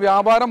കഴിഞ്ഞാൽ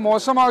വ്യാപാരം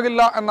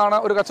മോശമാകില്ല എന്നാണ്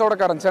ഒരു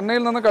കച്ചവടക്കാരൻ,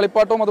 ചെന്നൈയിൽ നിന്ന്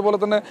കളിപ്പാട്ടവും അതുപോലെ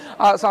തന്നെ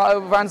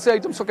ഫാൻസി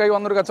ഐറ്റംസ് ഒക്കെ ആയി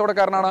വന്നൊരു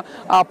കച്ചവടക്കാരനാണ്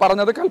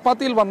പറഞ്ഞത്.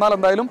 കൽപ്പാത്തിയിൽ വന്നാൽ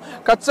എന്തായാലും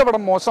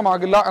കച്ചവടം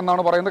മോശമാകില്ല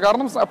എന്നാണ് പറയുന്നത്.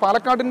 കാരണം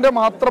പാലക്കാടിൻ്റെ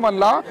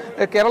മാത്രമല്ല,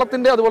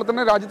 കേരളത്തിൻ്റെ അതുപോലെ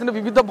തന്നെ രാജ്യത്തിൻ്റെ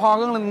വിവിധ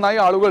ഭാഗങ്ങളിൽ നിന്നായി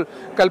ആളുകൾ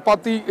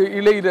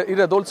കൽപ്പാത്തിയിലെ ഈ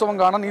രഥോത്സവം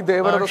കാണാൻ, ഈ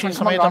ദേവരഥ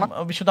സംഗമം കാണാൻ.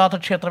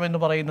 വിശ്വനാഥ ക്ഷേത്രം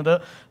എന്ന് പറയുന്നത്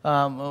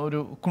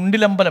ഒരു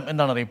കുണ്ടിലമ്പലം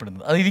എന്നാണ്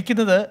അറിയപ്പെടുന്നത്. അത്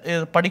ഇരിക്കുന്നത്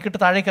പടിക്കെട്ട്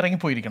താഴേക്ക്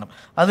ഇറങ്ങിപ്പോയിരിക്കണം.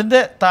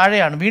 അതിൻ്റെ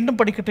താഴെയാണ്, വീണ്ടും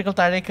പടിക്കെട്ടുകൾ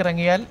താഴേക്ക്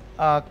ഇറങ്ങിയാൽ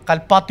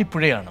കൽപ്പാത്തി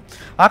പുഴയാണ്.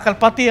 ആ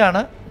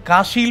കൽപ്പാത്തിയാണ്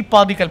കാശിയിൽ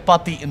പാതി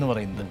കൽപ്പാത്തി എന്ന്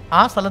പറയുന്നത്.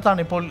 ആ സ്ഥലത്താണ്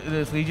ഇപ്പോൾ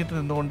ശ്രീജിത്ത്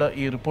നിന്നുകൊണ്ട്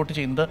ഈ റിപ്പോർട്ട്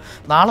ചെയ്യുന്നത്.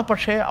 നാളെ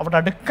പക്ഷേ അവിടെ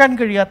അടുക്കാൻ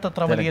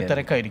കഴിയാത്തത്ര വലിയ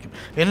തിരക്കായിരിക്കും.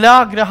 എല്ലാ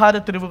അഗ്രഹാര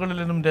തെരുവുകളിൽ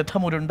നിന്നും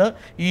രഥമുരുണ്ട്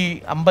ഈ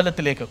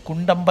അമ്പലത്തിലേക്ക്,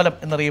 കുണ്ടമ്പലം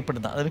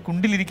എന്നറിയപ്പെടുന്ന, അതായത്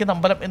കുണ്ടിലിരിക്കുന്ന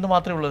അമ്പലം എന്ന്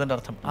മാത്രമേ ഉള്ളൂ അതിൻ്റെ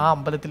അർത്ഥം. ആ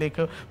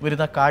അമ്പലത്തിലേക്ക്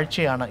വരുന്ന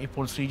കാഴ്ചയാണ്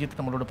ഇപ്പോൾ ശ്രീജിത്ത്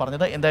നമ്മളോട്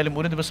പറഞ്ഞത്. എന്തായാലും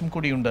ഒരു ദിവസം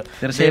കൂടിയുണ്ട്.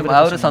 തീർച്ചയായും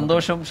ആ ഒരു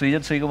സന്തോഷം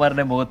ശ്രീജിത്ത്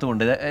ശ്രീകുമാരൻ്റെ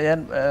മുഖത്തുമുണ്ട്.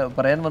 ഞാൻ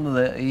പറയാൻ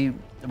വന്നത്, ഈ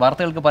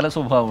വാർത്തകൾക്ക് പല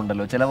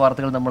സ്വഭാവമുണ്ടല്ലോ. ചില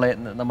വാർത്തകൾ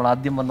നമ്മൾ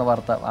ആദ്യം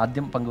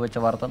പങ്കുവെച്ച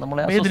വാർത്ത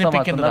നമ്മളെ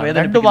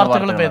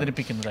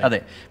അതെ,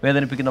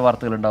 വേദനിപ്പിക്കുന്ന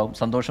വാർത്തകളുണ്ടാവും,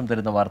 സന്തോഷം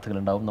തരുന്ന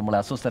വാർത്തകളുണ്ടാവും, നമ്മളെ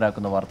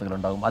അസ്വസ്ഥരാക്കുന്ന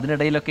വാർത്തകളുണ്ടാവും.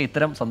 അതിനിടയിലൊക്കെ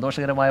ഇത്തരം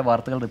സന്തോഷകരമായ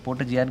വാർത്തകൾ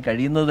റിപ്പോർട്ട് ചെയ്യാൻ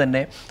കഴിയുന്നത്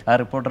തന്നെ ആ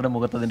റിപ്പോർട്ടറുടെ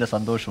മുഖത്ത് അതിൻ്റെ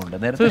സന്തോഷമുണ്ട്.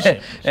 നേരത്തെ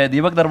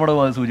ദീപക്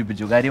ധർമ്മടവും അത്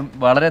സൂചിപ്പിച്ചു. കാര്യം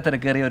വളരെ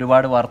തിരക്കേറിയ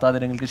ഒരുപാട്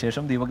വാർത്താദിനങ്ങൾക്ക്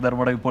ശേഷം ദീപക്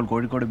ധർമ്മടം ഇപ്പോൾ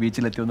കോഴിക്കോട്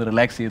ബീച്ചിലെത്തി ഒന്ന്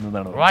റിലാക്സ്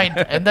ചെയ്യുന്നതാണ്.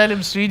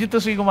 എന്തായാലും ശ്രീജിത്ത്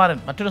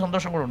മറ്റൊരു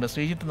സന്തോഷം കൂടെ ഉണ്ട്.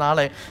 ശ്രീജിത്ത്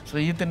നാളെ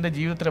ശ്രീജിത്തിന്റെ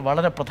ജീവിതത്തിലെ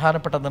വളരെ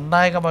പ്രധാനപ്പെട്ട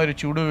നിർണായകമായ ഒരു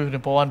ചൂടുവെപ്പിന്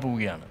പോകാൻ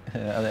പോവുകയാണ്.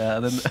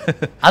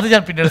 അത്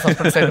ഞാൻ പിന്നീട്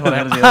സസ്പെൻസ് ആയിട്ട്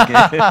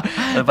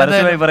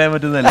പറയാൻ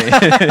പറ്റുന്നല്ലേ?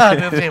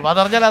 തീർച്ചയായും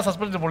അതറിഞ്ഞാൽ ആ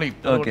സസ്പെൻസ് പൊളിയും.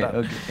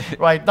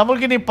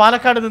 നമുക്കിനി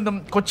പാലക്കാട് നിന്നും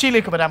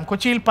കൊച്ചിയിലേക്ക് വരാം.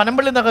 കൊച്ചിയിൽ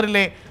പനമ്പള്ളി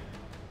നഗറിലെ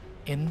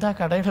എന്താ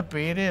കടയുടെ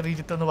പേര്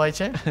റീജിത്ത് എന്ന്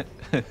വായിച്ചേ?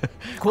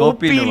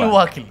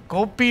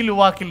 കോപ്പി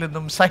ലുവാക്കിൽ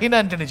നിന്നും സഹിൻ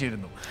ആന്റണി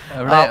ചേരുന്നു.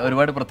 അവിടെ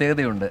ഒരുപാട്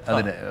പ്രത്യേകതയുണ്ട്.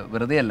 അതിന്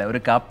വെറുതെ അല്ല, ഒരു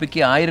കാപ്പിക്ക്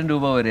 1000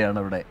 രൂപ വരെയാണ്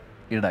അവിടെ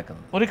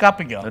ഈടാക്കുന്നത്. ഒരു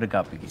കാപ്പിക്ക്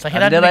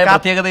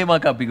പ്രത്യേകതയും ആ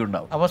കാപ്പിക്ക്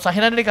ഉണ്ടാവും. അപ്പോൾ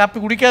സഹിൻ ആന്റണി കാപ്പി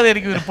കുടിക്കാതെ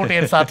ആയിരിക്കും റിപ്പോർട്ട്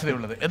ചെയ്യാൻ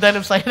സാധ്യതയുള്ളത്.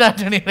 എന്തായാലും സഹിൻ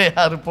ആന്റണിയുടെ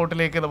ആ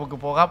റിപ്പോർട്ടിലേക്ക് നമുക്ക്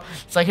പോകാം.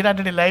 സഹിൻ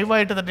ആന്റണി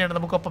ലൈവായിട്ട് തന്നെയാണ്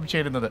നമുക്കൊപ്പം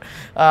ചേരുന്നത്.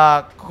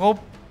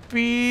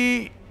 കോപ്പി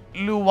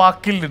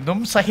ലുവാക്കിൽ നിന്നും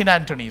സഹിൻ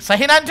ആന്റണി.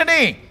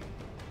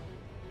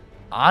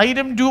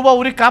 1000 രൂപ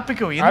ഒരു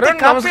കാപ്പിക്കോ?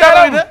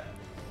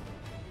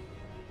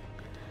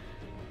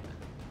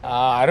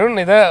 അരുൺ,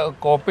 ഇത്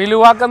കോപ്പി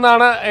ലുവാക്ക്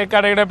എന്നാണ് ഈ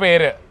കടയുടെ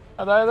പേര്.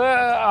 അതായത്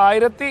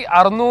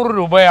 1600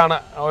 രൂപയാണ്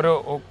ഒരു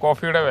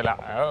കോഫിയുടെ വില.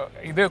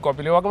 ഇത്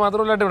കോപ്പി ലുവാക്ക്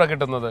മാത്രമല്ല ഇവിടെ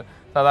കിട്ടുന്നത്.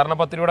 സാധാരണ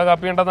 10 രൂപയുടെ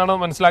കാപ്പി ഉണ്ടെന്നാണ്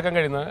മനസ്സിലാക്കാൻ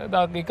കഴിയുന്നത്.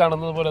 ഇതാ ഈ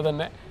കാണുന്നത് പോലെ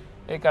തന്നെ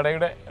ഈ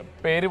കടയുടെ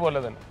പേര് പോലെ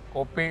തന്നെ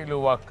കോപ്പി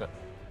ലുവാക്ക്.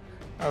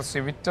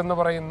 സിവിറ്റ് എന്ന്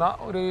പറയുന്ന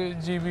ഒരു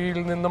ജീവിയിൽ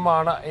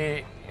നിന്നുമാണ് ഈ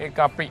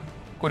കാപ്പി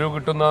കുരു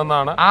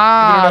കിട്ടുന്നതെന്നാണ്.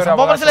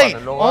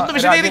 ഒന്ന്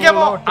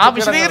വിശദീകരിക്കാമോ? ആ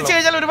വിശദീകരിച്ചു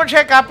കഴിഞ്ഞാൽ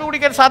ഒരുപക്ഷെ കാപ്പി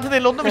കുടിക്കാൻ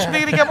സാധ്യതയില്ല. ഒന്ന്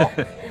വിശദീകരിക്കാമോ?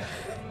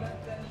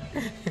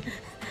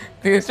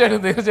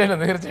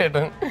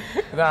 തീർച്ചയായിട്ടും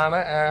ഇതാണ്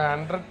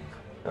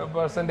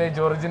 100%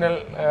 ഒറിജിനൽ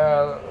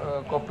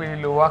കോപ്പി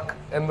ലുവാക്ക്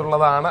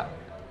എന്നുള്ളതാണ്.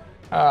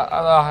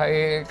 അതാ ഈ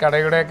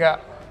കടയുടെയൊക്കെ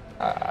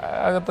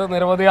അകത്ത്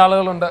നിരവധി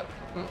ആളുകളുണ്ട്.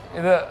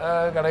 ഇത്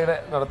കടയുടെ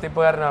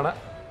നടത്തിപ്പുകാരനാണ്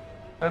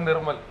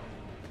നിർമ്മൽ.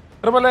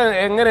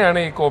 എങ്ങനെയാണ്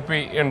ഈ കോപ്പി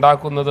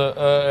ഉണ്ടാക്കുന്നത്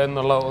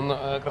എന്നുള്ള ഒന്ന്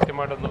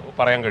കൃത്യമായിട്ടൊന്ന്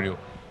പറയാൻ കഴിയുമോ?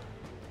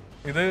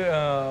 ഇത്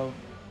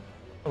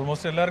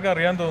ഓൾമോസ്റ്റ് എല്ലാവർക്കും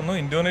അറിയാൻ തോന്നുന്നു,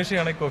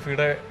 ഇന്തോനേഷ്യയാണ് ഈ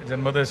കോഫിയുടെ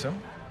ജന്മദേശം.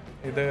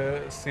 ഇത്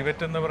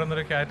സിവറ്റ് എന്ന്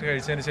പറയുന്നൊരു ക്യാറ്റ്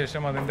കഴിച്ചതിന്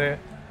ശേഷം അതിൻ്റെ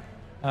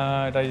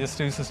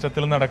ഡൈജസ്റ്റീവ്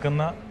സിസ്റ്റത്തിൽ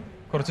നടക്കുന്ന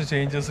കുറച്ച്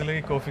ചേഞ്ചസിൽ ഈ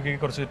കോഫിക്ക്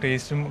കുറച്ച്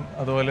ടേസ്റ്റും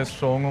അതുപോലെ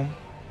സ്ട്രോങ്ങും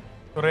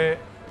കുറേ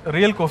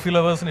റിയൽ കോഫി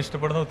ലവേഴ്സിന്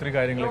ഇഷ്ടപ്പെടുന്ന ഒത്തിരി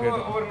കാര്യങ്ങളൊക്കെ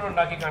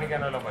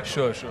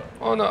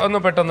ഒന്ന്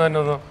പെട്ടെന്ന്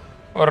തന്നെ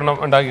ഒരെണ്ണം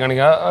ഉണ്ടാക്കി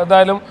കാണിക്കുക.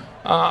 എന്തായാലും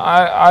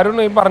അരുൺ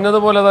ഈ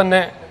പറഞ്ഞതുപോലെ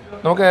തന്നെ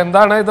നമുക്ക്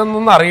എന്താണ്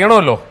ഇതെന്നൊന്ന്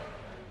അറിയണമല്ലോ.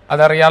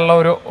 അതറിയാനുള്ള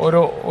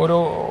ഒരു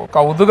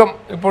കൗതുകം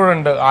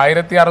ഇപ്പോഴുണ്ട്.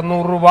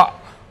 1600 രൂപ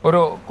ഒരു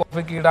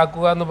കോഫിക്ക്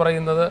ഈടാക്കുക എന്ന്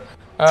പറയുന്നത്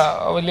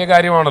വലിയ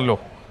കാര്യമാണല്ലോ.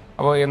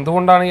 അപ്പോൾ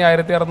എന്തുകൊണ്ടാണ് ഈ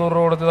 1600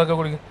 രൂപ കൊടുത്ത് ഇതൊക്കെ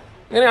കുടിക്കുന്നത്?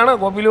 ഇങ്ങനെയാണ്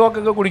കോഫി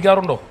ലുവാക്കൊക്കെ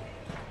കുടിക്കാറുണ്ടോ?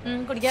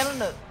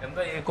 കുടിക്കാറുണ്ട്.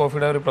 എന്താ ഈ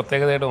കോഫിയുടെ ഒരു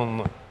പ്രത്യേകതയായിട്ട്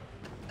തോന്നുന്നു?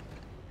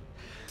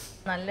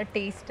 നല്ല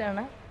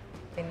ടേസ്റ്റാണ്,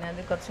 പിന്നെ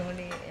അത് കുറച്ചും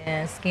കൂടി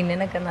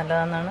സ്കിന്നിനൊക്കെ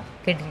നല്ലതാണെന്നാണ്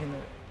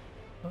കേട്ടിരിക്കുന്നത്.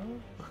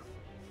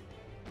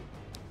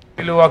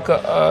 ലുവാക്ക്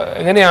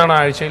എങ്ങനെയാണ്?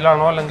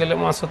 ആഴ്ചയിലാണോ അല്ലെങ്കിൽ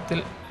മാസത്തിൽ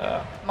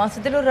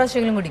ഒരു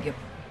പ്രാവശ്യമെങ്കിലും കുടിക്കും.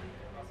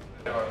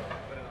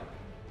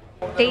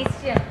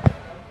 ടേസ്റ്റിയാണ്,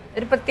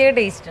 ഒരു പ്രത്യേക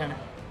ടേസ്റ്റാണ്.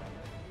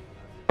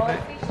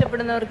 കോഫി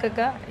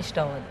ഇഷ്ടപ്പെടുന്നവർക്കൊക്കെ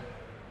ഇഷ്ടമാവും.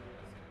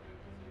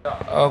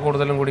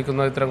 കൂടുതലും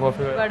കുടിക്കുന്ന ഇത്തരം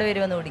കോഫി ഒരുപാട് പേര്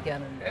വന്ന്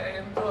കുടിക്കാറുണ്ട്.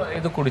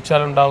 ഇത്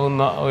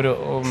കുടിച്ചാലുണ്ടാകുന്ന ഒരു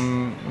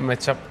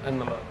മെച്ചം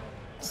എന്നുള്ളത്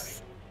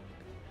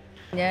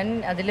ഞാൻ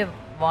അതിൽ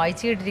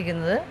വായിച്ചു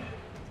കേട്ടിരിക്കുന്നത്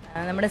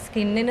നമ്മുടെ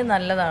സ്കിന്നിന്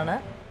നല്ലതാണ്.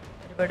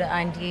 ഒരുപാട്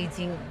ആൻറ്റി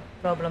ഏജിങ്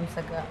പ്രോബ്ലംസ്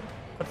ഒക്കെ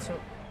കുറച്ച്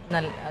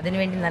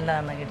അതിനുവേണ്ടി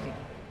നല്ലതാണെന്ന്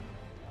കേട്ടിരിക്കുന്നത്.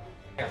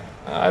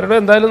 അവരുടെ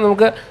എന്തായാലും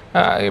നമുക്ക്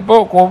ഇപ്പോൾ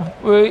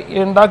കോഫി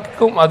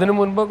ഉണ്ടാക്കും അതിനു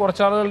മുൻപ്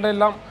കുറച്ചാളുകളുടെ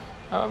എല്ലാം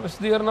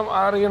വിശദീകരണം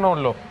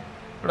അറിയണമല്ലോ.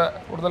 ഇവിടെ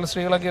കൂടുതൽ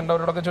സ്ത്രീകളൊക്കെ ഉണ്ട്,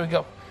 അവരോടൊക്കെ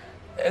ചോദിക്കാം.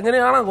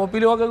 എങ്ങനെയാണ് കോഫി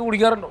ലുവാക്ക്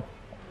കുടിക്കാറുണ്ടോ?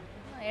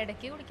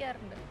 ഇടയ്ക്ക്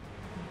കുടിക്കാറുണ്ട്.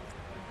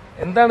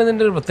 എന്താണ്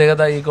ഇതിൻ്റെ ഒരു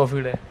പ്രത്യേകത ഈ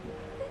കോഫിയുടെ?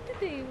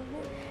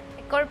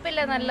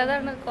 കുഴപ്പമില്ല,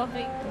 നല്ലതാണ്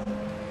കോഫി.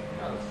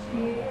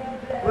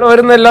 ഇവിടെ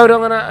വരുന്ന എല്ലാവരും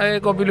അങ്ങനെ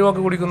കോഫി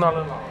ലുവാക്ക് കുടിക്കുന്ന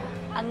ആളുകളാണ്?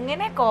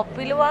 അങ്ങനെ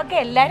കോഫി ലുവാക്ക്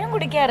എല്ലാവരും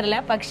കുടിക്കാറില്ല,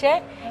 പക്ഷേ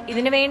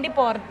ഇതിനു വേണ്ടി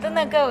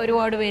പുറത്തുനിന്നൊക്കെ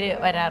ഒരുപാട് പേര്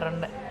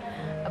വരാറുണ്ട്.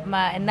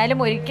 എന്നാലും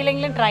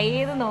ഒരിക്കലെങ്കിലും ട്രൈ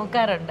ചെയ്ത്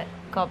നോക്കാറുണ്ട്.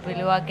 കോഫി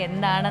ലുവാക്ക്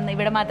എന്താണെന്ന്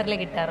ഇവിടെ മാത്രമേ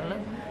കിട്ടാറുള്ളൂ.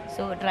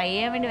 സോ ട്രൈ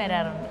ചെയ്യാൻ വേണ്ടി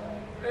വരാറുണ്ട്.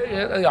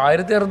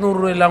 1600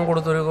 രൂപ എല്ലാം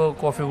കൊടുത്തൊരു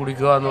കോഫി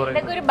കുടിക്കുക എന്ന്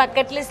പറയുന്നത് ഇതൊക്കെ ഒരു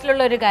ബക്കറ്റ്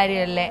ലിസ്റ്റിലുള്ള ഒരു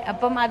കാര്യമല്ലേ.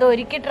 അപ്പം അത്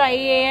ഒരിക്കൽ ട്രൈ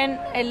ചെയ്യാൻ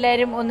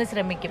എല്ലാവരും ഒന്ന്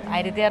ശ്രമിക്കും.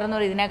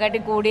 1600 ഇതിനെക്കാട്ടി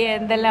കൂടിയ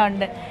എന്തെല്ലാം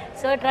ഉണ്ട്.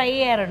 സോ ട്രൈ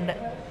ചെയ്യാറുണ്ട്.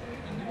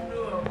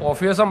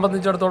 കോഫിയെ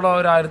സംബന്ധിച്ചിടത്തോളം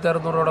ഒരു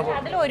 1600 രൂപ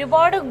അതിൽ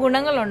ഒരുപാട്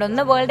ഗുണങ്ങളുണ്ട്.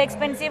 ഒന്ന് വേൾഡ്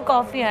എക്സ്പെൻസീവ്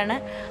കോഫിയാണ്.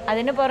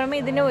 അതിന് പുറമെ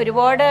ഇതിന്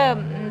ഒരുപാട്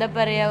എന്താ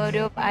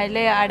പറയുക, അതിൽ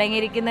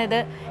അടങ്ങിയിരിക്കുന്നത്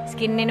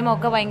സ്കിന്നിനും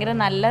ഒക്കെ ഭയങ്കര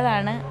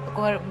നല്ലതാണ്.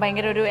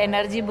 ഭയങ്കര ഒരു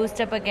എനർജി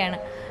ബൂസ്റ്റപ്പ് ഒക്കെയാണ്.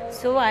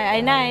 സോ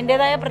അതിന്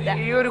അതിൻ്റെതായ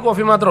ഈ ഒരു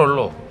കോഫി മാത്രമേ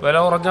ഉള്ളൂ? വില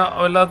കുറഞ്ഞ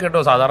വല്ല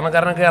കേട്ടോ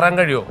സാധാരണക്കാരനൊക്കെ കയറാൻ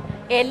കഴിയുമോ?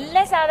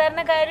 എല്ലാ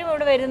സാധാരണക്കാരും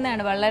ഇവിടെ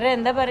വരുന്നതാണ്. വളരെ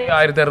എന്താ പറയുക,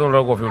 1600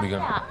 രൂപ കോഫി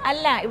കുടിക്കണം.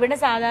 അല്ല, ഇവിടെ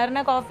സാധാരണ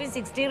കോഫി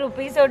 60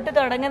 rupees തൊട്ട്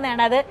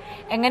തുടങ്ങുന്നതാണ്. അത്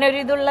എങ്ങനെ ഒരു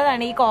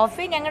ഇതുള്ളതാണ്. ഈ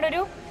കോഫി ഞങ്ങളുടെ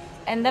ഒരു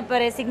എന്താ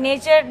പറയുക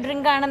സിഗ്നേച്ചർ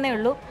ഡ്രിങ്ക് ആണെന്നേ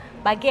ഉള്ളൂ.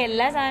 ബാക്കി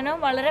എല്ലാ സാധനവും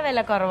വളരെ വില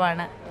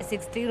കുറവാണ്.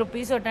 60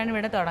 rupees തൊട്ടാണ്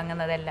ഇവിടെ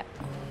തുടങ്ങുന്നതെല്ലാം.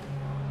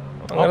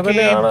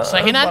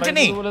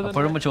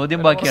 അപ്പോഴും ചോദ്യം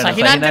ബാക്കിയാണ്.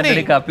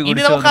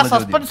 ഇനി നമുക്ക് ആ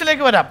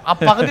സസ്പെൻസിലേക്ക് വരാം. ആ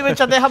പകുതി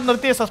വെച്ച് അദ്ദേഹം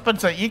നിർത്തിയ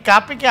സസ്പെൻസ്. ഈ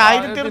കാപ്പിക്ക്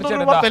 1200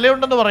 രൂപ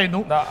വിലയുണ്ടെന്ന്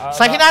പറയുന്നു.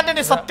 ഷഹീൻ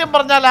ആന്റണി സത്യം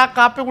പറഞ്ഞാൽ ആ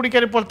കാപ്പി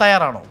കുടിക്കാൻ ഇപ്പോൾ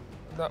തയ്യാറാണോ?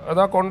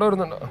 അതാ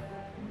കൊണ്ടുവരുന്നുണ്ടോ?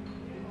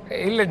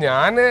 ഇല്ല,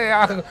 ഞാൻ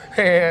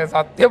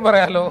സത്യം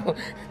പറയാലോ,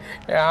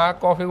 ആ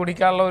കോഫി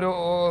കുടിക്കാനുള്ള ഒരു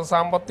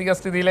സാമ്പത്തിക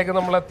സ്ഥിതിയിലേക്ക്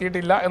നമ്മൾ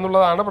എത്തിയിട്ടില്ല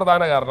എന്നുള്ളതാണ്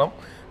പ്രധാന കാരണം.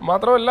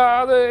 മാത്രമല്ല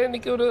അത്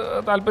എനിക്കൊരു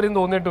താല്പര്യം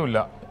തോന്നിയിട്ടുമില്ല.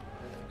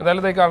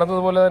 എന്തായാലും ഇത്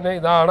കാണുന്നത് പോലെ തന്നെ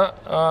ഇതാണ്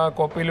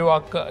കോപ്പി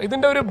ലുവാക്ക്.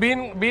 ഇതിൻ്റെ ഒരു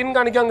ബീൻ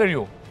കാണിക്കാൻ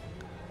കഴിയുമോ?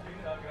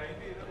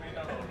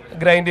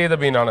 ഗ്രൈൻഡ് ചെയ്ത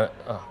ബീനാണ്.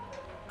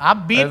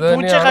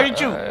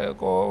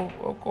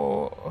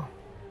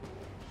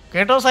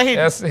 കേട്ടോ സഹീൻ,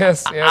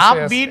 ആ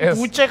ബീൻ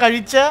പൂച്ച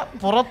കഴിച്ച്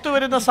പുറത്തു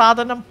വരുന്ന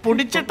സാധനം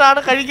പൊടിച്ചിട്ടാണ്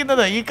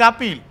കഴിക്കുന്നത് ഈ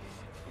കാപ്പിയിൽ.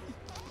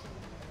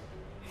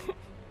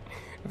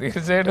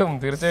 തീർച്ചയായിട്ടും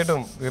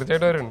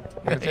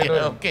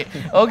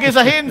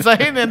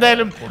സഹീൻ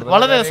എന്തായാലും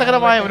വളരെ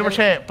രസകരമായ,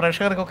 ഒരുപക്ഷെ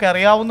പ്രേക്ഷകർക്കൊക്കെ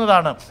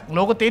അറിയാവുന്നതാണ്,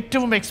 ലോകത്തെ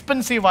ഏറ്റവും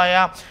എക്സ്പെൻസീവായ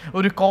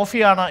ഒരു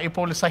കോഫിയാണ്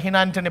ഇപ്പോൾ ഷഹീൻ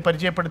ആന്റണി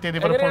പരിചയപ്പെടുത്തിയത്.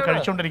 ഇവർ ഇപ്പോൾ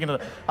കഴിച്ചുകൊണ്ടിരിക്കുന്നത്.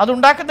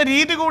 അതുണ്ടാക്കുന്ന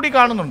രീതി കൂടി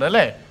കാണുന്നുണ്ട്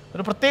അല്ലേ?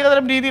 ഒരു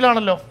പ്രത്യേകതരം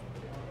രീതിയിലാണല്ലോ.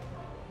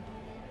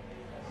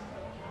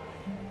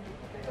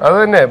 അത്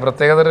തന്നെ,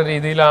 പ്രത്യേകതരം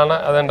രീതിയിലാണ്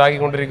അത്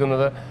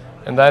ഉണ്ടാക്കിക്കൊണ്ടിരിക്കുന്നത്.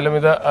 എന്തായാലും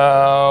ഇത്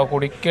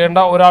കുടിക്കേണ്ട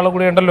ഒരാൾ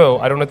കൂടി ഉണ്ടല്ലോ.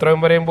 അരുൺ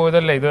ഇത്രയും വരെയും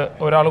പോയതല്ലേ, ഇത്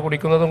ഒരാൾ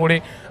കുടിക്കുന്നതും കൂടി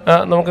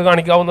നമുക്ക്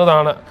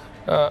കാണിക്കാവുന്നതാണ്.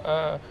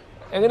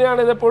 എങ്ങനെയാണ്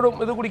ഇതെപ്പോഴും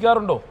ഇത്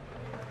കുടിക്കാറുണ്ടോ?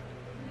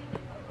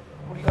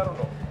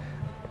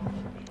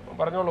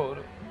 പറഞ്ഞോളൂ.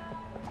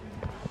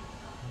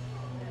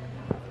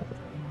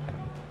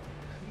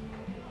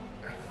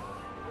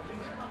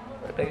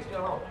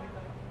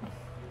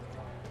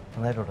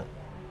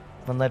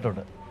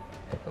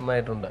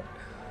 നന്നായിട്ടുണ്ട്.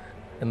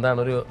 എന്താണ്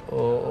ഒരു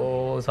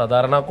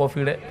സാധാരണ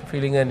കോഫിയുടെ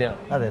ഫീലിംഗ് തന്നെയാണ്?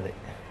 അതെ,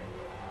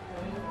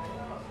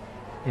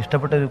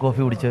 ഇഷ്ടപ്പെട്ട ഒരു കോഫി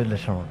കുടിച്ച ഒരു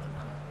ലക്ഷണമുണ്ട്.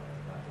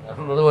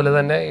 അതുപോലെ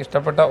തന്നെ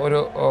ഇഷ്ടപ്പെട്ട ഒരു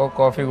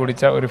കോഫി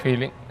കുടിച്ച ഒരു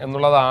ഫീലിംഗ്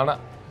എന്നുള്ളതാണ്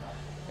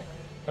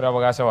ഒരു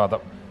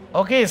അവകാശവാദം.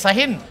 ഓക്കെ,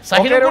 സഹിൻ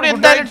കൂടി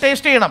എന്തായാലും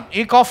ടേസ്റ്റ് ചെയ്യണം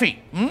ഈ കോഫി.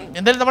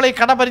 എന്തായാലും നമ്മൾ ഈ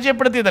കട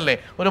പരിചയപ്പെടുത്തിയതല്ലേ,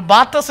 ഒരു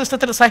ബാർട്ടർ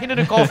സിസ്റ്റത്തിൽ സഹിൻ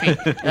ഒരു കോഫി.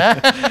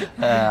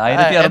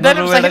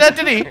 എന്തായാലും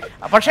സഹിനാന്റണി,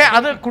 പക്ഷെ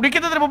അത്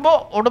കുടിക്കുന്നതിന് മുമ്പ്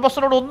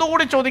ഉടമസ്ഥനോട്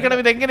ഒന്നുകൂടി ചോദിക്കണം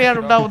ഇത് എങ്ങനെയാണ്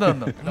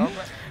ഉണ്ടാവുന്നതെന്ന്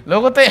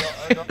ലോകത്തെ.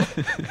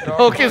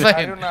 ഓക്കെ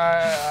സഹിൻ,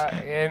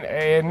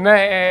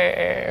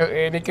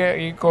 എനിക്ക്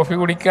ഈ കോഫി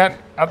കുടിക്കാൻ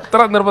അത്ര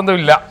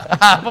നിർബന്ധമില്ല.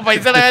 അപ്പൊ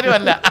പൈസയുടെ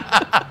കാര്യമല്ല.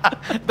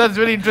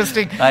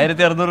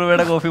 1600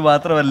 രൂപയുടെ കോഫി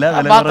മാത്രമല്ല,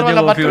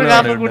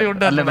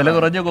 വില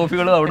കുറഞ്ഞ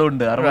കോഫികളും അവിടെ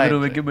ഉണ്ട്. 60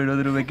 രൂപയ്ക്കും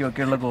 70 രൂപയ്ക്കും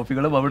ഒക്കെയുള്ള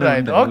കോഫികളും അവിടെ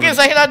ഉണ്ട്. Okay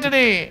Shaheen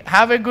Antony,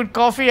 have A good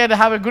coffee and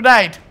have A good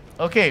night.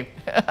 Okay,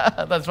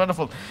 that's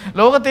wonderful.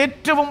 ലോകത്തെ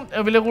ഏറ്റവും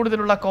വില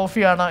കൂടുതലുള്ള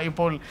കോഫിയാണ്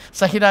ഇപ്പോൾ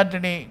ഷഹീൻ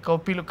ആന്റണി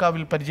കോപ്പി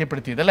ലുക്കാവിൽ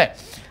പരിചയപ്പെടുത്തിയത് അല്ലേ?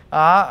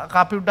 ആ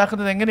കാപ്പി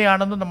ഉണ്ടാക്കുന്നത്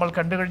എങ്ങനെയാണെന്ന് നമ്മൾ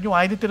കണ്ടു കഴിഞ്ഞു.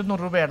 1200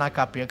 രൂപയാണ് ആ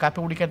കാപ്പി.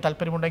 കുടിക്കാൻ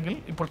താല്പര്യമുണ്ടെങ്കിൽ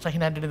ഇപ്പോൾ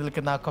ഷഹീൻ ആന്റണി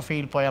നിൽക്കുന്ന ആ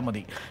കഫേയിൽ പോയാൽ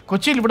മതി.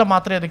 കൊച്ചിയിൽ ഇവിടെ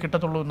മാത്രമേ അത്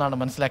കിട്ടത്തുള്ളൂ എന്നാണ്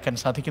മനസ്സിലാക്കാൻ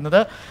സാധിക്കുന്നത്.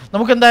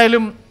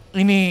 നമുക്കെന്തായാലും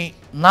ഇനി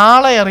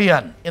നാളെ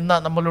അറിയാൻ എന്ന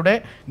നമ്മളുടെ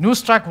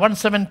ന്യൂസ് ട്രാക്ക്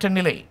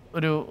 1710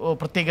 ഒരു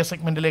പ്രത്യേക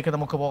സെഗ്മെൻറ്റിലേക്ക്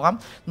നമുക്ക് പോകാം.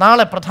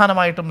 നാളെ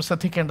പ്രധാനമായിട്ടും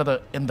ശ്രദ്ധിക്കേണ്ടത്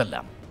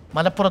എന്തെല്ലാം?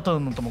 മലപ്പുറത്ത്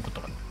നിന്നും നമുക്ക്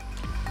തുടങ്ങാം.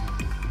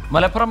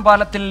 മലപ്പുറം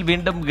പാലത്തിൽ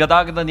വീണ്ടും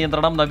ഗതാഗത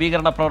നിയന്ത്രണം.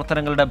 നവീകരണ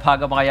പ്രവർത്തനങ്ങളുടെ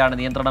ഭാഗമായാണ്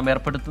നിയന്ത്രണം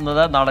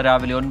ഏർപ്പെടുത്തുന്നത്. നാളെ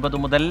രാവിലെ 9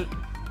 മുതൽ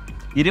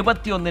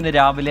 21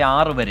 രാവിലെ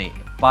 6 വരെ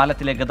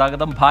പാലത്തിലെ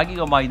ഗതാഗതം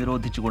ഭാഗികമായി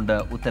നിരോധിച്ചുകൊണ്ട്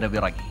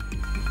ഉത്തരവിറങ്ങി.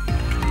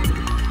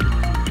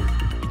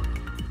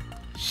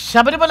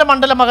 ശബരിമല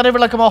മണ്ഡല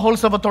മകരവിളക്ക്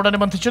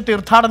മഹോത്സവത്തോടനുബന്ധിച്ച്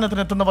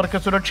തീർത്ഥാടനത്തിനെത്തുന്നവർക്ക്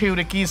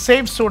സുരക്ഷയൊരുക്കി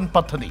സേഫ് സോൺ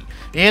പദ്ധതി.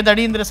 ഏത്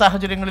അടിയന്തര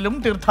സാഹചര്യങ്ങളിലും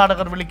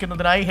തീർത്ഥാടകർ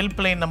വിളിക്കുന്നതിനായി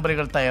ഹെൽപ്പ് ലൈൻ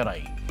നമ്പറുകൾ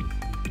തയ്യാറായി.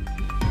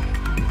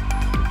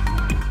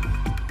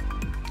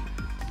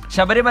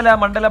 Sabarimala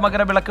Mandala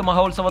Makaravilakku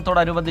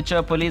മഹോത്സവത്തോടനുബന്ധിച്ച്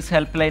police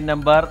help line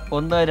number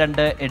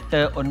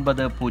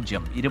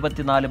 12890.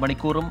 24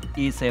 മണിക്കൂറും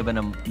ഈ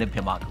സേവനം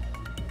ലഭ്യമാകും.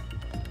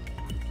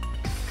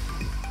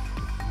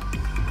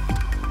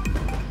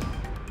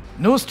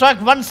 ന്യൂസ്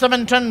ട്രാക്ക്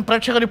 1710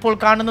 പ്രേക്ഷകർ ഇപ്പോൾ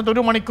കാണുന്നത്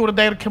 1 മണിക്കൂർ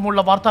ദൈർഘ്യമുള്ള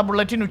വാർത്താ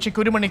ബുള്ളറ്റിൻ. ഉച്ചയ്ക്ക്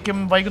 1 മണിക്കും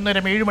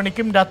വൈകുന്നേരം 7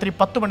 മണിക്കും രാത്രി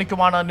 10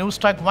 മണിക്കുമാണ് ന്യൂസ്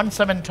ട്രാക്ക്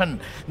 1710.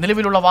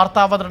 നിലവിലുള്ള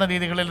വാർത്താവതരണ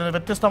രീതികളിൽ നിന്ന്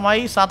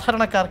വ്യത്യസ്തമായി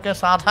സാധാരണക്കാർക്ക്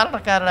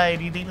സാധാരണക്കാരായ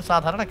രീതിയിൽ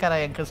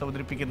സാധാരണക്കാരായ ആങ്കേഴ്സ്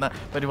അവതരിപ്പിക്കുന്ന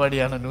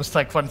പരിപാടിയാണ് ന്യൂസ്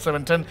ട്രാക്ക്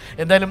 1710.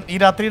 എന്തായാലും ഈ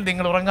രാത്രിയിൽ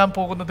നിങ്ങൾ ഉറങ്ങാൻ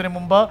പോകുന്നതിന്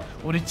മുമ്പ്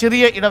ഒരു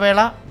ചെറിയ ഇടവേള,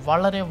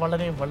 വളരെ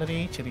വളരെ വളരെ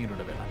ചെറിയൊരു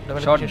ഇടവേള.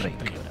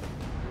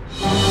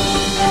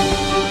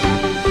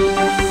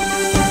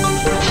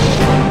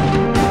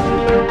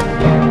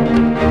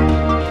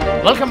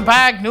 Welcome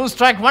back. ന്യൂസ്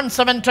ട്രാക്ക്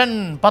 1710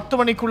 10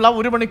 മണിക്കുള്ള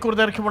 1 മണിക്കൂർ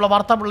ദൈർഘ്യമുള്ള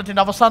വാർത്താ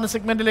ബുള്ളറ്റിന്റെ അവസാന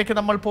സെഗ്മെന്റിലേക്ക്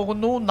നമ്മൾ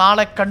പോകുന്നു.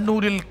 നാളെ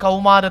കണ്ണൂരിൽ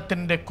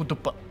കൗമാരത്തിന്റെ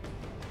കുതിപ്പ്.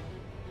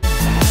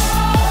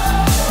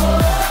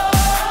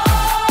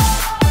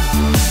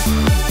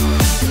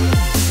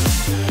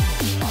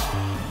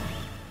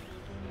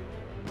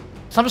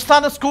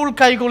 സംസ്ഥാന സ്കൂൾ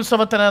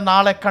കായികോത്സവത്തിന്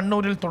നാളെ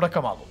കണ്ണൂരിൽ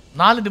തുടക്കമാകും.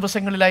 4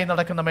 ദിവസങ്ങളിലായി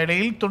നടക്കുന്ന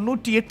മേളയിൽ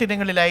 98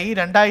 ഇനങ്ങളിലായി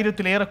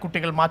 2000-ലേറെ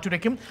കുട്ടികൾ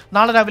മാറ്റുരയ്ക്കും.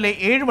 നാളെ രാവിലെ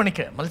 7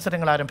 മണിക്ക്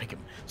മത്സരങ്ങൾ ആരംഭിക്കും.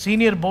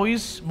 സീനിയർ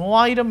ബോയ്സ്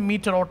 3000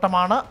 മീറ്റർ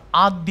ഓട്ടമാണ്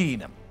ആദ്യ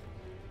ഇനം.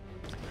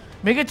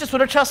 മികച്ച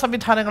സുരക്ഷാ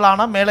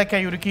സംവിധാനങ്ങളാണ്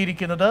മേളയ്ക്കായി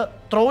ഒരുക്കിയിരിക്കുന്നത്.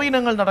 ത്രോ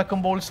ഇനങ്ങൾ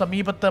നടക്കുമ്പോൾ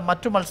സമീപത്ത്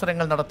മറ്റു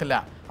മത്സരങ്ങൾ നടത്തില്ല.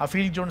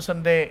 അഫീൽ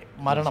ജോൺസന്റെ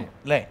മരണം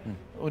അല്ലേ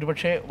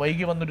ഒരുപക്ഷെ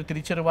വൈകി വന്നൊരു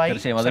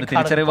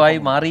തിരിച്ചറിവായി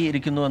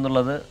മാറിയിരിക്കുന്നു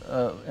എന്നുള്ളത്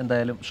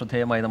എന്തായാലും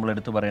ശ്രദ്ധേയമായി നമ്മൾ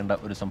എടുത്തു പറയേണ്ട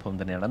ഒരു സംഭവം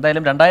തന്നെയാണ്.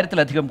 എന്തായാലും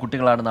 2000-ലധികം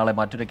കുട്ടികളാണ് നാളെ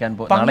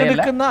മാറ്റുരയ്ക്കാൻ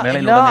പങ്കെടുക്കുന്ന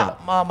എല്ലാ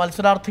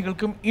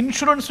മത്സരാർത്ഥികൾക്കും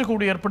ഇൻഷുറൻസ്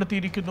കൂടി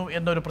ഏർപ്പെടുത്തിയിരിക്കുന്നു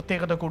എന്നൊരു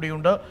പ്രത്യേകത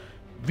കൂടിയുണ്ട്.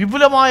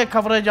 വിപുലമായ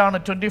കവറേജാണ്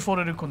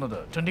 24 ഒരുക്കുന്നത്.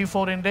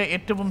 24-ന്റെ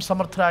ഏറ്റവും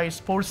സമർത്ഥരായ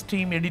sports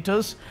team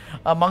editors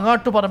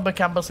Mangattuparamba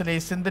ക്യാമ്പസിലെ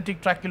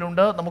synthetic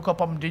ട്രാക്കിലുണ്ട്.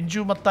 നമുക്കൊപ്പം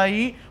രഞ്ജു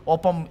മത്തായി,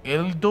 ഒപ്പം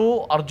എൽദോ,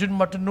 അർജുൻ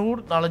മട്ടന്നൂർ,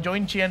 നാളെ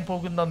ജോയിൻ ചെയ്യാൻ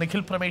പോകുന്ന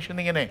നിഖിൽ പ്രമേഷ്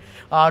എന്നിങ്ങനെ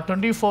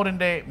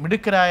 24-ന്റെ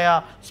മിടുക്കരായ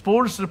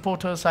സ്പോർട്സ്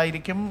റിപ്പോർട്ടേഴ്സ്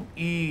ആയിരിക്കും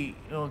ഈ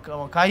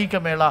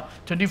കായികമേള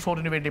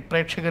 24-ന് വേണ്ടി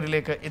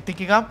പ്രേക്ഷകരിലേക്ക്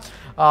എത്തിക്കുക.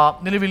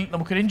 നിലവിൽ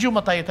നമുക്ക് രഞ്ജു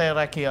മത്തായി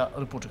തയ്യാറാക്കിയ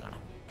റിപ്പോർട്ട് കാണാം.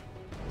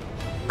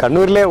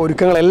 കണ്ണൂരിലെ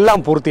ഒരുക്കങ്ങളെല്ലാം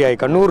പൂർത്തിയായി.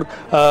 കണ്ണൂർ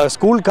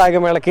സ്കൂൾ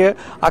കായികമേളയ്ക്ക്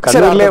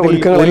കണ്ണൂരിലെ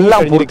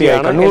ഒരുക്കങ്ങളെല്ലാം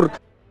പൂർത്തിയായി.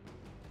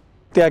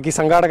 കണ്ണൂർ ാക്കി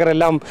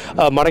സംഘാടകരെല്ലാം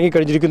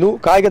മടങ്ങിക്കഴിഞ്ഞിരിക്കുന്നു.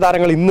 കായിക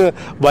താരങ്ങൾ ഇന്ന്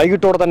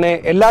വൈകിട്ടോടെ തന്നെ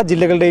എല്ലാ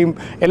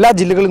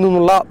ജില്ലകളിൽ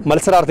നിന്നുള്ള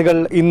മത്സരാർത്ഥികൾ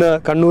ഇന്ന്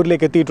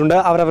കണ്ണൂരിലേക്ക് എത്തിയിട്ടുണ്ട്.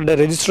 അവരവരുടെ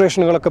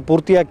രജിസ്ട്രേഷനുകളൊക്കെ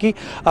പൂർത്തിയാക്കി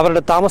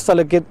അവരുടെ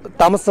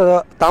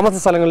താമസ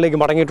സ്ഥലങ്ങളിലേക്ക്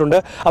മടങ്ങിയിട്ടുണ്ട്.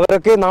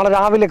 അവരൊക്കെ നാളെ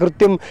രാവിലെ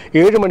കൃത്യം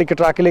 7 മണിക്ക്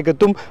ട്രാക്കിലേക്ക്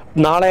എത്തും.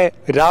 നാളെ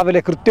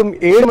രാവിലെ കൃത്യം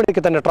 7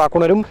 മണിക്ക് തന്നെ ട്രാക്ക്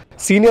ഉണരും.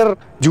 സീനിയർ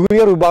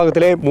ജൂനിയർ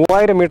വിഭാഗത്തിലെ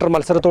 3000 മീറ്റർ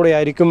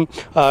മത്സരത്തോടെയായിരിക്കും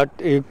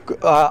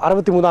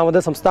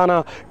 63ാമത് സംസ്ഥാന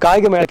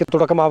കായികമേളയ്ക്ക്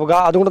തുടക്കമാവുക.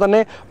 അതുകൊണ്ട്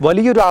തന്നെ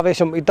വലിയൊരു ആവേശം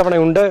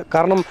ഇത്തവണയുണ്ട്.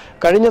 കാരണം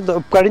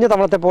കഴിഞ്ഞ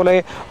തവണത്തെ പോലെ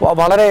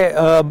വളരെ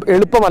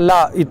എളുപ്പമല്ല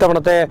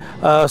ഇത്തവണത്തെ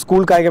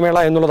സ്കൂൾ കായികമേള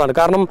എന്നുള്ളതാണ്.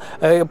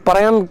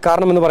 പറയാൻ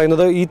കാരണം എന്ന്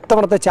പറയുന്നത്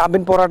ഇത്തവണത്തെ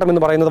ചാമ്പ്യൻ പോരാട്ടം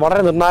എന്ന് പറയുന്നത്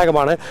വളരെ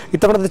നിർണായകമാണ്.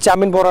 ഇത്തവണത്തെ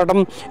ചാമ്പ്യൻ പോരാട്ടം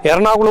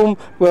എറണാകുളവും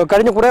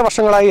കഴിഞ്ഞ കുറേ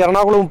വർഷങ്ങളായി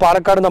എറണാകുളവും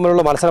പാലക്കാടും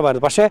തമ്മിലുള്ള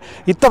മത്സരമായിരുന്നു. പക്ഷേ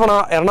ഇത്തവണ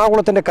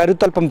എറണാകുളത്തിൻ്റെ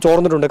കരുത്തൽപ്പം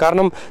ചോർന്നിട്ടുണ്ട്.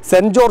 കാരണം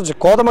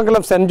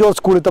കോതമംഗലം സെൻറ് ജോർജ്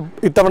സ്കൂൾ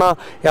ഇത്തവണ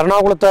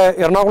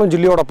എറണാകുളം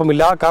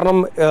ജില്ലയോടൊപ്പമില്ല. കാരണം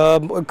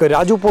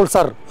Raju Paul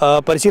sir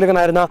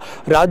പരിശീലകനായിരുന്ന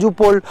Raju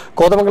Paul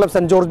Kothamangalam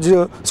saint George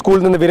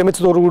സ്കൂളിൽ നിന്ന്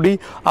വിരമിച്ചതോടുകൂടി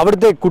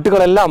അവിടുത്തെ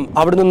കുട്ടികളെല്ലാം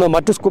അവിടെ നിന്ന്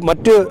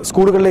മറ്റ്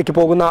സ്കൂളുകളിലേക്ക്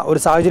പോകുന്ന ഒരു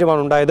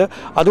സാഹചര്യമാണ് ഉണ്ടായത്.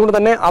 അതുകൊണ്ട്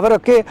തന്നെ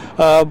അവരൊക്കെ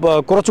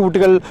കുറച്ച്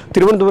കുട്ടികൾ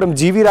തിരുവനന്തപുരം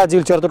GV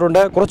രാജയിൽ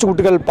ചേർത്തിട്ടുണ്ട്. കുറച്ച്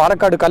കുട്ടികൾ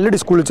പാലക്കാട് കല്ലടി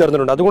സ്കൂളിൽ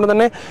ചേർന്നിട്ടുണ്ട്. അതുകൊണ്ട്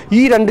തന്നെ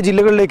ഈ 2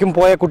 ജില്ലകളിലേക്കും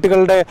പോയ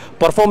കുട്ടികളുടെ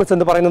പെർഫോമൻസ്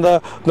എന്ന് പറയുന്നത്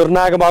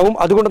നിർണായകമാകും.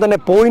 അതുകൊണ്ട് തന്നെ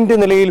പോയിന്റ്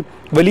നിലയിൽ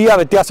വലിയ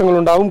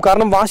വ്യത്യാസങ്ങളുണ്ടാകും.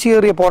 കാരണം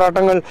വാശിയേറിയ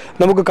പോരാട്ടങ്ങൾ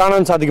നമുക്ക്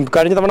കാണാൻ സാധിക്കും.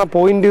 കഴിഞ്ഞ തവണ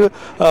പോയിന്റ്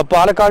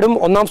പാലക്കാടും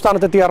 1ാം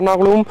സ്ഥാനത്തെത്തിയ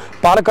എറണാകുളവും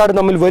പാലക്കാടും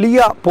തമ്മിൽ വലിയ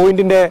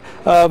പോയിന്റിൻ്റെ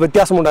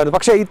വ്യത്യാസമുണ്ടായിരുന്നു.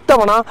 പക്ഷേ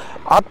ഇത്തവണ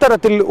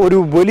അത്തരത്തിൽ ഒരു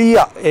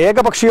വലിയ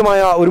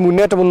ഏകപക്ഷീയമായ ഒരു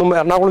മുന്നേറ്റമൊന്നും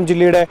എറണാകുളം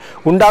ജില്ലയുടെ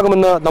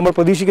ഉണ്ടാകുമെന്ന് നമ്മൾ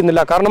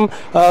പ്രതീക്ഷിക്കുന്നില്ല. കാരണം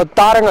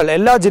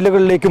എല്ലാ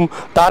ജില്ലകളിലേക്കും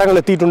താരങ്ങൾ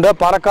എത്തിയിട്ടുണ്ട്.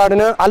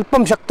 പാലക്കാടിന്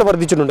അല്പം ശക്തി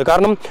വർദ്ധിച്ചിട്ടുണ്ട്.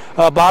 കാരണം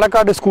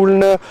പാലക്കാട്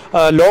സ്കൂളിന്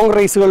ലോങ്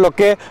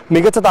റേസുകളിലൊക്കെ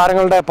മികച്ച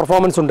താരങ്ങളുടെ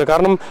പെർഫോമൻസ് ഉണ്ട്.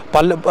 കാരണം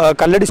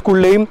കല്ലടി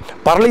സ്കൂളിലെയും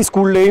പറളി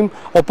സ്കൂളിലെയും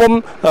ഒപ്പം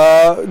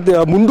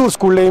മുണ്ടൂർ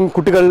സ്കൂളിലെയും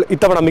കുട്ടികൾ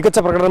ഇത്തവണ മികച്ച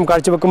പ്രകടനം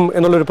കാഴ്ചവെക്കും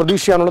എന്നുള്ളൊരു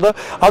പ്രതീക്ഷയാണുള്ളത്.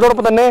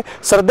 അതോടൊപ്പം തന്നെ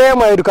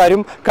ശ്രദ്ധേയമായ ഒരു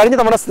കാര്യം, കഴിഞ്ഞ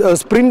തവണ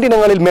സ്പ്രിന്റ്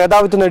ഇനങ്ങളിൽ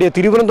മേധാവിത്വം നേടിയ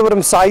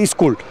തിരുവനന്തപുരം സായി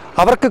സ്കൂൾ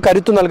അവർക്ക്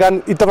കരുത്തു നൽകാൻ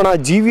ഇത്തവണ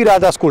GV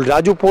രാജ സ്കൂൾ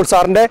രാജു പോൾ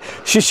സാറിൻ്റെ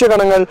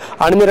ശിഷ്യഗണങ്ങൾ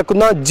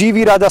അണിനിരക്കുന്ന GV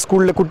രാജ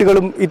സ്കൂളിലെ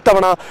കുട്ടികളും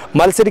ഇത്തവണ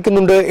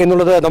മത്സരിക്കുന്നുണ്ട്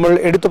എന്നുള്ളത് നമ്മൾ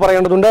എടുത്തു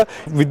പറയേണ്ടതുണ്ട്.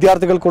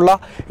 വിദ്യാർത്ഥികൾക്കുള്ള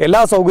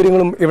എല്ലാ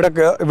സൗകര്യങ്ങളും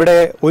ഇവിടെ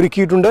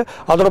ഒരുക്കിയിട്ടുണ്ട്.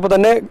 അതോടൊപ്പം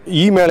തന്നെ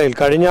ഈ മേളയിൽ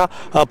കഴിഞ്ഞ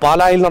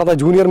പാലായിൽ നടന്ന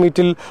ജൂനിയർ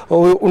മീറ്റിൽ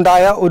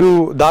ഉണ്ടായ ഒരു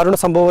ദാരുണ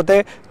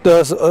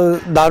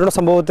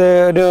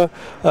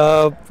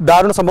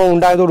സംഭവം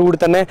ഉണ്ടായതോടുകൂടി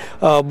തന്നെ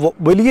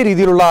വലിയ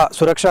രീതിയിലുള്ള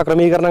സുരക്ഷാ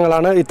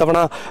ക്രമീകരണങ്ങളാണ് ഇത്തവണ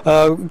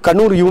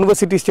കണ്ണൂർ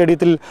യൂണിവേഴ്സിറ്റി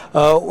സ്റ്റേഡിയത്തിൽ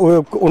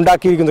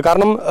ഉണ്ടാക്കിയിരിക്കുന്നത്.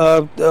 കാരണം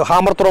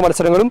ഹാമർ ത്രോ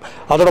മത്സരങ്ങളും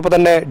അതോടൊപ്പം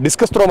തന്നെ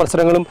ഡിസ്കസ് ത്രോ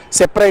മത്സരങ്ങളും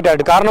സെപ്പറേറ്റ്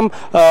ആയിട്ട്, കാരണം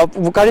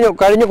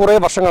കഴിഞ്ഞ കുറേ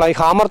വർഷങ്ങളായി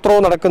ഹാമർ ത്രോ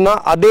നടക്കുന്ന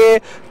അതേ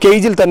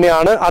കേജിൽ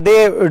തന്നെയാണ്, അതേ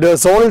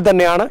സോണിൽ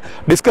തന്നെയാണ്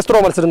ഡിസ്കസ്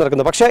ത്രോ മത്സരം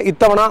നടക്കുന്നത്. പക്ഷേ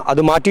ഇത്തവണ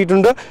അത്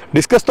മാറ്റിയിട്ടുണ്ട്.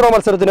 ഡിസ്കസ് ത്രോ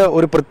മത്സരത്തിന്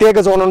ഒരു പ്രത്യേക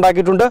സോൺ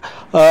ഉണ്ടാക്കിയിട്ടുണ്ട്.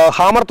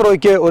 ഹാമർ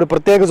ത്രോയ്ക്ക് ഒരു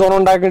പ്രത്യേക സോൺ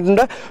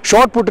ഉണ്ടാക്കിയിട്ടുണ്ട്.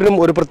 ഷോട്ട് പുട്ടിനും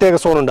ഒരു പ്രത്യേക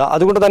സോണുണ്ട്.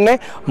 അതുകൊണ്ട് തന്നെ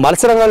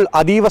മത്സരങ്ങൾ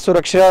അതീവ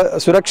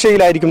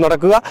സുരക്ഷയിലായിരിക്കും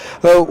നടക്കുക.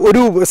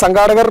 ഒരു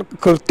സംഘാടകർ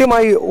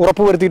കൃത്യമായി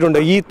ഉറപ്പുവരുത്തിയിട്ടുണ്ട്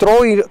ഈ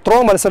ത്രോ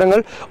മത്സരങ്ങൾ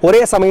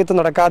ഒരേ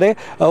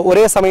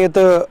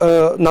സമയത്ത്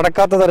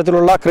നടക്കാത്ത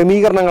തരത്തിലുള്ള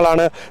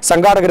ക്രമീകരണങ്ങളാണ്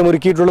സംഘാടകരും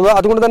ഒരുക്കിയിട്ടുള്ളത്.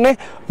 അതുകൊണ്ട് തന്നെ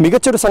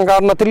മികച്ചൊരു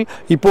സംഘാടനത്തിൽ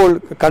ഇപ്പോൾ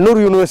Kannur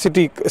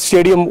university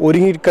stadium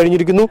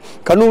ഒരുങ്ങിക്കഴിഞ്ഞിരിക്കുന്നു.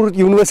 Kannur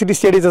university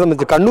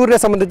സ്റ്റേഡിയത്തെ കണ്ണൂരിനെ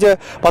സംബന്ധിച്ച്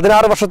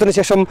 16 വർഷത്തിന്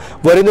ശേഷം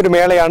വരുന്നൊരു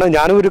മേളയാണ്.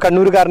 ഞാനും ഒരു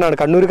കണ്ണൂരുകാരനാണ്.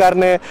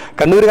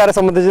 കണ്ണൂരുകാരെ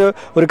സംബന്ധിച്ച്,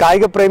 ഒരു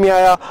കായിക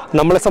പ്രേമിയായ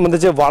നമ്മളെ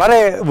സംബന്ധിച്ച് വളരെ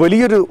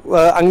വലിയൊരു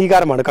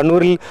അംഗീകാരമാണ് കണ്ണൂർ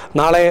കണ്ണൂരിൽ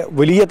നാളെ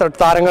വലിയ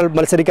താരങ്ങൾ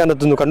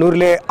മത്സരിക്കാനെത്തുന്നു.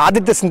 കണ്ണൂരിലെ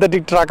ആദ്യത്തെ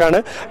സിന്തറ്റിക് ട്രാക്കാണ്.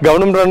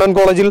 ഗവൺമെൻറ് ബ്രണ്ണൻ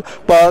കോളേജിൽ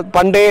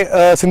പണ്ടേ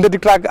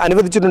സിന്തറ്റിക് ട്രാക്ക്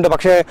അനുവദിച്ചിട്ടുണ്ട്.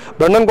 പക്ഷേ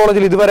ബ്രണ്ണൻ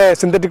കോളേജിൽ ഇതുവരെ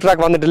സിന്തറ്റിക്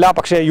ട്രാക്ക് വന്നിട്ടില്ല.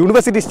 പക്ഷേ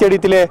യൂണിവേഴ്സിറ്റി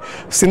സ്റ്റേഡിയത്തിലെ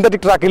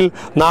സിന്തറ്റിക് ട്രാക്കിൽ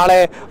നാളെ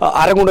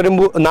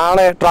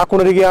നാളെ ട്രാക്ക്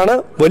ഉണരുകയാണ്.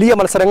 വലിയ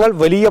മത്സരങ്ങൾ,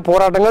 വലിയ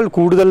പോരാട്ടങ്ങൾ,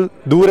 കൂടുതൽ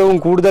ദൂരവും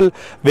കൂടുതൽ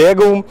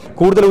വേഗവും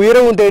കൂടുതൽ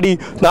ഉയരവും തേടി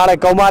നാളെ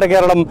കൗമാര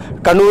കേരളം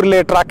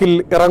കണ്ണൂരിലെ ട്രാക്കിൽ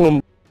ഇറങ്ങും.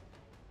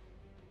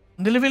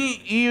 നിലവിൽ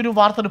ഈ ഒരു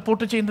വാർത്ത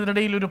റിപ്പോർട്ട്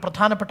ചെയ്യുന്നതിനിടയിൽ ഒരു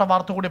പ്രധാനപ്പെട്ട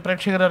വാർത്ത കൂടി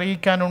പ്രേക്ഷകരെ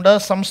അറിയിക്കാനുണ്ട്.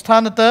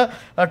 സംസ്ഥാനത്ത്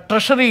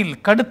ട്രഷറിയിൽ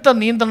കടുത്ത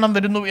നിയന്ത്രണം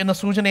വരുന്നു എന്ന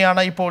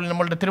സൂചനയാണ് ഇപ്പോൾ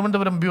നമ്മളുടെ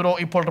തിരുവനന്തപുരം ബ്യൂറോ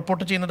ഇപ്പോൾ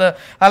റിപ്പോർട്ട് ചെയ്യുന്നത്.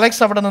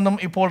 അലക്സ് അവിടെ നിന്നും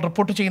ഇപ്പോൾ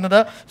റിപ്പോർട്ട് ചെയ്യുന്നത്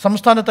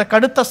സംസ്ഥാനത്ത്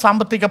കടുത്ത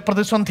സാമ്പത്തിക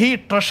പ്രതിസന്ധി,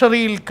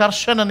 ട്രഷറിയിൽ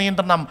കർശന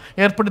നിയന്ത്രണം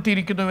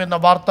ഏർപ്പെടുത്തിയിരിക്കുന്നു എന്ന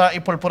വാർത്ത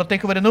ഇപ്പോൾ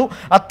പുറത്തേക്ക് വരുന്നു.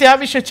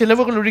 അത്യാവശ്യ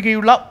ചിലവുകൾ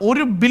ഒഴികെയുള്ള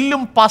ഒരു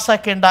ബില്ലും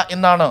പാസ്സാക്കേണ്ട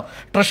എന്നാണ്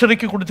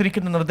ട്രഷറിക്ക്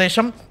കൊടുത്തിരിക്കുന്ന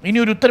നിർദ്ദേശം. ഇനി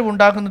ഒരു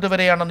ഉത്തരവുണ്ടാകുന്നത്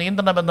വരെയാണ്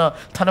നിയന്ത്രണമെന്ന്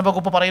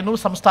ധനവകുപ്പ് പറയുന്നു.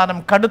 സംസ്ഥാനം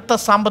കടുത്ത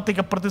സാമ്പത്തിക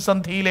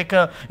പ്രതിസന്ധിയിലേക്ക്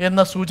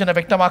എന്ന സൂചന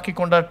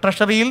വ്യക്തമാക്കിക്കൊണ്ട്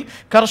ട്രഷറിയിൽ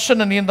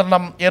കർശന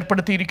നിയന്ത്രണം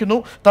ഏർപ്പെടുത്തിയിരിക്കുന്നു.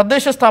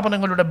 തദ്ദേശ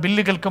സ്ഥാപനങ്ങളുടെ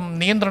ബില്ലുകൾക്കും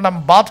നിയന്ത്രണം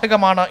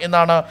ബാധകമാണ്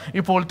എന്നാണ്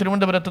ഇപ്പോൾ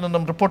തിരുവനന്തപുരത്ത്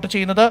നിന്നും റിപ്പോർട്ട്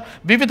ചെയ്യുന്നത്.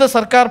 വിവിധ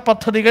സർക്കാർ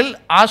പദ്ധതികൾ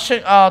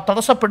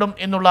തടസ്സപ്പെടും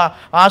എന്നുള്ള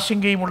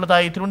ആശങ്കയും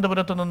ഉള്ളതായി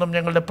തിരുവനന്തപുരത്ത് നിന്നും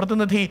ഞങ്ങളുടെ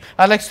പ്രതിനിധി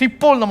അലക്സ്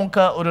ഇപ്പോൾ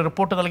നമുക്ക് ഒരു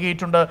റിപ്പോർട്ട്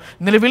നൽകിയിട്ടുണ്ട്.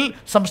 നിലവിൽ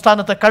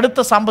സംസ്ഥാനത്ത്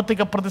കടുത്ത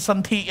സാമ്പത്തിക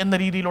പ്രതിസന്ധി എന്ന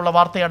രീതിയിലുള്ള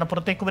വാർത്തയാണ്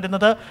പുറത്തേക്ക്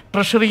വരുന്നത്.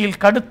 ട്രഷറിയിൽ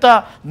കടുത്ത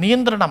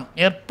നിയന്ത്രണം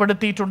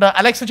ഏർപ്പെടുത്തിയിട്ടുണ്ട്.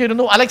 അലക്സ്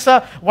ചേരുന്നു. അലക്സ്,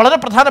 വളരെ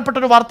പ്രധാനപ്പെട്ട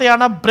ഒരു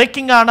വാർത്തയാണ്,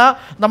 ബ്രേക്കിംഗ് ആണ്,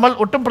 നമ്മൾ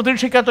ഒട്ടും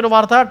പ്രതീക്ഷിക്കാത്തൊരു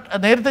വാർത്ത.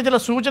 നേരത്തെ ചില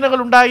സൂചനകൾ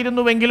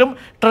ഉണ്ടായിരുന്നുവെങ്കിലും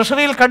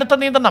ട്രഷറിയിൽ കടുത്ത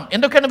നിയന്ത്രണം,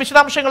 എന്തൊക്കെയാണ്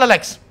വിശദാംശങ്ങൾ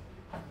അലക്സ്?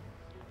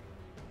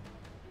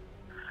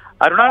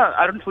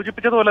 അരുൺ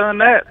സൂചിപ്പിച്ചതുപോലെ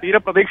തന്നെ തീരെ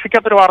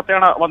പ്രതീക്ഷിക്കാത്തൊരു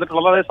വാർത്തയാണ്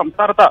വന്നിട്ടുള്ളത്. അതായത്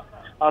സംസ്ഥാനത്ത്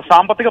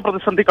സാമ്പത്തിക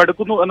പ്രതിസന്ധി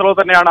കടുക്കുന്നു എന്നുള്ളത്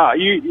തന്നെയാണ്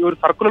ഈ ഒരു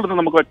സർക്കുലറിൽ നിന്ന്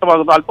നമുക്ക്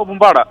വ്യക്തമാകുന്നത്. അല്പം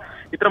മുമ്പാണ്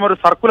ഇത്തരമൊരു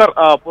സർക്കുലർ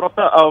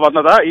പുറത്ത്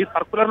വന്നത്. ഈ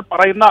സർക്കുലറിൽ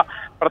പറയുന്ന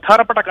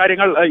പ്രധാനപ്പെട്ട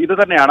കാര്യങ്ങൾ ഇത്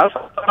തന്നെയാണ്.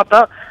 സംസ്ഥാനത്ത്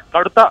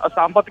കടുത്ത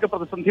സാമ്പത്തിക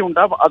പ്രതിസന്ധി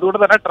ഉണ്ട്, അതുകൊണ്ട്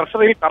തന്നെ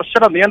ട്രഷറിയിൽ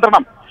കർശന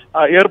നിയന്ത്രണം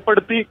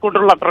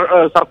ഏർപ്പെടുത്തിക്കൊണ്ടുള്ള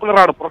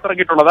സർക്കുലറാണ്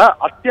പുറത്തിറങ്ങിയിട്ടുള്ളത്.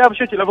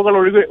 അത്യാവശ്യ ചിലവുകൾ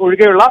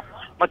ഒഴികെയുള്ള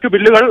മറ്റു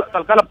ബില്ലുകൾ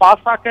തൽക്കാലം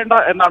പാസ്സാക്കേണ്ട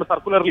എന്നാണ്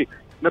സർക്കുലറിൽ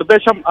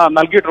നിർദ്ദേശം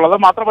നൽകിയിട്ടുള്ളത്.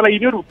 മാത്രമല്ല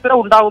ഇനിയൊരു ഉത്തരവ്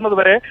ഉണ്ടാകുന്നത്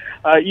വരെ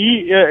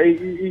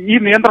ഈ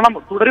നിയന്ത്രണം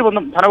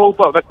തുടരുമെന്നും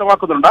ധനവകുപ്പ്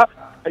വ്യക്തമാക്കുന്നുണ്ട്.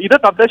 ഇത്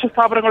തദ്ദേശ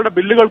സ്ഥാപനങ്ങളുടെ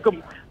ബില്ലുകൾക്കും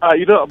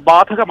ഇത്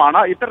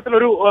ബാധകമാണ്.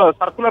 ഇത്തരത്തിലൊരു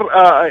സർക്കുലർ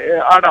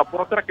ആണ്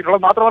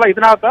പുറത്തിറക്കിയിട്ടുള്ളത്. മാത്രമല്ല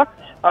ഇതിനകത്ത്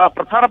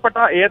പ്രധാനപ്പെട്ട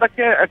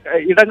ഏതൊക്കെ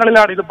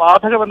ഇടങ്ങളിലാണ് ഇത്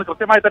ബാധകമെന്ന്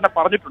കൃത്യമായി തന്നെ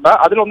പറഞ്ഞിട്ടുണ്ട്.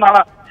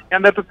 അതിലൊന്നാണ് ഞാൻ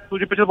നേരത്തെ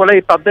സൂചിപ്പിച്ചതുപോലെ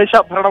ഈ തദ്ദേശ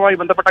ഭരണവുമായി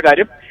ബന്ധപ്പെട്ട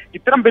കാര്യം.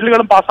 ഇത്തരം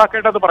ബില്ലുകളും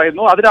പാസ്സാക്കേണ്ടത്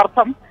പറയുന്നു.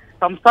 അതിനർത്ഥം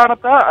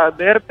സംസ്ഥാനത്ത്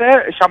നേരത്തെ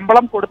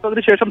ശമ്പളം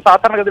കൊടുത്തതിന് ശേഷം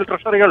സാധാരണഗതിയിൽ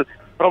ട്രഷറികൾ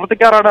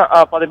പ്രവർത്തിക്കാറാണ്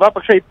പതിവ്.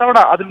 പക്ഷേ ഇത്തവണ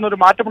അതിൽ നിന്നൊരു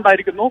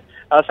മാറ്റമുണ്ടായിരിക്കുന്നു.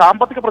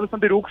 സാമ്പത്തിക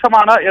പ്രതിസന്ധി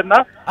രൂക്ഷമാണ് എന്ന്.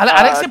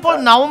 അലക്സ്, ഇപ്പോൾ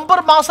നവംബർ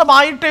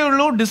മാസമായിട്ടേ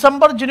ഉള്ളൂ.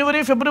 ഡിസംബർ,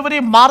 ജനുവരി, ഫെബ്രുവരി,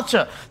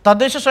 മാർച്ച്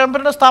തദ്ദേശ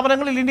സ്വയംഭരണ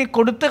സ്ഥാപനങ്ങളിൽ ഇനി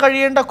കൊടുത്തു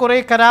കഴിയേണ്ട കുറെ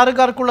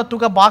കരാറുകാർക്കുള്ള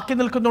തുക ബാക്കി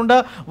നിൽക്കുന്നുണ്ട്.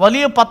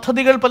 വലിയ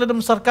പദ്ധതികൾ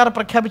പലതും സർക്കാർ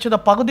പ്രഖ്യാപിച്ചത്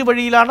പകുതി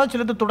വഴിയിലാണ്.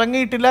 ചിലത്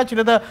തുടങ്ങിയിട്ടില്ല,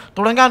 ചിലത്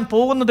തുടങ്ങാൻ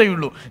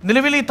പോകുന്നതേയുള്ളൂ.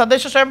 നിലവിൽ ഈ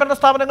തദ്ദേശ സ്വയംഭരണ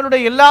സ്ഥാപനങ്ങളുടെ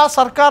എല്ലാ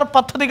സർക്കാർ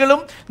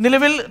പദ്ധതികളും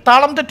നിലവിൽ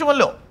താളം തെറ്റുമല്ലോ.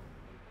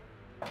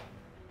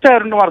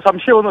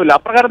 സംശയമൊന്നുമില്ല.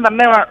 അപ്രകാരം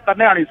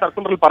തന്നെയാണ് ഈ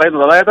സർക്കുലറിൽ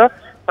പറയുന്നത്. അതായത്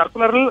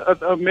സർക്കുലറിൽ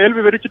മേൽ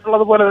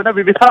വിവരിച്ചിട്ടുള്ളതുപോലെ തന്നെ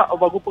വിവിധ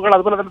വകുപ്പുകൾ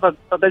അതുപോലെ തന്നെ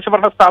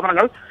തദ്ദേശഭരണ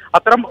സ്ഥാപനങ്ങൾ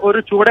അത്തരം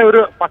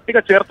ഒരു പട്ടിക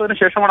ചേർത്തതിന്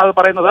ശേഷമാണ് അത്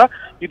പറയുന്നത്.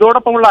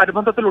 ഇതോടൊപ്പമുള്ള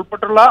അനുബന്ധത്തിൽ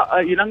ഉൾപ്പെട്ടുള്ള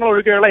ഇനങ്ങൾ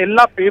ഒഴികെയുള്ള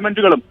എല്ലാ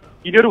പേയ്മെന്റുകളും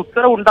ഇനിയൊരു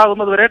ഉത്തരവ്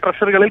ഉണ്ടാകുന്നതുവരെ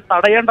ട്രഷറികളിൽ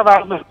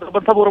തടയേണ്ടതാണെന്ന്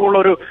നിർബന്ധപൂർവ്വമുള്ള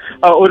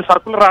ഒരു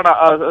സർക്കുലറാണ്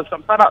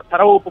സംസ്ഥാന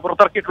ധനവകുപ്പ്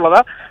പുറത്തിറക്കിയിട്ടുള്ളത്.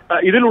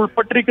 ഇതിൽ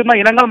ഉൾപ്പെട്ടിരിക്കുന്ന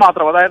ഇനങ്ങൾ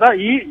മാത്രം, അതായത്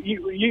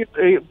ഈ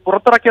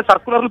പുറത്തിറക്കിയ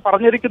സർക്കുലറിൽ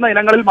പറഞ്ഞിരിക്കുന്ന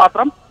ഇനങ്ങളിൽ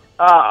മാത്രം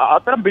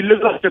അത്തരം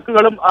ബില്ലുകളും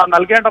ചെക്കുകളും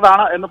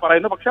നൽകേണ്ടതാണ് എന്ന്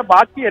പറയുന്നു. പക്ഷെ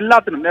ബാക്കി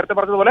എല്ലാത്തിനും നേരത്തെ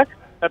പറഞ്ഞതുപോലെ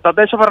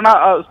തദ്ദേശഭരണ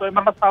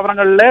സ്വയംഭരണ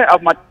സ്ഥാപനങ്ങളിലെ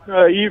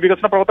ഈ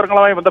വികസന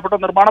പ്രവർത്തനങ്ങളുമായി ബന്ധപ്പെട്ടോ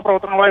നിർമ്മാണ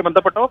പ്രവർത്തനങ്ങളുമായി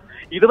ബന്ധപ്പെട്ടോ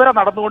ഇതുവരെ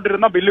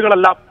നടന്നുകൊണ്ടിരുന്ന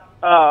ബില്ലുകളെല്ലാം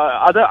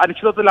അത്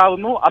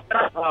അനിശ്ചിതത്വത്തിലാകുന്നു.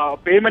 അത്തരം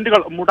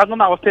പേയ്മെന്റുകൾ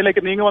മുടങ്ങുന്ന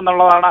അവസ്ഥയിലേക്ക്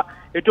നീങ്ങുമെന്നുള്ളതാണ്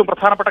ഏറ്റവും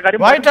പ്രധാനപ്പെട്ട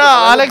കാര്യം.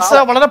 അലക്സ്,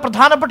 വളരെ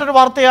പ്രധാനപ്പെട്ട ഒരു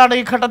വാർത്തയാണ്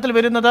ഈ ഘട്ടത്തിൽ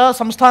വരുന്നത്.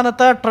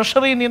 സംസ്ഥാനത്ത്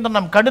ട്രഷറി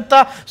നിയന്ത്രണം, കടുത്ത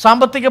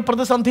സാമ്പത്തിക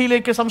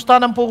പ്രതിസന്ധിയിലേക്ക്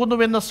സംസ്ഥാനം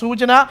പോകുന്നുവെന്ന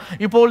സൂചന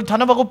ഇപ്പോൾ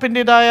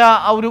ധനവകുപ്പിൻ്റെതായ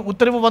ഒരു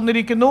ഉത്തരവ്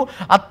വന്നിരിക്കുന്നു.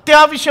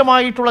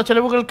 അത്യാവശ്യമായിട്ടുള്ള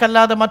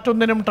ചെലവുകൾക്കല്ലാതെ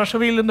മറ്റൊന്നിനും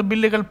ട്രഷറിയിൽ നിന്ന്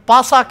ബില്ലുകൾ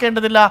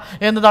പാസ്സാക്കേണ്ടതില്ല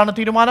എന്നതാണ്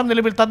തീരുമാനം.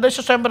 നിലവിൽ തദ്ദേശ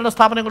സ്വയംഭരണ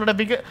സ്ഥാപനങ്ങളുടെ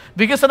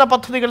വികസന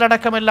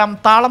പദ്ധതികളടക്കമെല്ലാം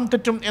താളം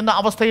തെറ്റും എന്ന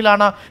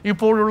അവസ്ഥയിലാണ്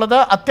ഇപ്പോഴുള്ളത്.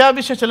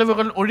 അത്യാവശ്യ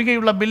ചെലവുകൾ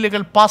ഒഴികെയുള്ള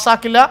ബില്ലുകൾ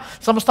പാസ്സാക്കില്ല.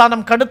 സംസ്ഥാനം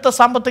കടുത്ത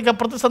സാമ്പത്തിക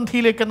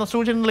പ്രതിസന്ധിയിലേക്ക് എന്ന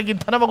സൂചന നൽകി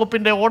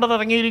ധനവകുപ്പിന്റെ ഓർഡർ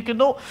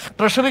ഇറങ്ങിയിരിക്കുന്നു.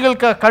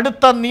 ട്രഷറികൾക്ക്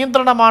കടുത്ത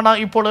നിയന്ത്രണമാണ്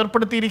ഇപ്പോൾ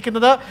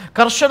ഏർപ്പെടുത്തിയിരിക്കുന്നത്.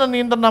 കർശന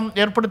നിയന്ത്രണം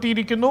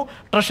ഏർപ്പെടുത്തിയിരിക്കുന്നു.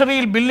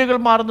 ട്രഷറിയിൽ ബില്ലുകൾ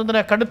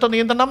മാറുന്നതിന് കടുത്ത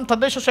നിയന്ത്രണം.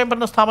 തദ്ദേശ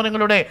സ്വയംഭരണ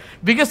സ്ഥാപനങ്ങളുടെ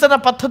വികസന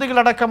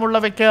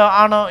പദ്ധതികളടക്കമുള്ളവയ്ക്ക്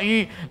ആണ് ഈ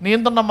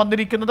നിയന്ത്രണം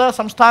വന്നിരിക്കുന്നത്.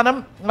 സംസ്ഥാനം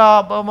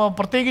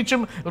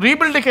പ്രത്യേകിച്ചും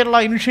റീബിൽഡ് കേരള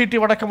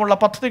ഇനിഷ്യേറ്റീവ് അടക്കമുള്ള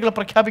പദ്ധതികൾ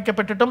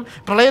പ്രഖ്യാപിക്കപ്പെട്ടിട്ടും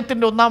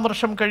പ്രളയത്തിന്റെ 1ാം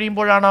വർഷം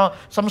കഴിയുമ്പോഴാണ്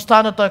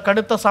സംസ്ഥാനത്ത്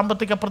കടുത്ത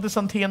സാമ്പത്തിക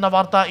പ്രതിസന്ധി എന്ന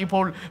വാർത്ത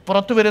ഇപ്പോൾ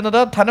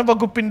പുറത്തുവരുന്നത്.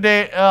 ധനവകുപ്പിന്റെ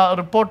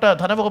റിപ്പോർട്ട്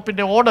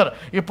ധനവകുപ്പിന്റെ ഓർഡർ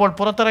ഇപ്പോൾ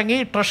പുറത്തിറങ്ങി.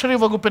 ട്രഷറി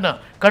വകുപ്പിന്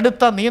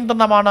കടുത്ത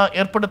നിയന്ത്രണമാണ്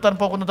ഏർപ്പെടുത്താൻ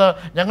പോകുന്നത്.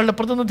 ഞങ്ങളുടെ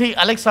പ്രതിനിധി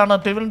അലക്സ് ആണ്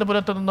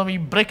തിരുവനന്തപുരത്ത് നിന്നും ഈ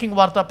ബ്രേക്കിംഗ്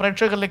വാർത്ത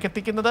പ്രേക്ഷകരിലേക്ക്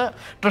എത്തിക്കുന്നത്.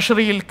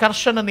 ട്രഷറിയിൽ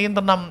കർശന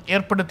നിയന്ത്രണം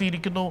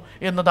ഏർപ്പെടുത്തിയിരിക്കുന്നു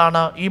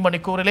എന്നതാണ് ഈ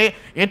മണിക്കൂറിലെ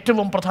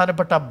ഏറ്റവും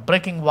പ്രധാനപ്പെട്ട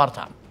ബ്രേക്കിംഗ്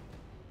വാർത്ത.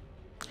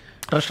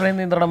 ട്രഷറി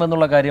നിയന്ത്രണം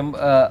എന്നുള്ള കാര്യം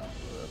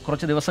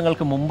കുറച്ച്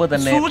ദിവസങ്ങൾക്ക് മുമ്പ്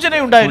തന്നെ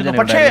സൂചനയുണ്ടായിരുന്നു.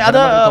 പക്ഷേ അത്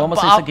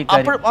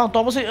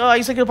തോമസ്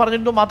ഐസക്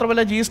പറഞ്ഞിരുന്നു.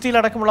 മാത്രമല്ല GST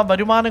അടക്കമുള്ള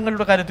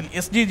വരുമാനങ്ങളുടെ കാര്യത്തിൽ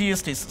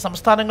SGST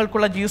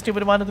സംസ്ഥാനങ്ങൾക്കുള്ള GST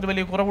വരുമാനത്തിന്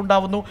വലിയ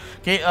കുറവുണ്ടാവുന്നു.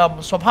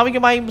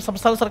 സ്വാഭാവികമായും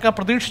സംസ്ഥാന സർക്കാർ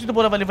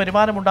പ്രതീക്ഷിച്ചതുപോലെ വലിയ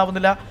വരുമാനം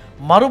ഉണ്ടാവുന്നില്ല.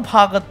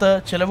 മറുഭാഗത്ത്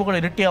ചെലവുകൾ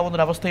ഇരട്ടിയാവുന്ന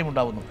ഒരു അവസ്ഥയും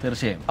ഉണ്ടാവുന്നു.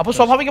 തീർച്ചയായും. അപ്പോൾ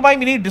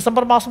സ്വാഭാവികമായും ഇനി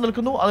ഡിസംബർ മാസം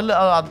നിൽക്കുന്നു. അതിൽ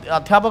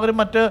അധ്യാപകരും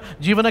മറ്റ്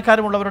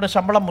ജീവനക്കാരും ഉള്ളവരുടെ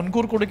ശമ്പളം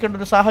മുൻകൂർ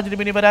കൊടുക്കേണ്ട ഒരു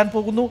സാഹചര്യം ഇനി വരാൻ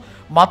പോകുന്നു.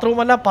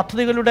 മാത്രവുമല്ല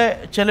പദ്ധതികളുടെ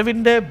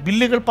ചെലവിൻ്റെ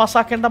ബില്ലുകൾ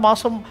പാസ്സാക്കേണ്ട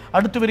മാസം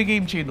അടുത്തു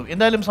വരികയും ചെയ്യുന്നു.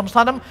 എന്തായാലും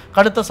സംസ്ഥാനം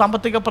കടുത്ത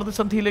സാമ്പത്തിക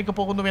പ്രതിസന്ധിയിലേക്ക്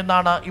പോകുന്നു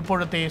എന്നാണ്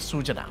ഇപ്പോഴത്തെ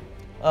സൂചന.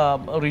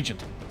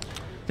 റീജിത്ത്.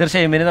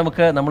 തീർച്ചയായും ഇനി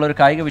നമ്മളൊരു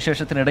കായിക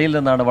വിശേഷത്തിനിടയിൽ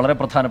നിന്നാണ് വളരെ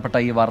പ്രധാനപ്പെട്ട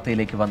ഈ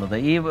വാർത്തയിലേക്ക് വന്നത്.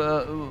 ഈ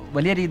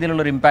വലിയ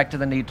രീതിയിലുള്ള ഒരു ഇമ്പാക്റ്റ്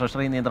തന്നെ ഈ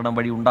ട്രഷറി നിയന്ത്രണം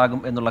വഴി ഉണ്ടാകും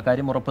എന്നുള്ള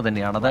കാര്യം ഉറപ്പ്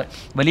തന്നെയാണ്. അത്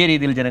വലിയ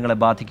രീതിയിൽ ജനങ്ങളെ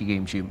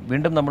ബാധിക്കുകയും ചെയ്യും.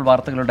 വീണ്ടും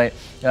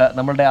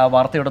നമ്മളുടെ ആ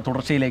വാർത്തയുടെ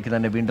തുടർച്ചയിലേക്ക്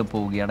തന്നെ വീണ്ടും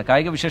പോവുകയാണ്.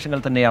 കായിക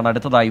വിശേഷങ്ങൾ തന്നെയാണ്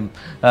അടുത്തതായും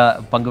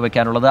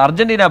പങ്കുവെക്കാനുള്ളത്.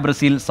 അർജന്റീന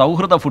ബ്രസീൽ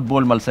സൗഹൃദ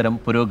ഫുട്ബോൾ മത്സരം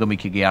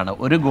പുരോഗമിക്കുകയാണ്.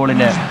 ഒരു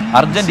ഗോളിന്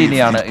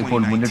അർജന്റീനയാണ്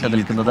ഇപ്പോൾ മുന്നിട്ട്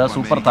നിൽക്കുന്നത്.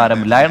 സൂപ്പർ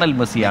താരം ലയണൽ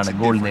മെസ്സിയാണ്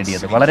ഗോൾ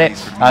നേടിയത്. വളരെ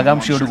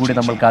ആകാംക്ഷയോടുകൂടി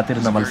നമ്മൾ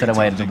കാത്തിരുന്ന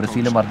മത്സരമായിരുന്നു.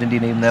 ബ്രസീലും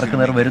അർജന്റീനയും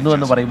നേർക്കുനേർ വരുന്നു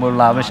എന്ന്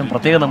പറയുമ്പോഴുള്ള ആവേശം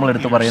പ്രത്യേകം നമ്മൾ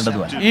എടുത്തു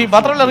പറയേണ്ടതുമാണ്. ഈ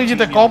മാത്രമല്ല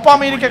റീജിത്തെ, കോപ്പ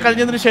അമേരിക്ക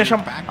കഴിഞ്ഞതിന് ശേഷം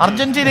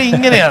അർജന്റീന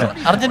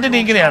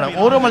ഇങ്ങനെയാണ്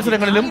ഓരോ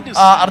മത്സരങ്ങളിലും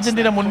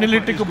അർജന്റീന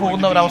മുന്നിലേക്ക്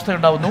പോകുന്ന ഒരു അവസ്ഥ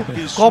ഉണ്ടാവുന്നു.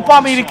 കോപ്പ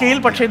അമേരിക്കയിൽ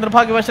പക്ഷേ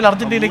നിർഭാഗ്യവശാൽ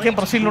അർജന്റീനയ്ക്ക്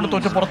ബ്രസീലിനോട്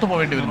തോറ്റ് പുറത്തു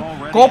പോകേണ്ടി വരുന്നു.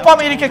 കോപ്പ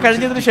അമേരിക്ക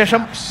കഴിഞ്ഞതിന്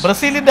ശേഷം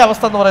ബ്രസീലിന്റെ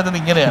അവസ്ഥ എന്ന് പറയുന്നത്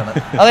ഇങ്ങനെയാണ്.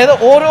 അതായത്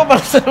ഓരോ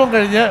മത്സരവും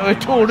കഴിഞ്ഞ്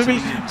ഏറ്റവും ഒടുവിൽ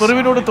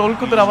പെറുവിനോട്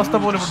തോൽക്കുന്ന ഒരു അവസ്ഥ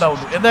പോലും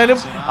ഉണ്ടാവുന്നു. എന്തായാലും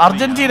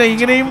അർജന്റീന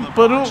ഇങ്ങനെയും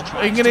പെറു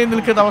ഇങ്ങനെയും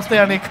നിൽക്കുന്ന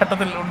അവസ്ഥയാണ് ഈ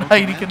ഘട്ടത്തിൽ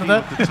ഉണ്ടായിരിക്കുന്നത്.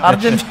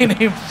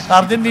 അർജന്റീനയും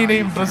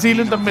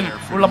ബ്രസീലും തമ്മിൽ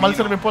ഉള്ള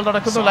മത്സരം ഇപ്പോൾ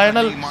നടക്കുന്നു.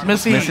 ലയണൽ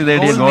മെസ്സി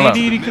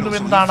നേടിയിരിക്കുന്നു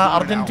എന്നാണ്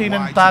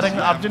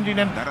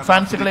അർജന്റീനൻ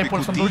ഫാൻസുകളെ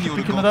ഇപ്പോൾ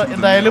സന്തോഷിപ്പിക്കുന്നത്.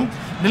 എന്തായാലും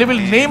നിലവിൽ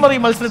നെയ്മർ ഈ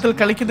മത്സരത്തിൽ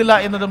കളിക്കുന്നില്ല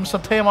എന്നതും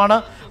ശ്രദ്ധേയമാണ്.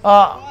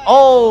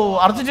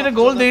 അർജന്റീന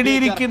ഗോൾ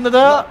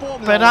നേടിയിരിക്കുന്നത്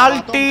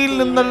പെനാൽറ്റിയിൽ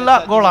നിന്നുള്ള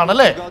ഗോളാണ്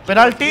അല്ലേ?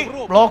 പെനാൽറ്റി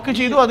ബ്ലോക്ക്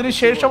ചെയ്തു.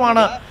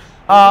 അതിനുശേഷമാണ്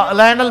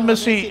ലയണൽ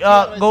മെസ്സി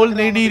ഗോൾ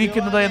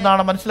നേടിയിരിക്കുന്നത്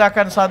എന്നാണ്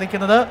മനസ്സിലാക്കാൻ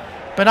സാധിക്കുന്നത്.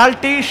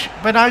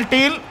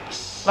 പെനാൽറ്റിയിൽ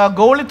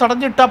ഗോളി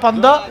തടഞ്ഞിട്ട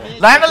പന്ത്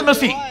ലയണൽ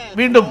മെസ്സി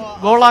വീണ്ടും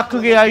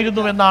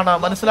ഗോളാക്കുകയായിരുന്നു എന്നാണ്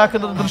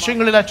മനസ്സിലാക്കുന്നത്.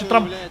 ദൃശ്യങ്ങളിൽ ആ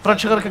ചിത്രം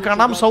പ്രേക്ഷകർക്ക്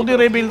കാണാം. സൗദി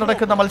അറേബ്യയിൽ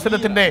നടക്കുന്ന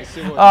മത്സരത്തിന്റെ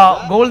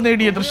ഗോൾ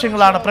നേടിയ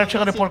ദൃശ്യങ്ങളാണ്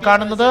പ്രേക്ഷകർ ഇപ്പോൾ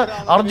കാണുന്നത്.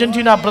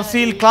 അർജന്റീന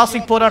ബ്രസീൽ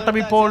ക്ലാസിക് പോരാട്ടം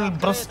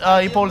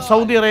ഇപ്പോൾ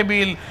സൗദി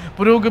അറേബ്യയിൽ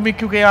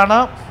പുരോഗമിക്കുകയാണ്.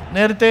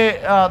 നേരത്തെ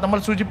നമ്മൾ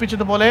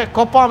സൂചിപ്പിച്ചതുപോലെ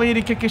കോപ്പ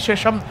അമേരിക്കയ്ക്ക്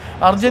ശേഷം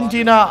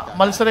അർജന്റീന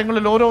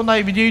മത്സരങ്ങളിൽ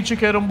ഓരോന്നായി വിജയിച്ചു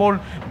കയറുമ്പോൾ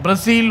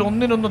ബ്രസീൽ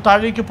ഒന്നിനൊന്ന്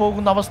താഴേക്ക്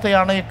പോകുന്ന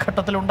അവസ്ഥയാണ് ഈ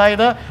ഘട്ടത്തിൽ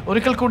ഉണ്ടായത്.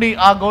 ഒരിക്കൽ കൂടി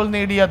ആ ഗോൾ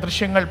നേടിയ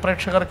ദൃശ്യങ്ങൾ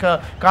പ്രേക്ഷകർക്ക്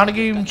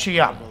കാണുകയും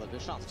ചെയ്യാം.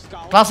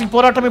 ക്ലാസിക്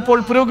പോരാട്ടം ഇപ്പോൾ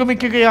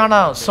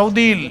പുരോഗമിക്കുകയാണ്.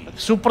 സൗദിയിൽ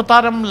സൂപ്പർ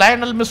താരം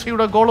ലയണൽ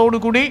മെസ്സിയുടെ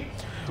ഗോളോടുകൂടി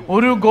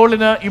ഒരു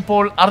ഗോളിന്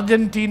ഇപ്പോൾ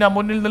അർജന്റീന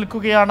മുന്നിൽ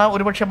നിൽക്കുകയാണ്.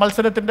 ഒരുപക്ഷെ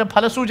മത്സരത്തിന്റെ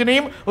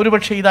ഫലസൂചനയും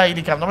ഒരുപക്ഷെ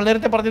ഇതായിരിക്കാം. നമ്മൾ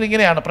നേരത്തെ പറഞ്ഞത്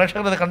ഇങ്ങനെയാണ്,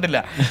 പ്രേക്ഷകർ അത് കണ്ടില്ല.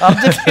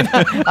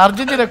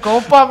 അർജന്റീന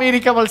കോപ്പ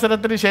അമേരിക്ക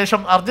മത്സരത്തിന്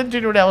ശേഷം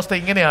അർജന്റീനയുടെ അവസ്ഥ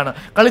ഇങ്ങനെയാണ്.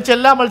 കളിച്ച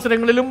എല്ലാ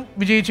മത്സരങ്ങളിലും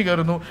വിജയിച്ചു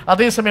കയറുന്നു.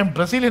 അതേസമയം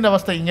ബ്രസീലിന്റെ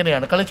അവസ്ഥ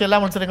ഇങ്ങനെയാണ്. കളിച്ച എല്ലാ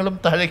മത്സരങ്ങളും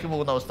താഴേക്ക്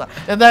പോകുന്ന അവസ്ഥ.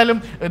 എന്തായാലും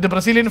ഇത്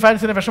ബ്രസീലിയൻ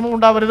ഫാൻസിന് വിഷമം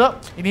ഉണ്ടാവരുത്.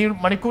 ഇനിയും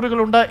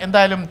മണിക്കൂറുകളുണ്ട്.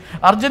 എന്തായാലും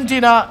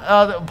അർജന്റീന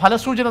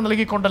ഫലസൂചന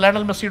നൽകിക്കൊണ്ട്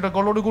ലയണൽ മെസ്സിയുടെ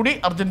ഗോളോടുകൂടി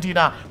അർജന്റീന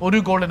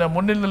ഒരു ഗോളിന്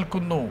മുന്നിൽ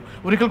നിൽക്കുന്നു.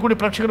 ഒരിക്കൽ കൂടി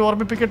പ്രേക്ഷകർ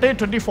ഓർമ്മിപ്പിക്കട്ടെ,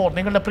 24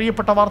 നിങ്ങളുടെ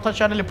പ്രിയപ്പെട്ട വാർത്താ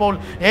ചാനൽ ഇപ്പോൾ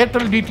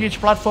എയർടെൽ DTH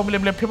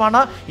പ്ലാറ്റ്ഫോമിലും ലഭ്യമാണ്.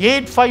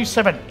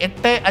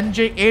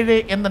 857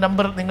 എന്ന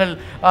നമ്പർ നിങ്ങൾ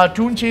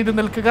ട്യൂൺ ചെയ്ത്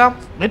നിൽക്കുക.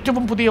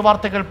 ഏറ്റവും പുതിയ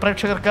വാർത്തകൾ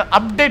പ്രേക്ഷകർക്ക്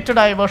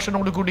അപ്ഡേറ്റഡ് ആയ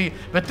വേർഷനോടുകൂടി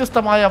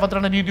വ്യത്യസ്തമായ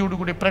അവതരണ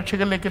രീതിയോടുകൂടി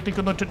പ്രേക്ഷകരിലേക്ക്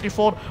എത്തിക്കുന്നു.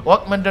 24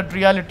 ഓഗ്മെന്റഡ്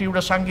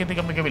റിയാലിറ്റിയുടെ സാങ്കേതിക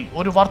മികവിൽ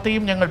ഒരു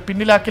വാർത്തയും ഞങ്ങൾ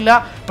പിന്നിലാക്കില്ല.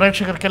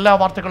 പ്രേക്ഷകർക്ക് എല്ലാ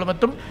വാർത്തകളും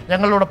എത്തും.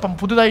 ഞങ്ങളോടൊപ്പം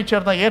പുതുതായി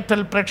ചേർന്ന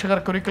എയർടെൽ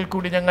പ്രേക്ഷകർക്ക് ഒരിക്കൽ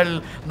കൂടി ഞങ്ങൾ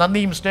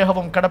നന്ദിയും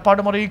സ്നേഹവും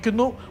കടപ്പാടും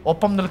അറിയിക്കുന്നു.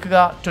 ഒപ്പം നിൽക്കുക.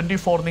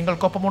 24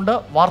 നിങ്ങൾക്കൊപ്പമുണ്ട്,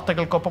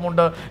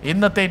 വാർത്തകൾക്കൊപ്പമുണ്ട്.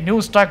 ഇന്നത്തെ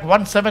ന്യൂസ് ട്രാക്ക്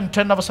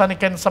 1710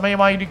 അവസാനിക്കാൻ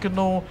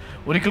സമയമായിരിക്കുന്നു.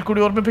 ഒരിക്കൽ കൂടി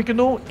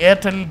ഓർമ്മിപ്പിക്കുന്നു,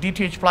 എയർടെൽ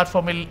DTH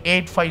പ്ലാറ്റ്ഫോമിൽ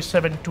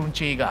 857 ട്യൂൺ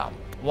ചെയ്യുക.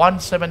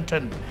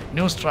 1710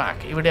 ന്യൂസ്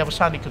ട്രാക്ക് ഇവിടെ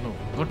അവസാനിക്കുന്നു.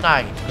 Good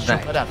night.